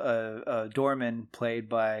a doorman played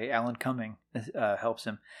by Alan Cumming helps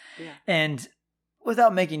him. Yeah. And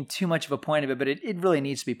without making too much of a point of it, but it really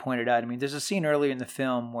needs to be pointed out. I mean, there's a scene earlier in the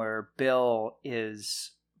film where Bill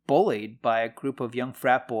is bullied by a group of young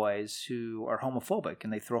frat boys who are homophobic,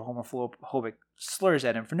 and they throw homophobic slurs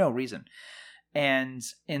at him for no reason. And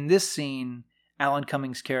in this scene, Alan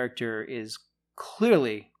Cumming's character is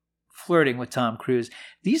clearly flirting with Tom Cruise.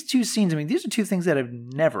 These two scenes, I mean, these are two things that have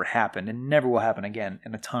never happened and never will happen again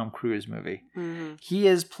in a Tom Cruise movie. Mm-hmm. He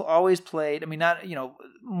has always played, I mean, not,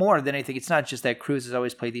 more than anything, it's not just that Cruise has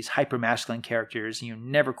always played these hyper-masculine characters, and you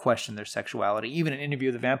never question their sexuality. Even in Interview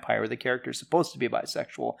with the Vampire, the character is supposed to be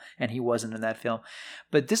bisexual, and he wasn't in that film.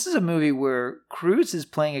 But this is a movie where Cruise is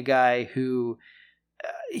playing a guy who,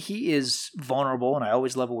 he is vulnerable, and I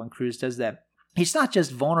always love it when Cruise does that. He's not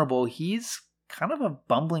just vulnerable, he's kind of a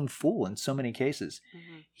bumbling fool in so many cases.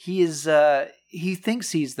 Mm-hmm. He is he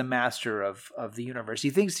thinks he's the master of the universe. He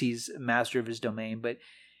thinks he's master of his domain, but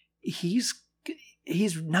he's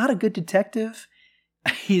not a good detective.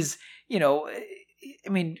 He's, I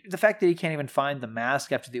mean, the fact that he can't even find the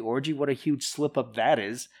mask after the orgy, what a huge slip up that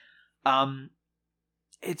is.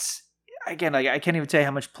 It's, again, I can't even tell you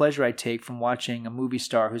how much pleasure I take from watching a movie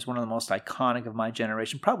star who's one of the most iconic of my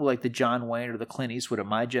generation, probably like the John Wayne or the Clint Eastwood of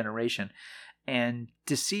my generation. And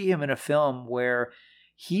to see him in a film where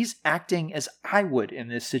he's acting as I would in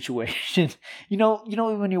this situation,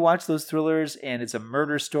 when you watch those thrillers and it's a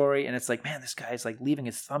murder story and it's like, man, this guy's like leaving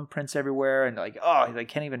his thumbprints everywhere and like, oh, he like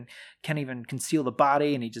can't even conceal the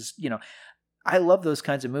body, and he just, I love those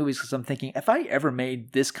kinds of movies because I'm thinking, if I ever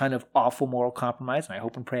made this kind of awful moral compromise, and I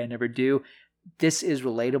hope and pray I never do, this is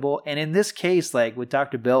relatable. And in this case, like with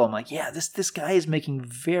Dr. Bill, I'm like, yeah, this guy is making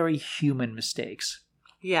very human mistakes.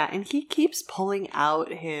 Yeah, and he keeps pulling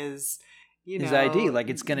out his, his ID, like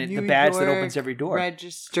it's the badge that opens every door.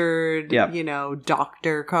 Registered,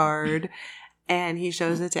 doctor card. And he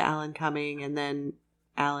shows it to Alan Cumming, and then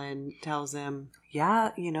Alan tells him,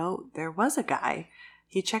 yeah, there was a guy.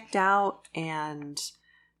 He checked out, and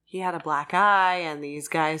he had a black eye, and these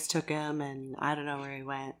guys took him, and I don't know where he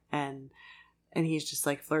went. And he's just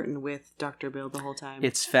like flirting with Dr. Bill the whole time.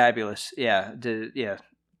 It's fabulous. Yeah.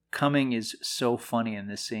 Cumming is so funny in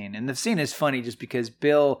this scene. And the scene is funny just because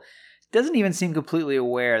Bill doesn't even seem completely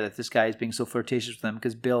aware that this guy is being so flirtatious with him,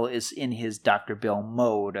 because Bill is in his Dr. Bill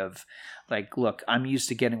mode of like, look, I'm used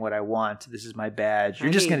to getting what I want. This is my badge.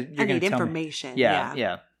 You're going to tell information. Me.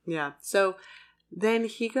 Yeah. So then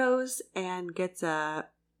he goes and gets a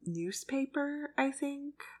newspaper, I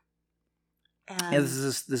think. And this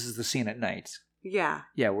is the scene at night. Yeah.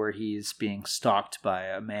 Yeah, where he's being stalked by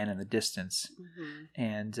a man in the distance. Mm-hmm.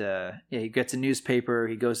 And he gets a newspaper.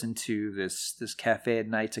 He goes into this cafe at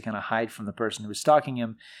night to kind of hide from the person who was stalking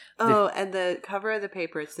him. And the cover of the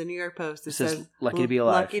paper, it's the New York Post. It says, Lucky to be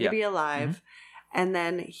alive. Lucky to be alive. Mm-hmm. And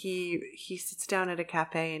then he sits down at a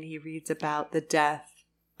cafe and he reads about the death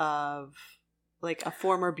of like a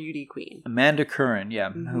former beauty queen. Amanda Curran, yeah,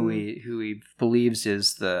 mm-hmm. who he believes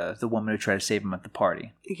is the woman who tried to save him at the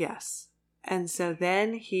party. Yes. And so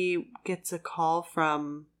then he gets a call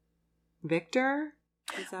from Victor.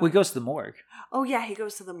 He goes to the morgue. Oh, yeah, he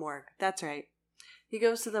goes to the morgue. That's right. He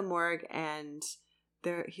goes to the morgue, and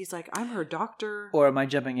he's like, I'm her doctor. Or am I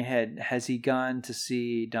jumping ahead? Has he gone to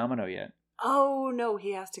see Domino yet? Oh, no,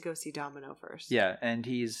 he has to go see Domino first. Yeah, and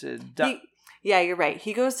he's... Yeah, you're right.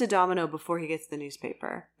 He goes to Domino before he gets the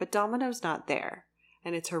newspaper. But Domino's not there.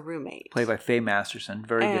 and it's her roommate. Played by Faye Masterson.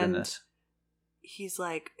 Very good in And this. He's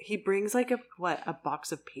like, he brings like a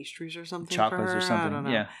box of pastries or something. Chocolates for her? or something. I don't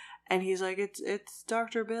know. Yeah. And he's like, it's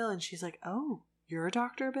Dr. Bill. And she's like, oh, you're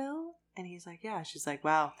Dr. Bill? And he's like, yeah. She's like,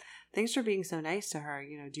 wow, thanks for being so nice to her.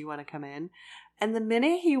 You know, do you want to come in? And the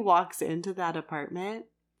minute he walks into that apartment,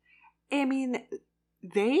 I mean,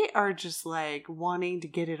 they are just like wanting to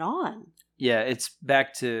get it on. Yeah, it's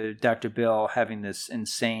back to Dr. Bill having this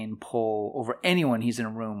insane pull over anyone he's in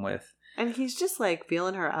a room with. And he's just like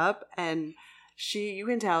feeling her up. And you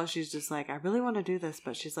can tell she's just like, I really want to do this.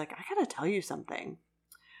 But she's like, I got to tell you something.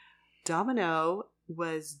 Domino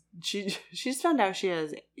she's found out she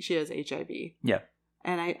has HIV. Yeah.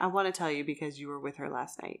 And I want to tell you because you were with her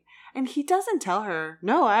last night. And he doesn't tell her,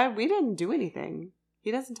 no, we didn't do anything. He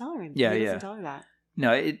doesn't tell her anything. Yeah, he doesn't tell her that.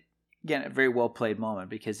 No, again, a very well played moment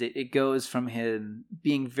because it goes from him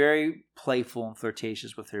being very playful and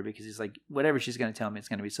flirtatious with her because he's like, whatever she's going to tell me, it's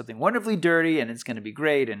going to be something wonderfully dirty and it's going to be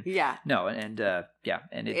great. And yeah, no, and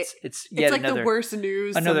and it's yet it's like another the worst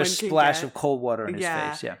news. another splash of cold water in his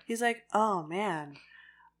face. Yeah, he's like, oh man,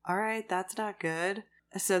 all right, that's not good.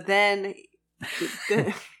 So then.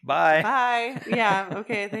 Bye. Yeah.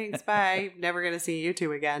 Okay. Thanks. Bye. Never gonna see you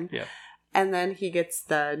two again. Yeah. And then he gets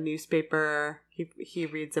the newspaper. He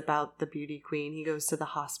reads about the beauty queen. He goes to the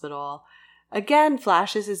hospital. Again,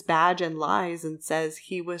 flashes his badge and lies and says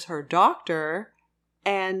he was her doctor.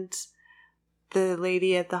 And the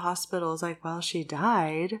lady at the hospital is like, well, she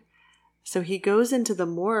died. So he goes into the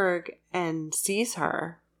morgue and sees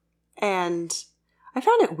her. And I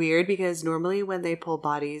found it weird because normally when they pull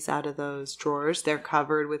bodies out of those drawers, they're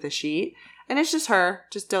covered with a sheet. And it's just her,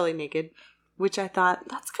 just totally naked. Which I thought,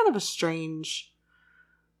 that's kind of a strange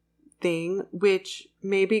thing, which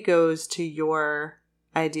maybe goes to your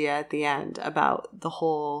idea at the end about the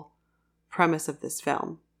whole premise of this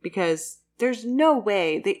film. Because there's no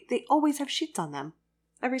way, they always have sheets on them,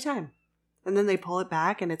 every time. And then they pull it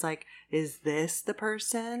back and it's like, is this the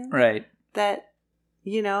person? Right. That,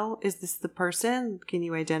 is this the person? Can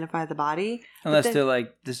you identify the body? Unless they're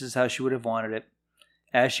like, this is how she would have wanted it,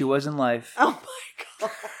 as she was in life. Oh my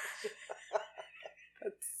God.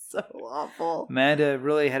 So awful. Amanda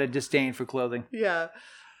really had a disdain for clothing. Yeah.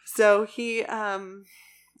 So he,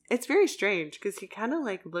 it's very strange because he kind of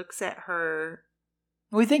like looks at her.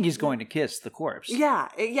 We think he's going to kiss the corpse. Yeah,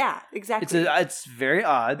 exactly. It's very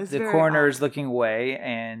odd. It's the very coroner is odd. looking away,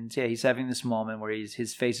 and yeah, he's having this moment where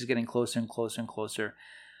his face is getting closer and closer and closer.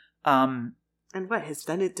 And what?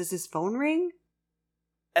 Does his phone ring?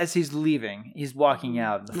 As he's leaving, he's walking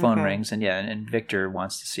out, and the phone rings, and and Victor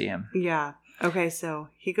wants to see him. Yeah. Okay, so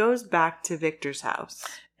he goes back to Victor's house.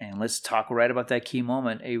 And let's talk right about that key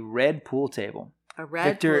moment: a red pool table. A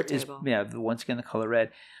red pool table. Once again the color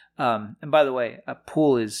red. And by the way,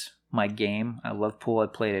 pool is my game. I love pool. I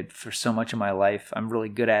played it for so much of my life. I'm really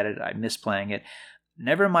good at it. I miss playing it.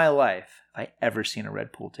 Never in my life have I ever seen a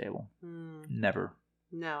red pool table. Never.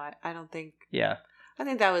 No, I don't think. Yeah. I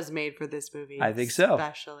think that was made for this movie. I think so.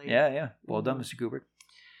 Especially. Yeah. Well done, Mr. Kubrick.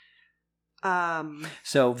 Um,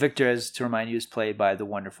 So Victor, as to remind you, is played by the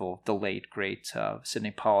late, great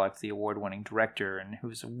Sidney Pollack, the award-winning director, and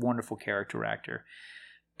who's a wonderful character actor.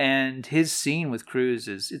 And his scene with Cruz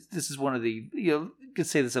this is one of the, you could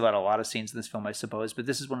say this about a lot of scenes in this film, I suppose, but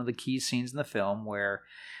this is one of the key scenes in the film where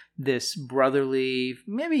this brotherly,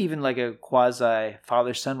 maybe even like a quasi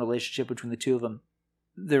father-son relationship between the two of them,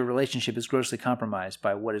 their relationship is grossly compromised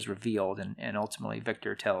by what is revealed, and ultimately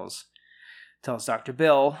Victor tells Dr.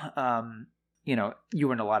 Bill, you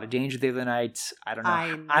were in a lot of danger the other night. I don't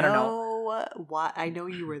know what. I know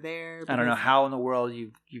you were there. I don't know how in the world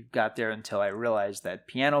you got there until I realized that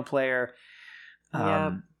piano player.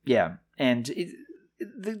 Yeah. And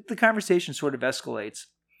the conversation sort of escalates.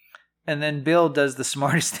 And then Bill does the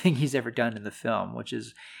smartest thing he's ever done in the film, which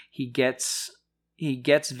is he gets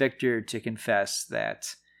Victor to confess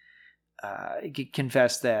that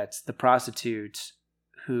the prostitute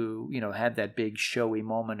who, had that big showy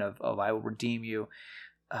moment of I will redeem you.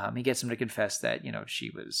 He gets him to confess that, she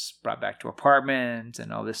was brought back to her apartment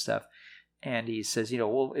and all this stuff. And he says,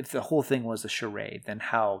 well, if the whole thing was a charade, then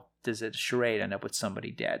how does a charade end up with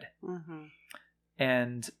somebody dead? Mm-hmm.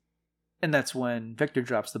 And that's when Victor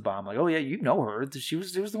drops the bomb, like, oh yeah, you know her. She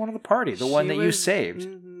was the one at the party, you saved.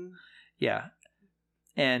 Mm-hmm. Yeah.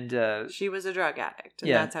 And she was a drug addict,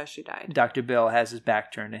 and that's how she died. Dr. Bill has his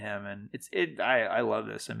back turned to him, and I love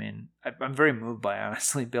this. I mean, I'm very moved by it,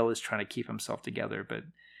 honestly. Bill is trying to keep himself together, but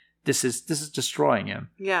this is destroying him.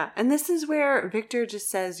 Yeah, and this is where Victor just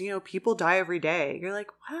says, people die every day. You're like,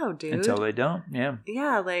 wow, dude. Until they don't, yeah.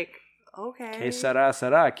 Yeah, like, okay. Que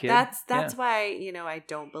sera, kid. That's why, I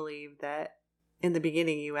don't believe that in the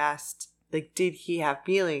beginning you asked, like, did he have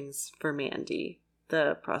feelings for Mandy,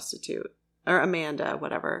 the prostitute, or Amanda,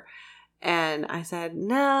 whatever. And I said,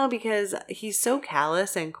 no, because he's so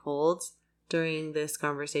callous and cold during this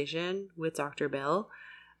conversation with Dr. Bill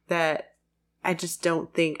that I just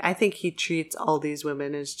don't think, I think he treats all these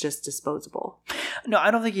women as just disposable. No,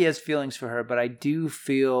 I don't think he has feelings for her, but I do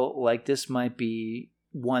feel like this might be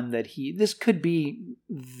one that this could be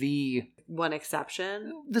the one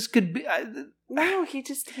exception. This could be no, he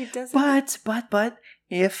doesn't. But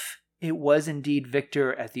if it was indeed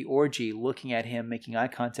Victor at the orgy looking at him, making eye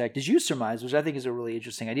contact, as you surmise, which I think is a really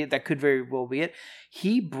interesting idea, that could very well be it.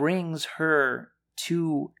 He brings her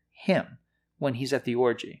to him when he's at the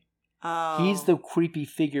orgy. Oh. He's the creepy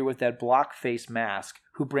figure with that block face mask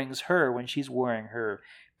who brings her when she's wearing her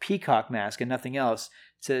peacock mask and nothing else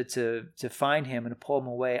to find him and to pull him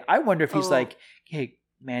away. I wonder if he's like, hey,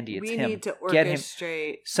 Mandy, it's him. We need to orchestrate. Get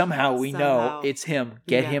him. Somehow we know it's him.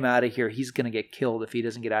 Get him out of here. He's going to get killed if he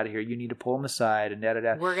doesn't get out of here. You need to pull him aside and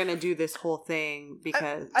da-da-da. We're going to do this whole thing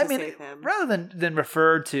because save him. Rather than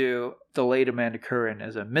refer to the late Amanda Curran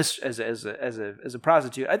as a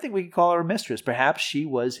prostitute, I think we could call her a mistress. Perhaps she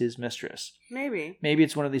was his mistress. Maybe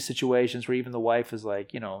it's one of these situations where even the wife is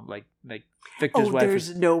like, like Victor's wife.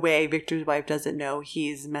 There's no way Victor's wife doesn't know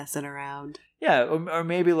he's messing around. Yeah, or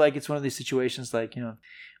maybe like it's one of these situations like,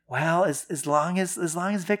 well, as long as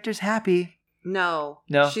Victor's happy. No,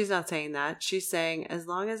 she's not saying that. She's saying as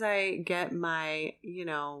long as I get my,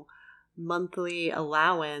 monthly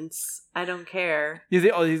allowance, I don't care.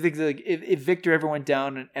 You think like if Victor ever went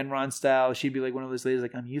down Enron style, she'd be like one of those ladies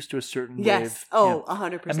like, I'm used to a certain yes. wave.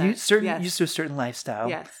 100%. I'm used to a certain lifestyle.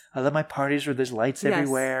 Yes. I love my parties where there's lights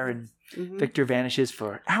everywhere and Victor vanishes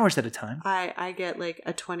for hours at a time. I get like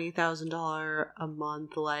a $20,000 a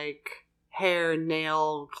month like hair,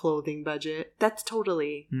 nail, clothing budget. That's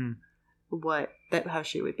totally how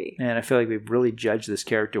she would be. And I feel like we've really judged this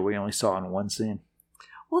character we only saw in one scene.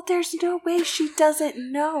 Well, there's no way she doesn't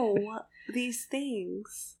know these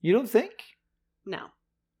things. You don't think? No.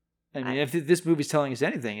 I mean, if this movie's telling us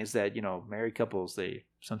anything, is that, married couples, they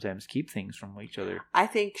sometimes keep things from each other. I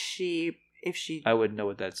think I wouldn't know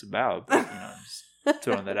what that's about, but, I'm just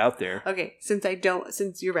throwing that out there. Okay,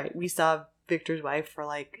 since you're right, we saw Victor's wife for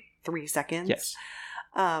like 3 seconds. Yes.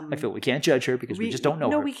 I feel we can't judge her because we just don't know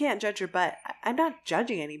her. No, we can't judge her, but I'm not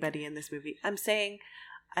judging anybody in this movie. I'm saying,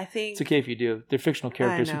 I think... It's okay if you do. They're fictional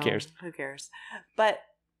characters. I know, who cares? Who cares? But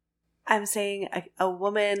I'm saying a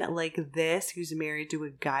woman like this who's married to a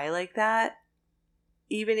guy like that,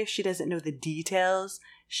 even if she doesn't know the details,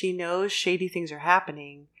 she knows shady things are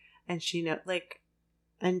happening, and she know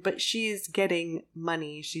but she's getting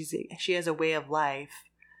money. She has a way of life,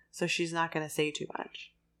 so she's not going to say too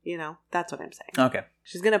much. That's what I'm saying. Okay.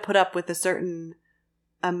 She's going to put up with a certain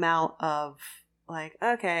amount of like,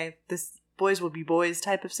 okay, this boys will be boys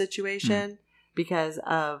type of situation because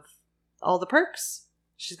of all the perks.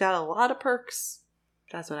 She's got a lot of perks.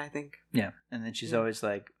 That's what I think. Yeah. And then she's always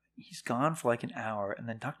like, he's gone for like an hour. And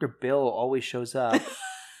then Dr. Bill always shows up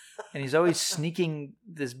and he's always sneaking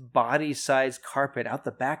this body-sized carpet out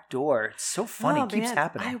the back door. It's so funny. It keeps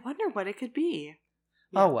happening. I wonder what it could be.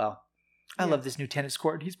 Yeah. Oh, well. I love this new tennis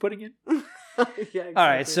court he's putting in. Yeah, exactly. All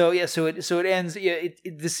right, so it ends. Yeah,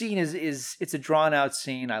 the scene is it's a drawn out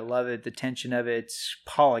scene. I love it. The tension of it.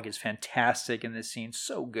 Pollock is fantastic in this scene,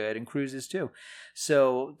 so good, and Cruz is too.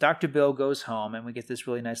 So Dr. Bill goes home, and we get this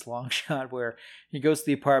really nice long shot where he goes to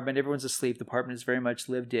the apartment. Everyone's asleep. The apartment is very much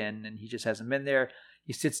lived in, and he just hasn't been there.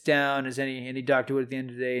 He sits down as any doctor would at the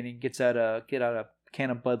end of the day, and he gets out a can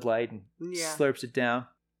of Bud Light and slurps it down.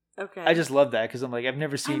 Okay. I just love that because I'm like, I've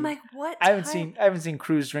never seen. I'm like, what? I haven't seen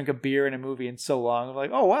Cruz drink a beer in a movie in so long. I'm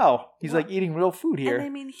like, oh wow, he's like eating real food here. And I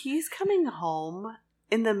mean, he's coming home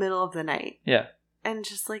in the middle of the night. Yeah. And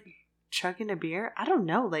just like chugging a beer. I don't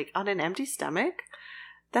know, like on an empty stomach.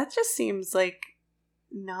 That just seems like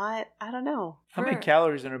not. I don't know. How many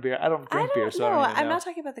calories in a beer? I don't drink beer, so I don't even know. I'm not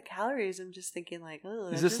talking about the calories. I'm just thinking like, oh,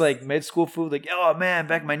 is this like med school food? Like, oh man,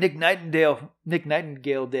 back in my Nick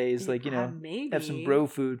Nightingale days, like maybe have some bro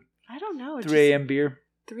food. I don't know. 3 a.m. beer.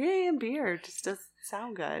 3 a.m. beer just doesn't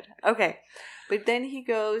sound good. Okay. But then he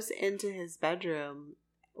goes into his bedroom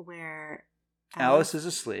where Alice is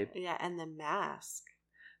asleep. Yeah, and the mask.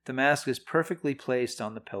 The mask is perfectly placed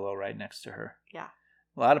on the pillow right next to her. Yeah.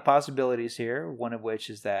 A lot of possibilities here, one of which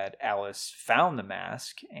is that Alice found the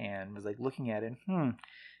mask and was like looking at it,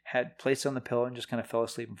 had placed it on the pillow and just kind of fell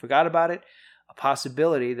asleep and forgot about it. A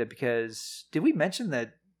possibility that because, did we mention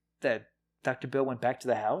that Dr. Bill went back to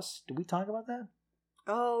the house? Did we talk about that?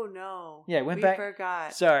 Oh no. Yeah, went we back.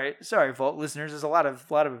 forgot. Sorry, Vault listeners. There's a lot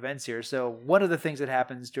of events here. So one of the things that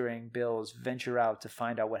happens during Bill's venture out to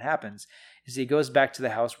find out what happens is he goes back to the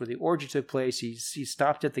house where the orgy took place. He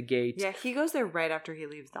stopped at the gate. Yeah, he goes there right after he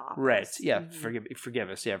leaves the office. Right. Yeah. Mhm. Forgive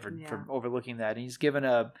us. Yeah, for overlooking that. And he's given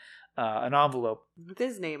an envelope with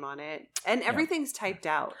his name on it, and everything's typed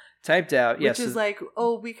out. Typed out. Which is like,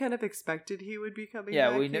 oh, we kind of expected he would be coming.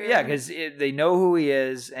 Yeah, back we know. here. Yeah, because they know who he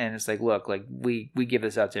is, and it's like, look, like we give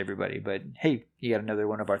this out to everybody, but hey, you got another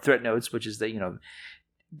one of our threat notes, which is that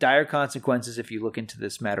dire consequences if you look into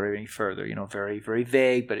this matter any further. Very very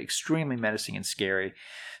vague, but extremely menacing and scary.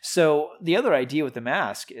 So the other idea with the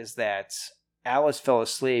mask is that Alice fell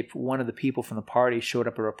asleep. One of the people from the party showed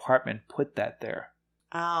up at her apartment, put that there.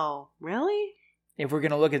 Oh, really? If we're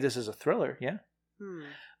gonna look at this as a thriller, yeah.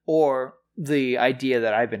 Or the idea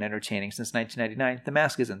that I've been entertaining since 1999, the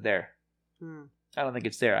mask isn't there. I don't think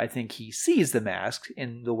it's there. I think he sees the mask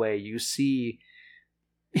in the way you see,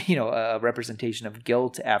 a representation of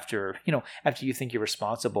guilt after you think you're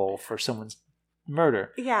responsible for someone's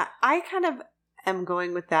murder. Yeah, I kind of am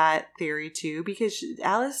going with that theory too, because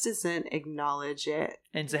Alice doesn't acknowledge it.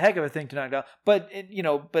 And it's a heck of a thing to knock down. But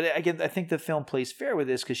again, I think the film plays fair with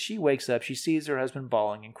this because she wakes up, she sees her husband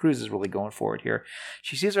bawling, and Cruz is really going for it here.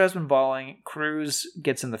 She sees her husband bawling. Cruz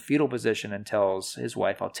gets in the fetal position and tells his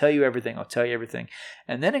wife, "I'll tell you everything. I'll tell you everything."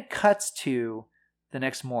 And then it cuts to the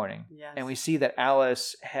next morning, and we see that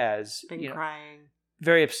Alice has been crying,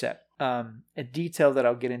 very upset. A detail that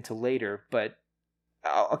I'll get into later, but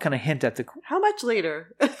I'll kind of hint at the... How much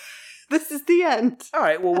later? This is the end. All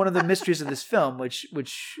right. Well, one of the mysteries of this film, which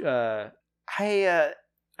I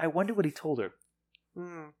wonder what he told her.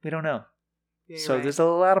 We don't know. Yeah, so there's a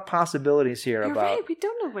lot of possibilities here you're about... Right. We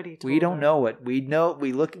don't know what he told her. We don't know what. We know.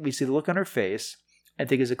 We see the look on her face. I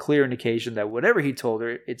think is a clear indication that whatever he told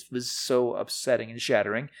her, it was so upsetting and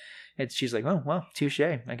shattering. And she's like, "Oh, well, touche.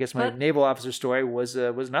 I guess my naval officer story was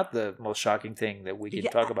not the most shocking thing that we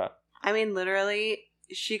can talk about." I mean, literally...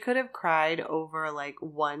 She could have cried over like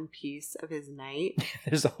one piece of his night.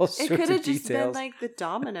 There's all sorts of details. It could have just been like the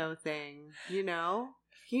domino thing, He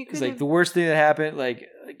could it's like the worst thing that happened. Like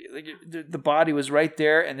the body was right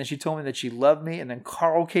there, and then she told me that she loved me, and then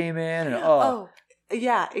Carl came in, and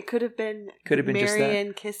yeah, it could have been Marion just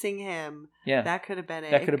that. Kissing him. Yeah, that could have been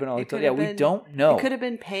it. That could have been all. We don't know. It could have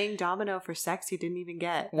been paying Domino for sex he didn't even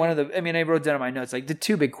get. I wrote down in my notes like the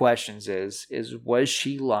two big questions is was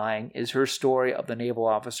she lying? Is her story of the naval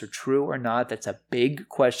officer true or not? That's a big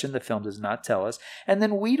question. The film does not tell us, and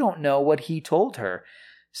then we don't know what he told her.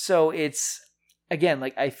 So it's again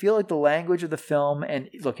like I feel like the language of the film. And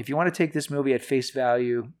look, if you want to take this movie at face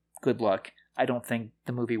value, good luck. I don't think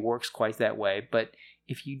the movie works quite that way, but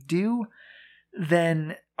if you do,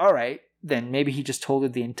 then all right, then maybe he just told her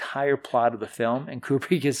the entire plot of the film, and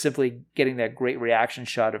Kubrick is simply getting that great reaction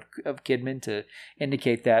shot of Kidman to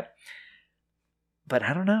indicate that. But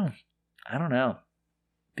I don't know,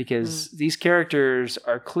 because these characters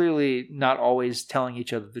are clearly not always telling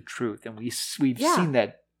each other the truth, and we've seen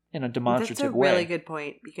that in a demonstrative way. That's a really good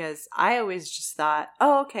point, because I always just thought,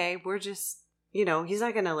 oh, okay, we're just he's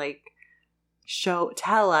not gonna like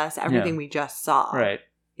tell us everything we just saw. Right.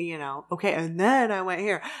 Okay, and then I went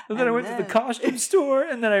here. And then I went to the costume store,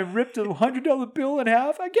 and then I ripped a $100 bill in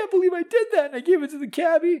half. I can't believe I did that, and I gave it to the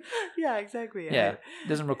cabbie. Yeah, exactly. Yeah,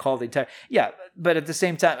 doesn't recall the entire... Yeah, but at the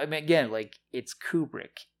same time, I mean, again, like, it's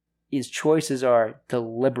Kubrick. His choices are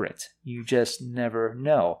deliberate. You just never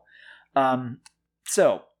know.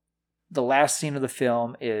 So, the last scene of the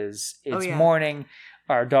film is morning.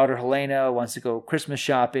 Our daughter Helena wants to go Christmas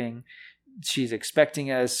shopping. She's expecting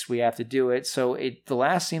us. We have to do it. So the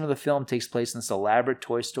last scene of the film takes place in this elaborate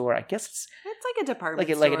toy store. I guess it's like a department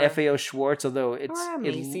store. Like an FAO Schwartz, although or a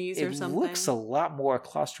Macy's or something. It looks a lot more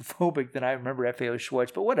claustrophobic than I remember FAO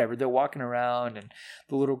Schwartz, but whatever. They're walking around, and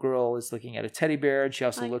the little girl is looking at a teddy bear, and she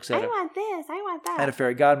also looks at I want this, I want that. At a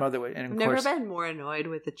fairy godmother. And I've never been more annoyed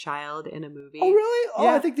with a child in a movie. Oh, really? Oh,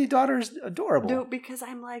 yeah. I think the daughter's adorable. No, because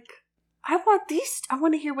I'm like, I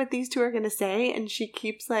want to hear what these two are going to say, and she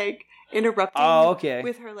keeps like interrupting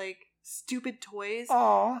with her like stupid toys.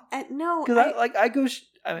 Aw. And no, because I go.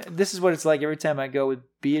 This is what it's like every time I go with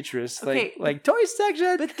Beatrice. Like toy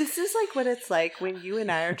section. But this is like what it's like when you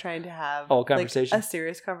and I are trying to have a conversation, like, a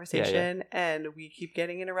serious conversation, and we keep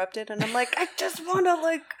getting interrupted. And I'm like, I just want to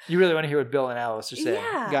like. You really want to hear what Bill and Alice are saying?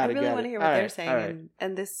 Yeah, I really want to hear what they're saying,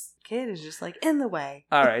 and this kid is just like in the way.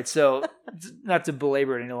 All right, so not to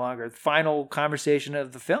belabor it any longer. Final conversation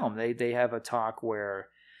of the film. They have a talk where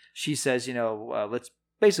she says, let's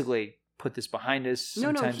basically put this behind us.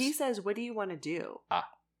 No, he says, what do you want to do?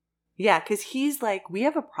 Yeah, because he's like, we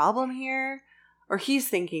have a problem here. or he's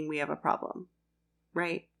thinking we have a problem,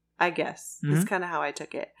 right? I guess that's kind of how I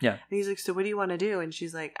took it. Yeah. And he's like, so what do you want to do? And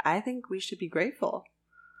she's like, I think we should be grateful.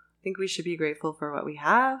 I think we should be grateful for what we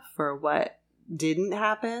have, for what didn't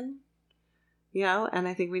happen, and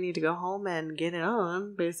I think we need to go home and get it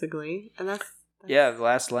on, basically. And that's yeah, the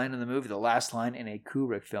last line in the movie, the last line in a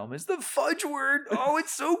Kubrick film is the fudge word. Oh,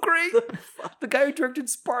 it's so great. The guy who directed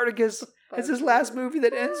Spartacus has his last movie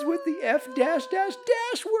that ends with the F dash dash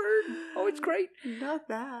dash word. Oh, it's great. Not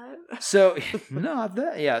that. So, not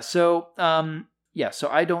that. Yeah. So, so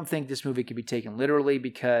I don't think this movie can be taken literally,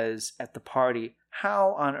 because at the party,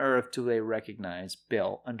 how on earth do they recognize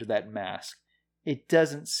Bill under that mask? It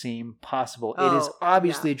doesn't seem possible. It is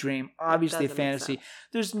obviously a dream, obviously a fantasy.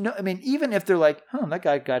 There's no, I mean, even if they're like, that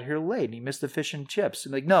guy got here late and he missed the fish and chips.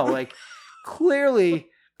 I'm like, no, like, clearly,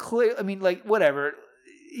 I mean, like, whatever.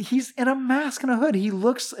 He's in a mask and a hood. He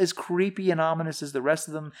looks as creepy and ominous as the rest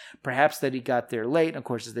of them. Perhaps that he got there late. And of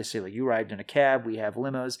course, as they say, like, you arrived in a cab, we have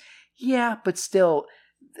limos. Yeah, but still,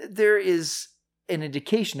 there is an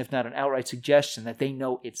indication, if not an outright suggestion, that they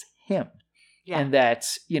know it's him. Yeah. And that,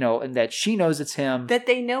 and that she knows it's him. That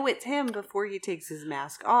they know it's him before he takes his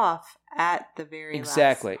mask off at the very last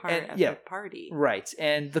part of the party. Right.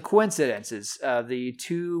 And the coincidences, the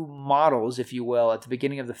two models, if you will, at the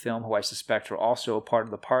beginning of the film, who I suspect are also a part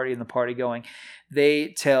of the party and the party going, they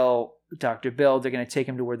tell Dr. Bill they're going to take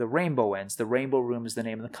him to where the rainbow ends. The Rainbow Room is the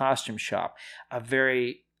name of the costume shop. I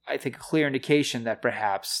think a clear indication that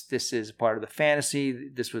perhaps this is part of the fantasy.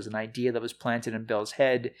 This was an idea that was planted in Bill's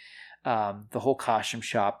head. The whole costume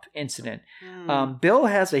shop incident. Bill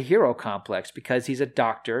has a hero complex because he's a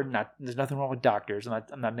doctor. There's nothing wrong with doctors. I'm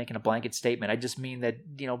not making a blanket statement. I just mean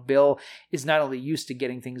that, Bill is not only used to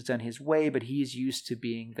getting things done his way, but he's used to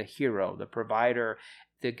being the hero, the provider,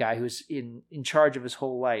 the guy who's in charge of his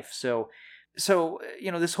whole life. So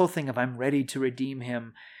this whole thing of I'm ready to redeem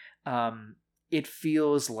him, it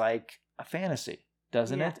feels like a fantasy.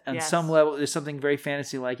 Doesn't it? On some level, there's something very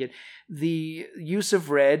fantasy like it. The use of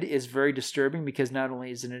red is very disturbing because not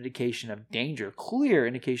only is it an indication of danger, clear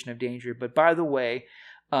indication of danger, but by the way,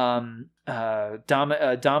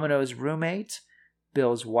 Domino's roommate,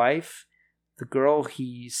 Bill's wife, the girl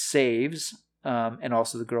he saves, and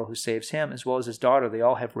also the girl who saves him, as well as his daughter, they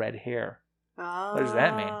all have red hair. Oh. What does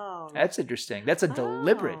that mean? That's interesting. That's a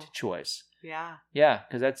deliberate choice. Yeah. Yeah,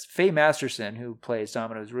 because that's Faye Masterson, who plays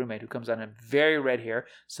Domino's roommate, who comes on in very red hair.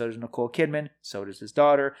 So does Nicole Kidman. So does his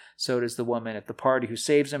daughter. So does the woman at the party who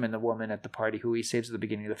saves him, and the woman at the party who he saves at the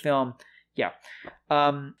beginning of the film. Yeah.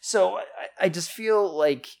 So I just feel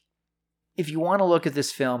like if you want to look at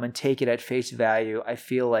this film and take it at face value, I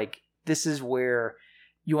feel like this is where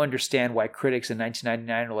you understand why critics in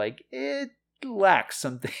 1999 are like, it lacks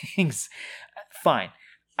some things. Fine.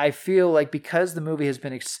 I feel like because the movie has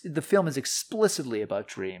been, the film is explicitly about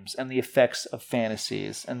dreams and the effects of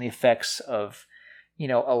fantasies and the effects of,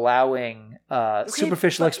 allowing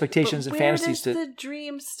superficial expectations and fantasies to. Where does the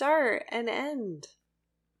dream start and end?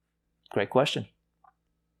 Great question.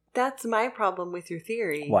 That's my problem with your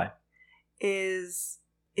theory. Why? Is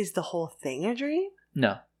the whole thing a dream?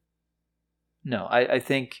 No. I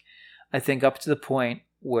think up to the point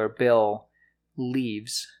where Bill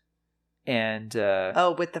leaves. And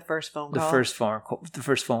with the first phone call, the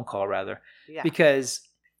first phone call rather, yeah. Because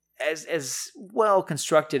as well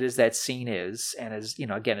constructed as that scene is, and as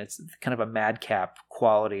again, it's kind of a madcap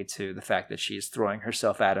quality to the fact that she's throwing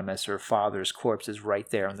herself at him as her father's corpse is right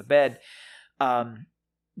there on the bed.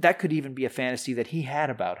 That could even be a fantasy that he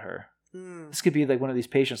had about her. This could be like one of these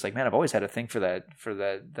patients, like, man, I've always had a thing for that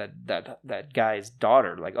guy's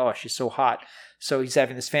daughter. Like, oh, she's so hot. So he's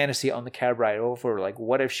having this fantasy on the cab ride over. Like,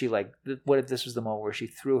 what if this was the moment where she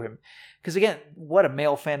threw him? Because again, what a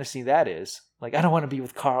male fantasy that is. Like, I don't want to be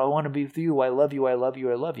with Carl. I want to be with you. I love you. I love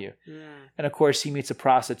you. I love you. And of course, he meets a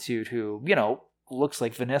prostitute who, looks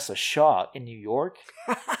like Vanessa Shaw in New York.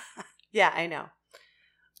 Yeah, I know.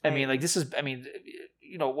 I mean, like, this is,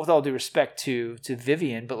 with all due respect to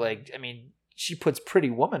Vivian, but she puts Pretty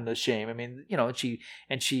Woman to shame.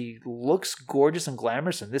 And she looks gorgeous and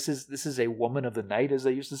glamorous, and this is a woman of the night, as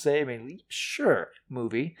they used to say. Sure,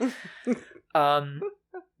 movie. I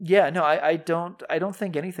don't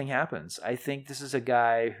think anything happens. I think this is a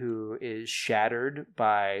guy who is shattered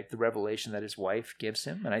by the revelation that his wife gives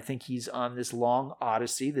him, and I think he's on this long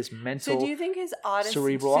odyssey, this mental. So do you think his odyssey?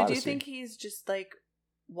 Cerebral odyssey. Do you think he's just like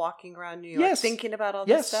walking around New York thinking about all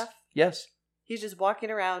this stuff? Yes. He's just walking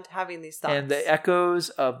around having these thoughts. And the echoes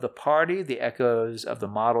of the party, the echoes of the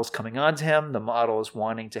models coming on to him, the models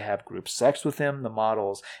wanting to have group sex with him, the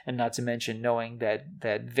models, and not to mention knowing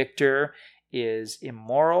that Victor is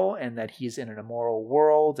immoral and that he's in an immoral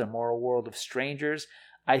world, a moral world of strangers.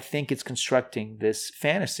 I think it's constructing this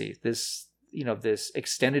fantasy, this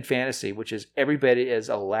extended fantasy, which is every bit as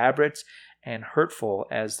elaborate and hurtful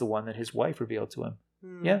as the one that his wife revealed to him.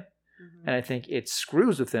 Yeah. Mm-hmm. And I think it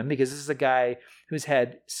screws with him because this is a guy who's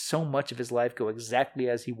had so much of his life go exactly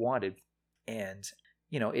as he wanted. And,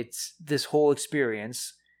 it's this whole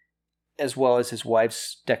experience, as well as his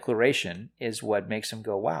wife's declaration, is what makes him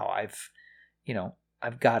go, wow, I've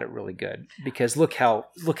got it really good. Because look how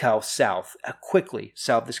quickly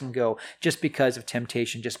south this can go, just because of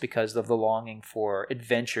temptation, just because of the longing for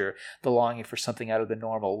adventure, the longing for something out of the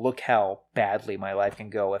normal. Look how badly my life can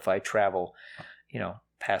go if I travel,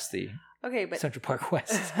 past the Central Park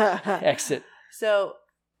West exit. So,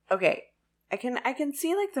 okay, I can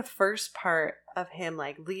see like the first part of him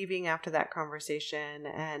like leaving after that conversation,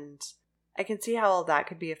 and I can see how all that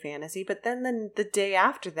could be a fantasy. But then the day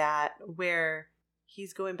after that, where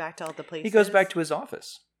he's going back to all the places, he goes back to his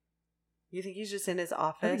office. You think he's just in his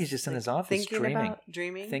office? I think he's just in his office dreaming,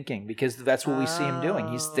 thinking, because that's what we see him doing.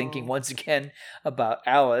 He's thinking once again about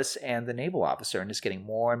Alice and the naval officer, and it's getting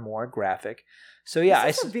more and more graphic. So yeah,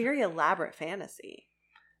 it's a very elaborate fantasy.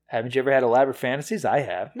 Haven't you ever had elaborate fantasies? I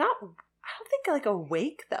have. I don't think like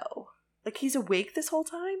awake though. Like he's awake this whole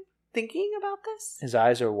time thinking about this. His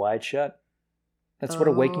eyes are wide shut. That's what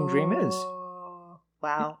a waking dream is.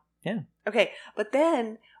 Wow. Yeah. Okay, but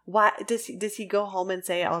then why does he go home and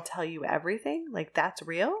say, "I'll tell you everything"? Like that's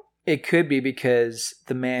real? It could be because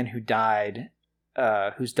the man who died,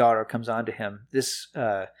 whose daughter comes on to him.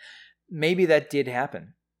 Maybe that did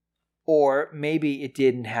happen. Or maybe it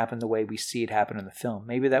didn't happen the way we see it happen in the film.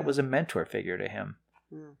 Maybe that was a mentor figure to him.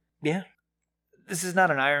 Mm. Yeah. This is not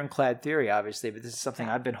an ironclad theory, obviously, but this is something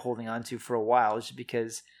I've been holding on to for a while, just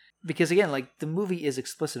because again, like the movie is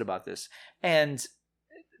explicit about this. And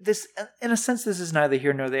this, in a sense, this is neither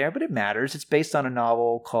here nor there, but it matters. It's based on a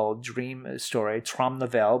novel called Dream Story,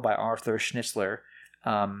 Traumnovelle by Arthur Schnitzler,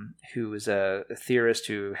 who is a theorist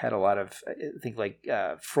who had a lot of, I think,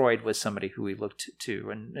 Freud was somebody who he looked to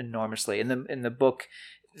enormously. In the book,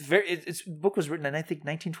 the book was written in, I think,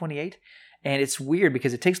 1928, and it's weird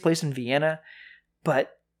because it takes place in Vienna,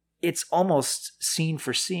 but it's almost scene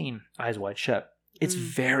for scene, eyes wide shut. It's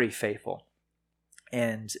very faithful.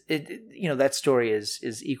 And that story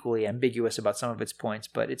is equally ambiguous about some of its points,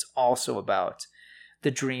 but it's also about the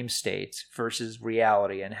dream state versus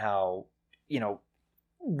reality and how,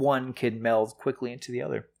 one could meld quickly into the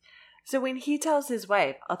other. So when he tells his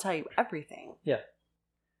wife, "I'll tell you everything," yeah,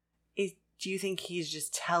 do you think he's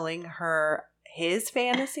just telling her his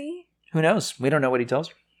fantasy? Who knows? We don't know what he tells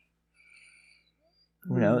her.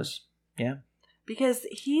 Who knows? Yeah. Because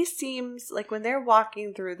he seems like when they're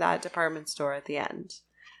walking through that department store at the end,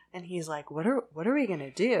 and he's like, "What are we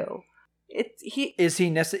gonna do?" Is he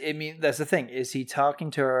necessary? I mean, that's the thing. Is he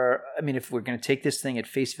talking to her? I mean, if we're going to take this thing at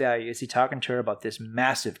face value, is he talking to her about this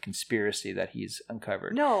massive conspiracy that he's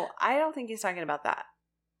uncovered? No, I don't think he's talking about that.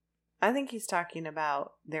 I think he's talking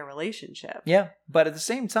about their relationship. Yeah, but at the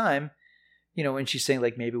same time, when she's saying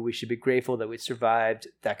like maybe we should be grateful that we survived,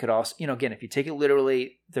 that could also, again, if you take it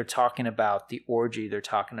literally, they're talking about the orgy, they're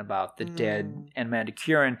talking about the dead and Amanda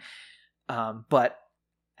Curran. But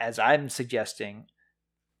as I'm suggesting,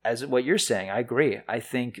 as what you're saying, I agree. I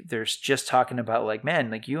think there's just talking about like, man,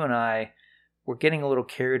 like you and I, we're getting a little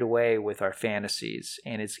carried away with our fantasies,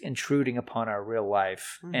 and it's intruding upon our real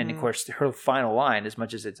life. Mm-hmm. And of course, her final line, as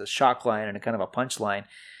much as it's a shock line and a kind of a punch line,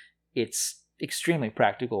 it's extremely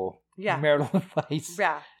practical marital advice.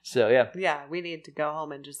 Yeah. So yeah. Yeah, we need to go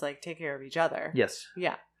home and just like take care of each other. Yes.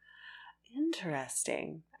 Yeah.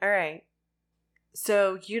 Interesting. All right.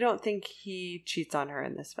 So you don't think he cheats on her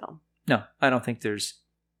in this film? No, I don't think there's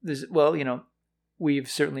well, we've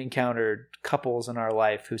certainly encountered couples in our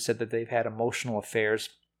life who said that they've had emotional affairs.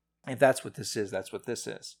 If that's what this is, that's what this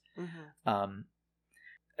is. Mm-hmm.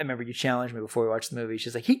 I remember you challenged me before we watched the movie.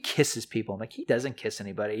 She's like, he kisses people. I'm like, he doesn't kiss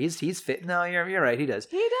anybody. He's fit. No, you're right. He does.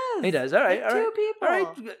 He does. All right. All right. Two people. All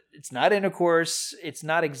right. It's not intercourse. It's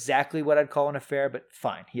not exactly what I'd call an affair, but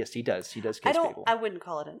fine. Yes, he does. He does kiss people. I wouldn't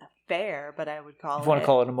call it an affair, but I would call it. If you want to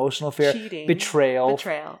call it an emotional affair, cheating, betrayal.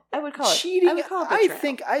 I would call it cheating. I would call it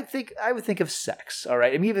betrayal. I would think of sex. All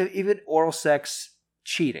right. I mean, even oral sex,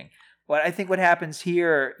 cheating. What I think what happens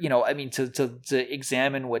here, to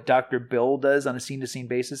examine what Dr. Bill does on a scene-to-scene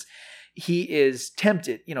basis, he is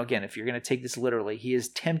tempted, again, if you're going to take this literally, he is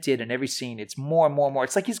tempted in every scene. It's more and more and more.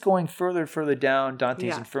 It's like he's going further and further down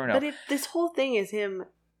Dante's Inferno. But if this whole thing is him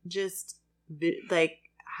just like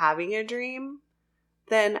having a dream,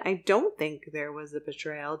 then I don't think there was a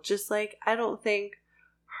betrayal. Just like I don't think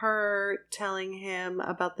her telling him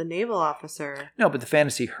about the naval officer. No, but the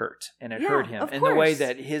fantasy hurt, and it hurt him. Of And the way course.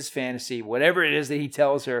 that his fantasy, whatever it is that he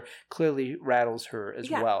tells her, clearly rattles her as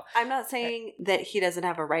well. I'm not saying that he doesn't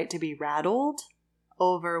have a right to be rattled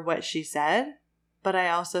over what she said, but I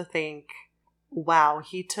also think, wow,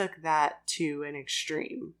 he took that to an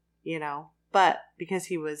extreme, you know? But because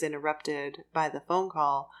he was interrupted by the phone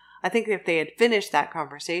call, I think if they had finished that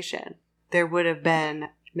conversation, there would have been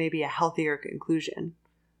maybe a healthier conclusion.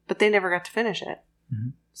 But they never got to finish it. Mm-hmm.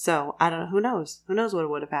 So, I don't know. Who knows? Who knows what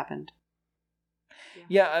would have happened?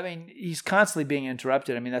 Yeah, I mean, he's constantly being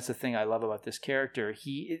interrupted. I mean, that's the thing I love about this character.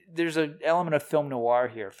 There's an element of film noir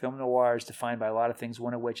here. Film noir is defined by a lot of things,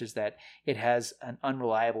 one of which is that it has an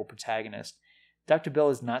unreliable protagonist. Dr. Bill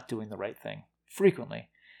is not doing the right thing, frequently.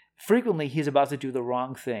 Frequently, he's about to do the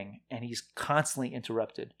wrong thing, and he's constantly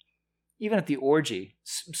interrupted. Even at the orgy,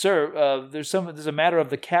 sir, there's a matter of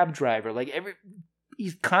the cab driver.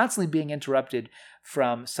 He's constantly being interrupted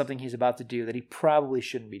from something he's about to do that he probably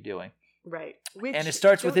shouldn't be doing. Right. And it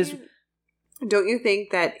starts with his... Don't you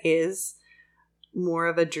think that is more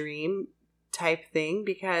of a dream type thing?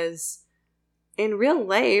 Because in real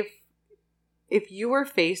life, if you were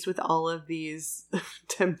faced with all of these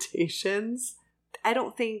temptations, I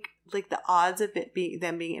don't think like the odds of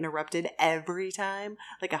them being interrupted every time,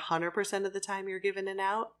 like 100% of the time you're given an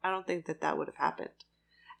out, I don't think that would have happened.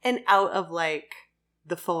 And out of like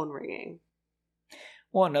the phone ringing.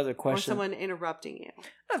 Well, another question. Or someone interrupting you.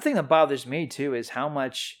 Another thing that bothers me too is how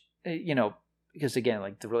much, because again,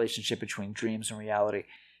 like the relationship between dreams and reality.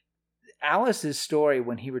 Alice's story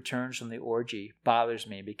when he returns from the orgy bothers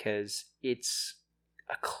me because it's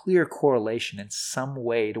a clear correlation in some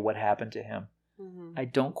way to what happened to him. Mm-hmm. I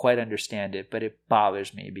don't quite understand it, but it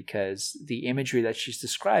bothers me because the imagery that she's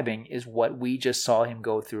describing is what we just saw him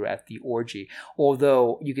go through at the orgy.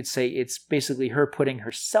 Although you could say it's basically her putting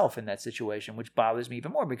herself in that situation, which bothers me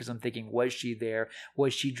even more because I'm thinking, was she there?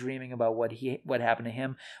 Was she dreaming about what happened to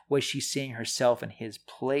him? Was she seeing herself in his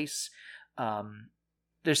place?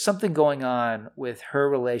 There's something going on with her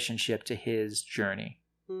relationship to his journey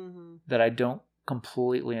that I don't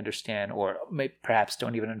completely understand, or perhaps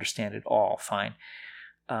don't even understand at all. Fine,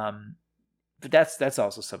 but that's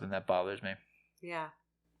also something that bothers me. Yeah,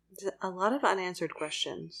 a lot of unanswered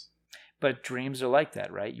questions. But dreams are like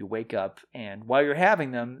that, right? You wake up, and while you're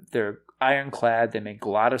having them, they're ironclad. They make a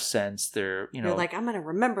lot of sense. You're like, I'm going to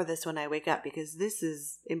remember this when I wake up because this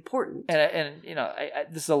is important. And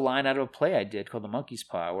this is a line out of a play I did called The Monkey's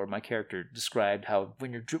Paw, where my character described how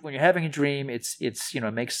when you're having a dream, it's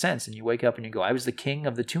it makes sense, and you wake up and you go, I was the king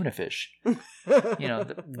of the tuna fish.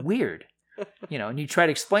 Weird. And you try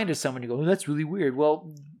to explain to someone, you go, oh, that's really weird.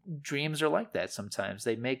 Well, dreams are like that sometimes.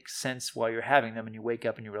 They make sense while you're having them, and you wake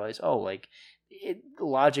up and you realize, the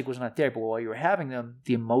logic was not there, but while you were having them,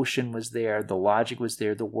 the emotion was there, the logic was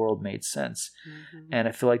there, the world made sense. Mm-hmm. And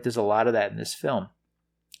I feel like there's a lot of that in this film.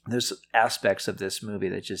 There's aspects of this movie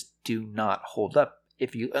that just do not hold up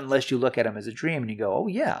unless you look at them as a dream and you go, oh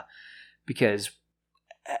yeah, because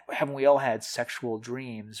haven't we all had sexual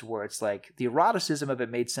dreams where it's like the eroticism of it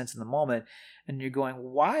made sense in the moment, and you're going,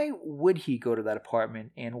 why would he go to that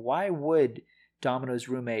apartment, and why would Domino's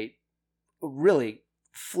roommate really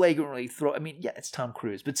flagrantly throw? I mean, yeah, it's Tom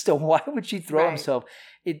Cruise, but still, why would she throw himself?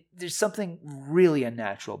 There's something really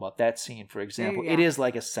unnatural about that scene, for example. Yeah. It is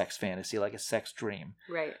like a sex fantasy, like a sex dream.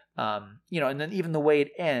 Right. And then even the way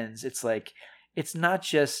it ends, it's like, it's not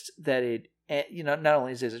just that it, not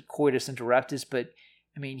only is it coitus interruptus, but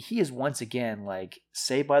I mean, he is once again like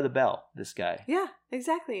Saved by the Bell, this guy. Yeah,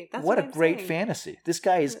 exactly. That's what a I'm great saying. fantasy. This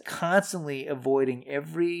guy is constantly avoiding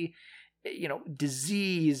every,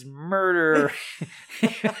 disease, murder.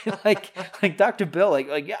 like Dr. Bill,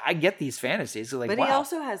 yeah, I get these fantasies. Like, but wow. He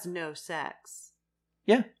also has no sex.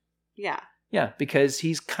 Yeah. Yeah. Yeah, because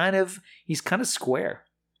he's kind of square.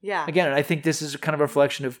 Yeah. Again, and I think this is kind of a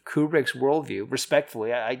reflection of Kubrick's worldview.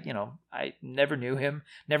 Respectfully, I never knew him,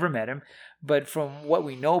 never met him, but from what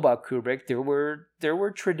we know about Kubrick, there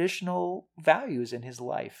were traditional values in his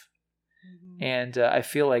life, and I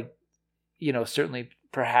feel like, certainly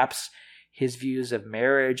perhaps his views of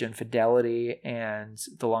marriage and fidelity and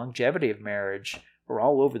the longevity of marriage are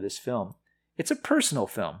all over this film. It's a personal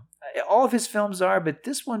film. All of his films are, but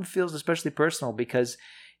this one feels especially personal because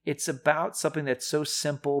it's about something that's so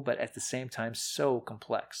simple, but at the same time so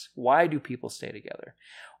complex. Why do people stay together?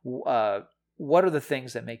 What are the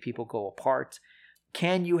things that make people go apart?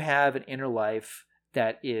 Can you have an inner life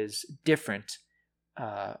that is different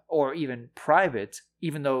or even private,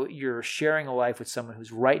 even though you're sharing a life with someone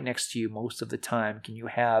who's right next to you most of the time? Can you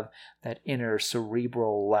have that inner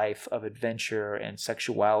cerebral life of adventure and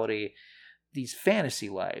sexuality these fantasy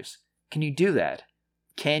lives. Can you do that?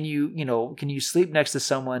 Can you sleep next to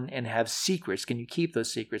someone and have secrets? Can you keep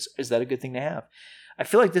those secrets? Is that a good thing to have? I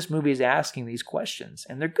feel like this movie is asking these questions,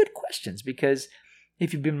 and they're good questions, because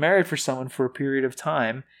if you've been married for someone for a period of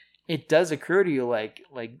time, it does occur to you like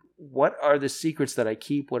what are the secrets that I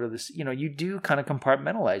keep? What are you do kind of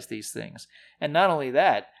compartmentalize these things. And not only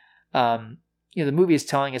that, the movie is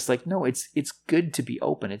telling us like, no, it's good to be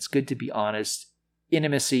open. It's good to be honest.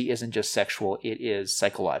 Intimacy isn't just sexual. It is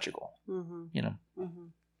psychological, Mm-hmm.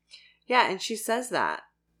 Yeah. And she says that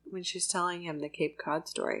when she's telling him the Cape Cod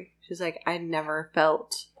story. She's like, you'd never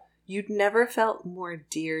felt more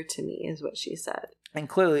dear to me, is what she said. And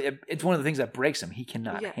clearly it's one of the things that breaks him. He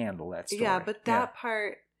cannot handle that story. Yeah. But that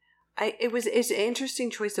part, it's an interesting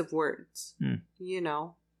choice of words,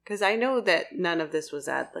 because I know that none of this was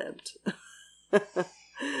ad-libbed.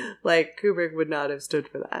 Like Kubrick would not have stood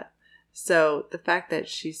for that. So the fact that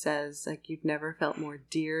she says, like, you've never felt more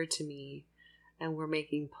dear to me, and we're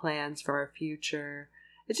making plans for our future,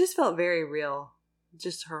 it just felt very real.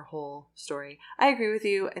 Just her whole story. I agree with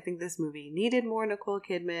you. I think this movie needed more Nicole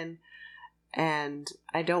Kidman, and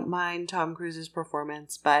I don't mind Tom Cruise's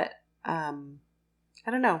performance, but I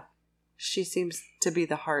don't know. She seems to be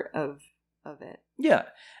the heart of it. Yeah,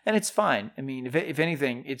 and it's fine. I mean, if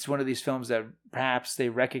anything, it's one of these films that perhaps they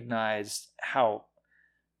recognized how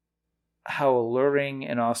alluring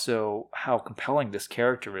and also how compelling this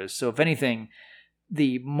character is. So if anything,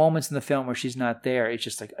 the moments in the film where she's not there, it's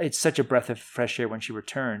just like, it's such a breath of fresh air when she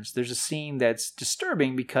returns. There's a scene that's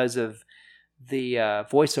disturbing because of the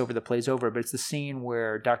voiceover that plays over, but it's the scene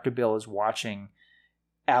where Dr. Bill is watching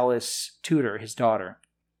Alice tutor his daughter.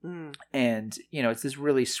 Mm. And, it's this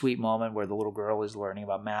really sweet moment where the little girl is learning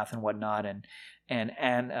about math and whatnot. And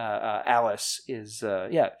Alice is,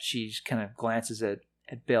 she kind of glances at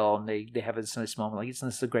Bill, and they have this nice moment. Like, this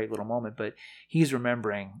is a great little moment, but he's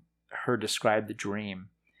remembering her describe the dream,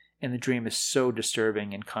 and the dream is so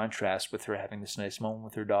disturbing in contrast with her having this nice moment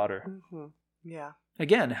with her daughter. Mm-hmm. Yeah.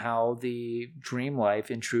 Again, how the dream life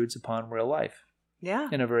intrudes upon real life. Yeah.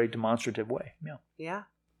 In a very demonstrative way. Yeah. Yeah.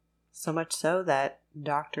 So much so that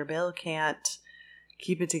Dr. Bill can't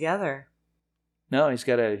keep it together. No, he's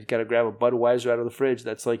got to grab a Budweiser out of the fridge.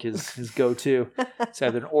 That's like his go-to. It's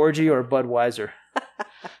either an orgy or a Budweiser.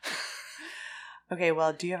 Okay,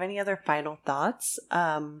 well, do you have any other final thoughts?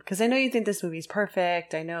 Because I know you think this movie's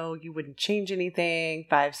perfect. I know you wouldn't change anything.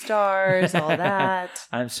 5 stars, all that.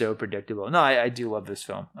 I'm so predictable. No, I do love this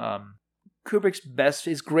film. Kubrick's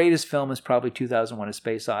his greatest film is probably 2001: A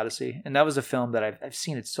Space Odyssey. And that was a film that I've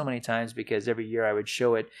seen it so many times because every year I would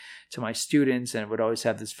show it to my students, and it would always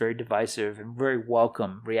have this very divisive and very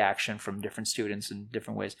welcome reaction from different students in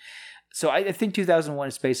different ways. So I think 2001: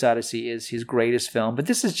 A Space Odyssey is his greatest film, but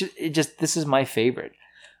this is my favorite.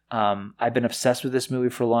 I've been obsessed with this movie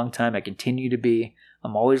for a long time. I continue to be.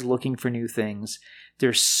 I'm always looking for new things.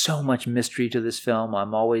 There's so much mystery to this film.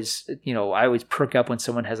 I'm always, I always perk up when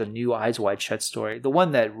someone has a new Eyes Wide Shut story. The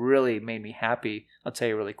one that really made me happy, I'll tell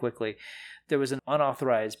you really quickly, there was an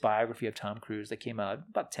unauthorized biography of Tom Cruise that came out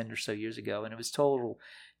about 10 or so years ago, and it was total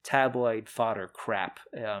tabloid fodder crap.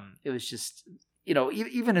 It was just,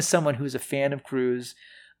 even as someone who's a fan of Cruise,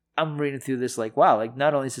 I'm reading through this like, wow, like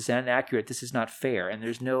not only is this inaccurate, this is not fair, and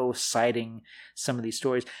there's no citing some of these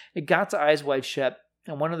stories. It got to Eyes Wide Shut,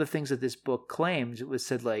 and one of the things that this book claimed, it was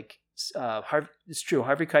said like, it's true,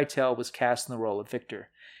 Harvey Keitel was cast in the role of Victor,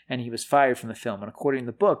 and he was fired from the film. And according to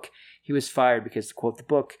the book, he was fired because, to quote the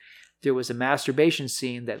book, there was a masturbation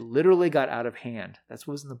scene that literally got out of hand. That's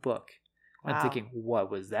what was in the book. Wow. I'm thinking, what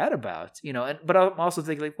was that about? But I'm also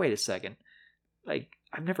thinking, like, wait a second. Like,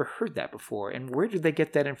 I've never heard that before. And where did they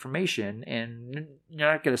get that information? And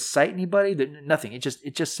you're not going to cite anybody? Nothing. It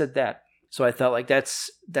just said that. So I thought, like, that's.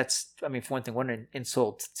 I mean, for one thing, an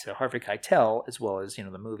insult to Harvey Keitel, as well as,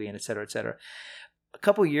 the movie and et cetera, et cetera. A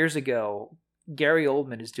couple of years ago, Gary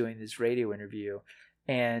Oldman is doing this radio interview,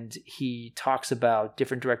 and he talks about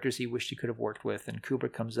different directors he wished he could have worked with. And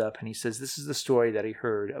Kubrick comes up and he says, this is the story that he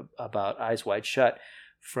heard about Eyes Wide Shut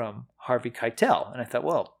from Harvey Keitel. And I thought,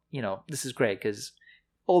 well, this is great because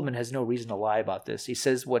Oldman has no reason to lie about this. He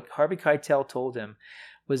says what Harvey Keitel told him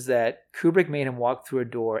was that Kubrick made him walk through a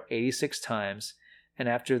door 86 times. And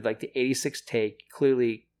after like the 86th take,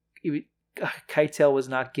 clearly Keitel was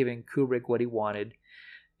not giving Kubrick what he wanted.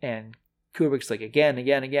 And Kubrick's like, again.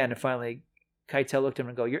 And finally, Keitel looked at him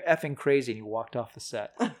and go, you're effing crazy. And he walked off the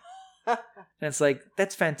set. And it's like,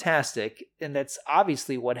 that's fantastic. And that's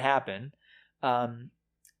obviously what happened. And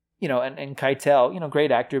Keitel,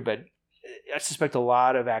 great actor, but I suspect a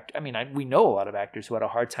lot of we know a lot of actors who had a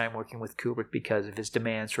hard time working with Kubrick because of his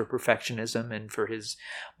demands for perfectionism and for his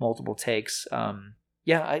multiple takes.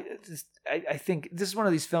 I think this is one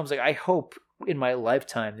of these films, like, I hope in my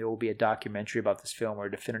lifetime there will be a documentary about this film or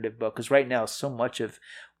a definitive book, because right now so much of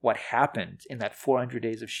what happened in that 400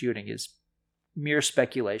 days of shooting is mere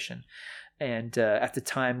speculation. And at the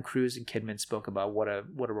time, Cruise and Kidman spoke about what a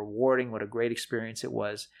rewarding, what a great experience it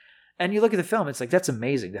was. And you look at the film, it's like, that's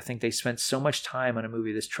amazing to think they spent so much time on a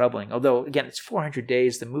movie this troubling. Although, again, it's 400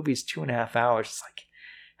 days. The movie's 2.5 hours. It's like,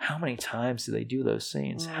 how many times do they do those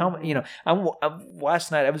scenes?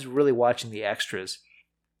 Last night I was really watching the extras,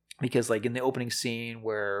 because, like, in the opening scene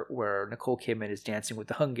where Nicole Kidman is dancing with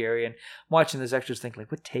the Hungarian, I'm watching those extras thinking,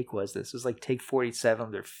 like, what take was this? It was like take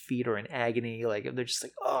 47. Their feet are in agony. Like, they're just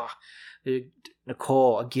like, oh,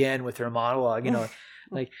 Nicole again with her monologue,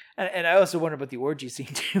 like, and I also wonder about the orgy scene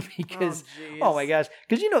too, because oh my gosh,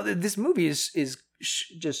 because this movie is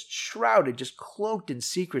just shrouded, just cloaked in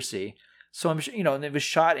secrecy. So I'm sure, and it was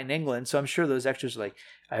shot in England, so I'm sure those extras are like,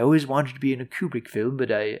 I always wanted to be in a Kubrick film,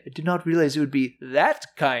 but I did not realize it would be that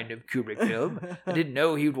kind of Kubrick film. I didn't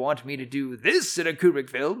know he would want me to do this in a Kubrick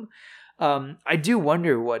film. I do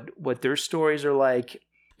wonder what their stories are like.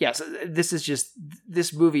 Yeah, so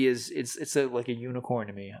this movie is like a unicorn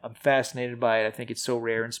to me. I'm fascinated by it. I think it's so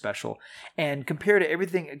rare and special. And compared to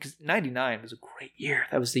everything, because 99 was a great year.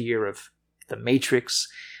 That was the year of The Matrix,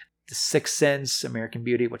 The Sixth Sense, American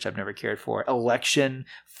Beauty, which I've never cared for, Election,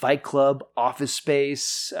 Fight Club, Office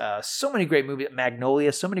Space, so many great movies,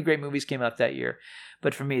 Magnolia, so many great movies came out that year.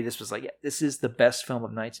 But for me, this was like, this is the best film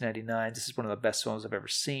of 1999. This is one of the best films I've ever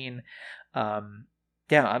seen. I'm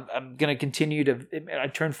going to continue to, I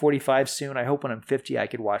turn 45 soon. I hope when I'm 50, I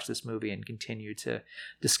could watch this movie and continue to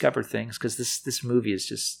discover things, because this movie is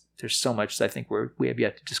just, there's so much I think we have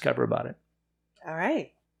yet to discover about it. All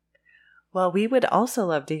right. Well, we would also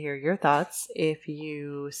love to hear your thoughts. If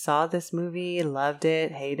you saw this movie, loved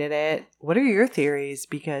it, hated it, what are your theories?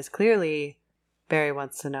 Because clearly Barry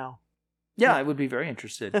wants to know. Yeah, I would be very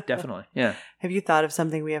interested. Definitely. Yeah. Have you thought of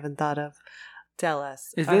something we haven't thought of? Tell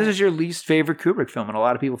us. If this is your least favorite Kubrick film, and a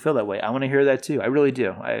lot of people feel that way, I want to hear that too. I really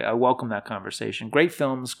do. I welcome that conversation. Great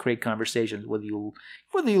films, great conversations, whether you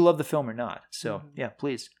love the film or not. So, yeah,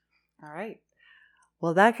 please. All right.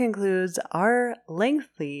 Well, that concludes our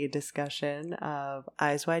lengthy discussion of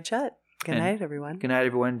Eyes Wide Shut. Good night, everyone. Good night,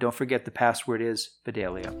 everyone. Don't forget the password is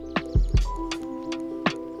Fidelio.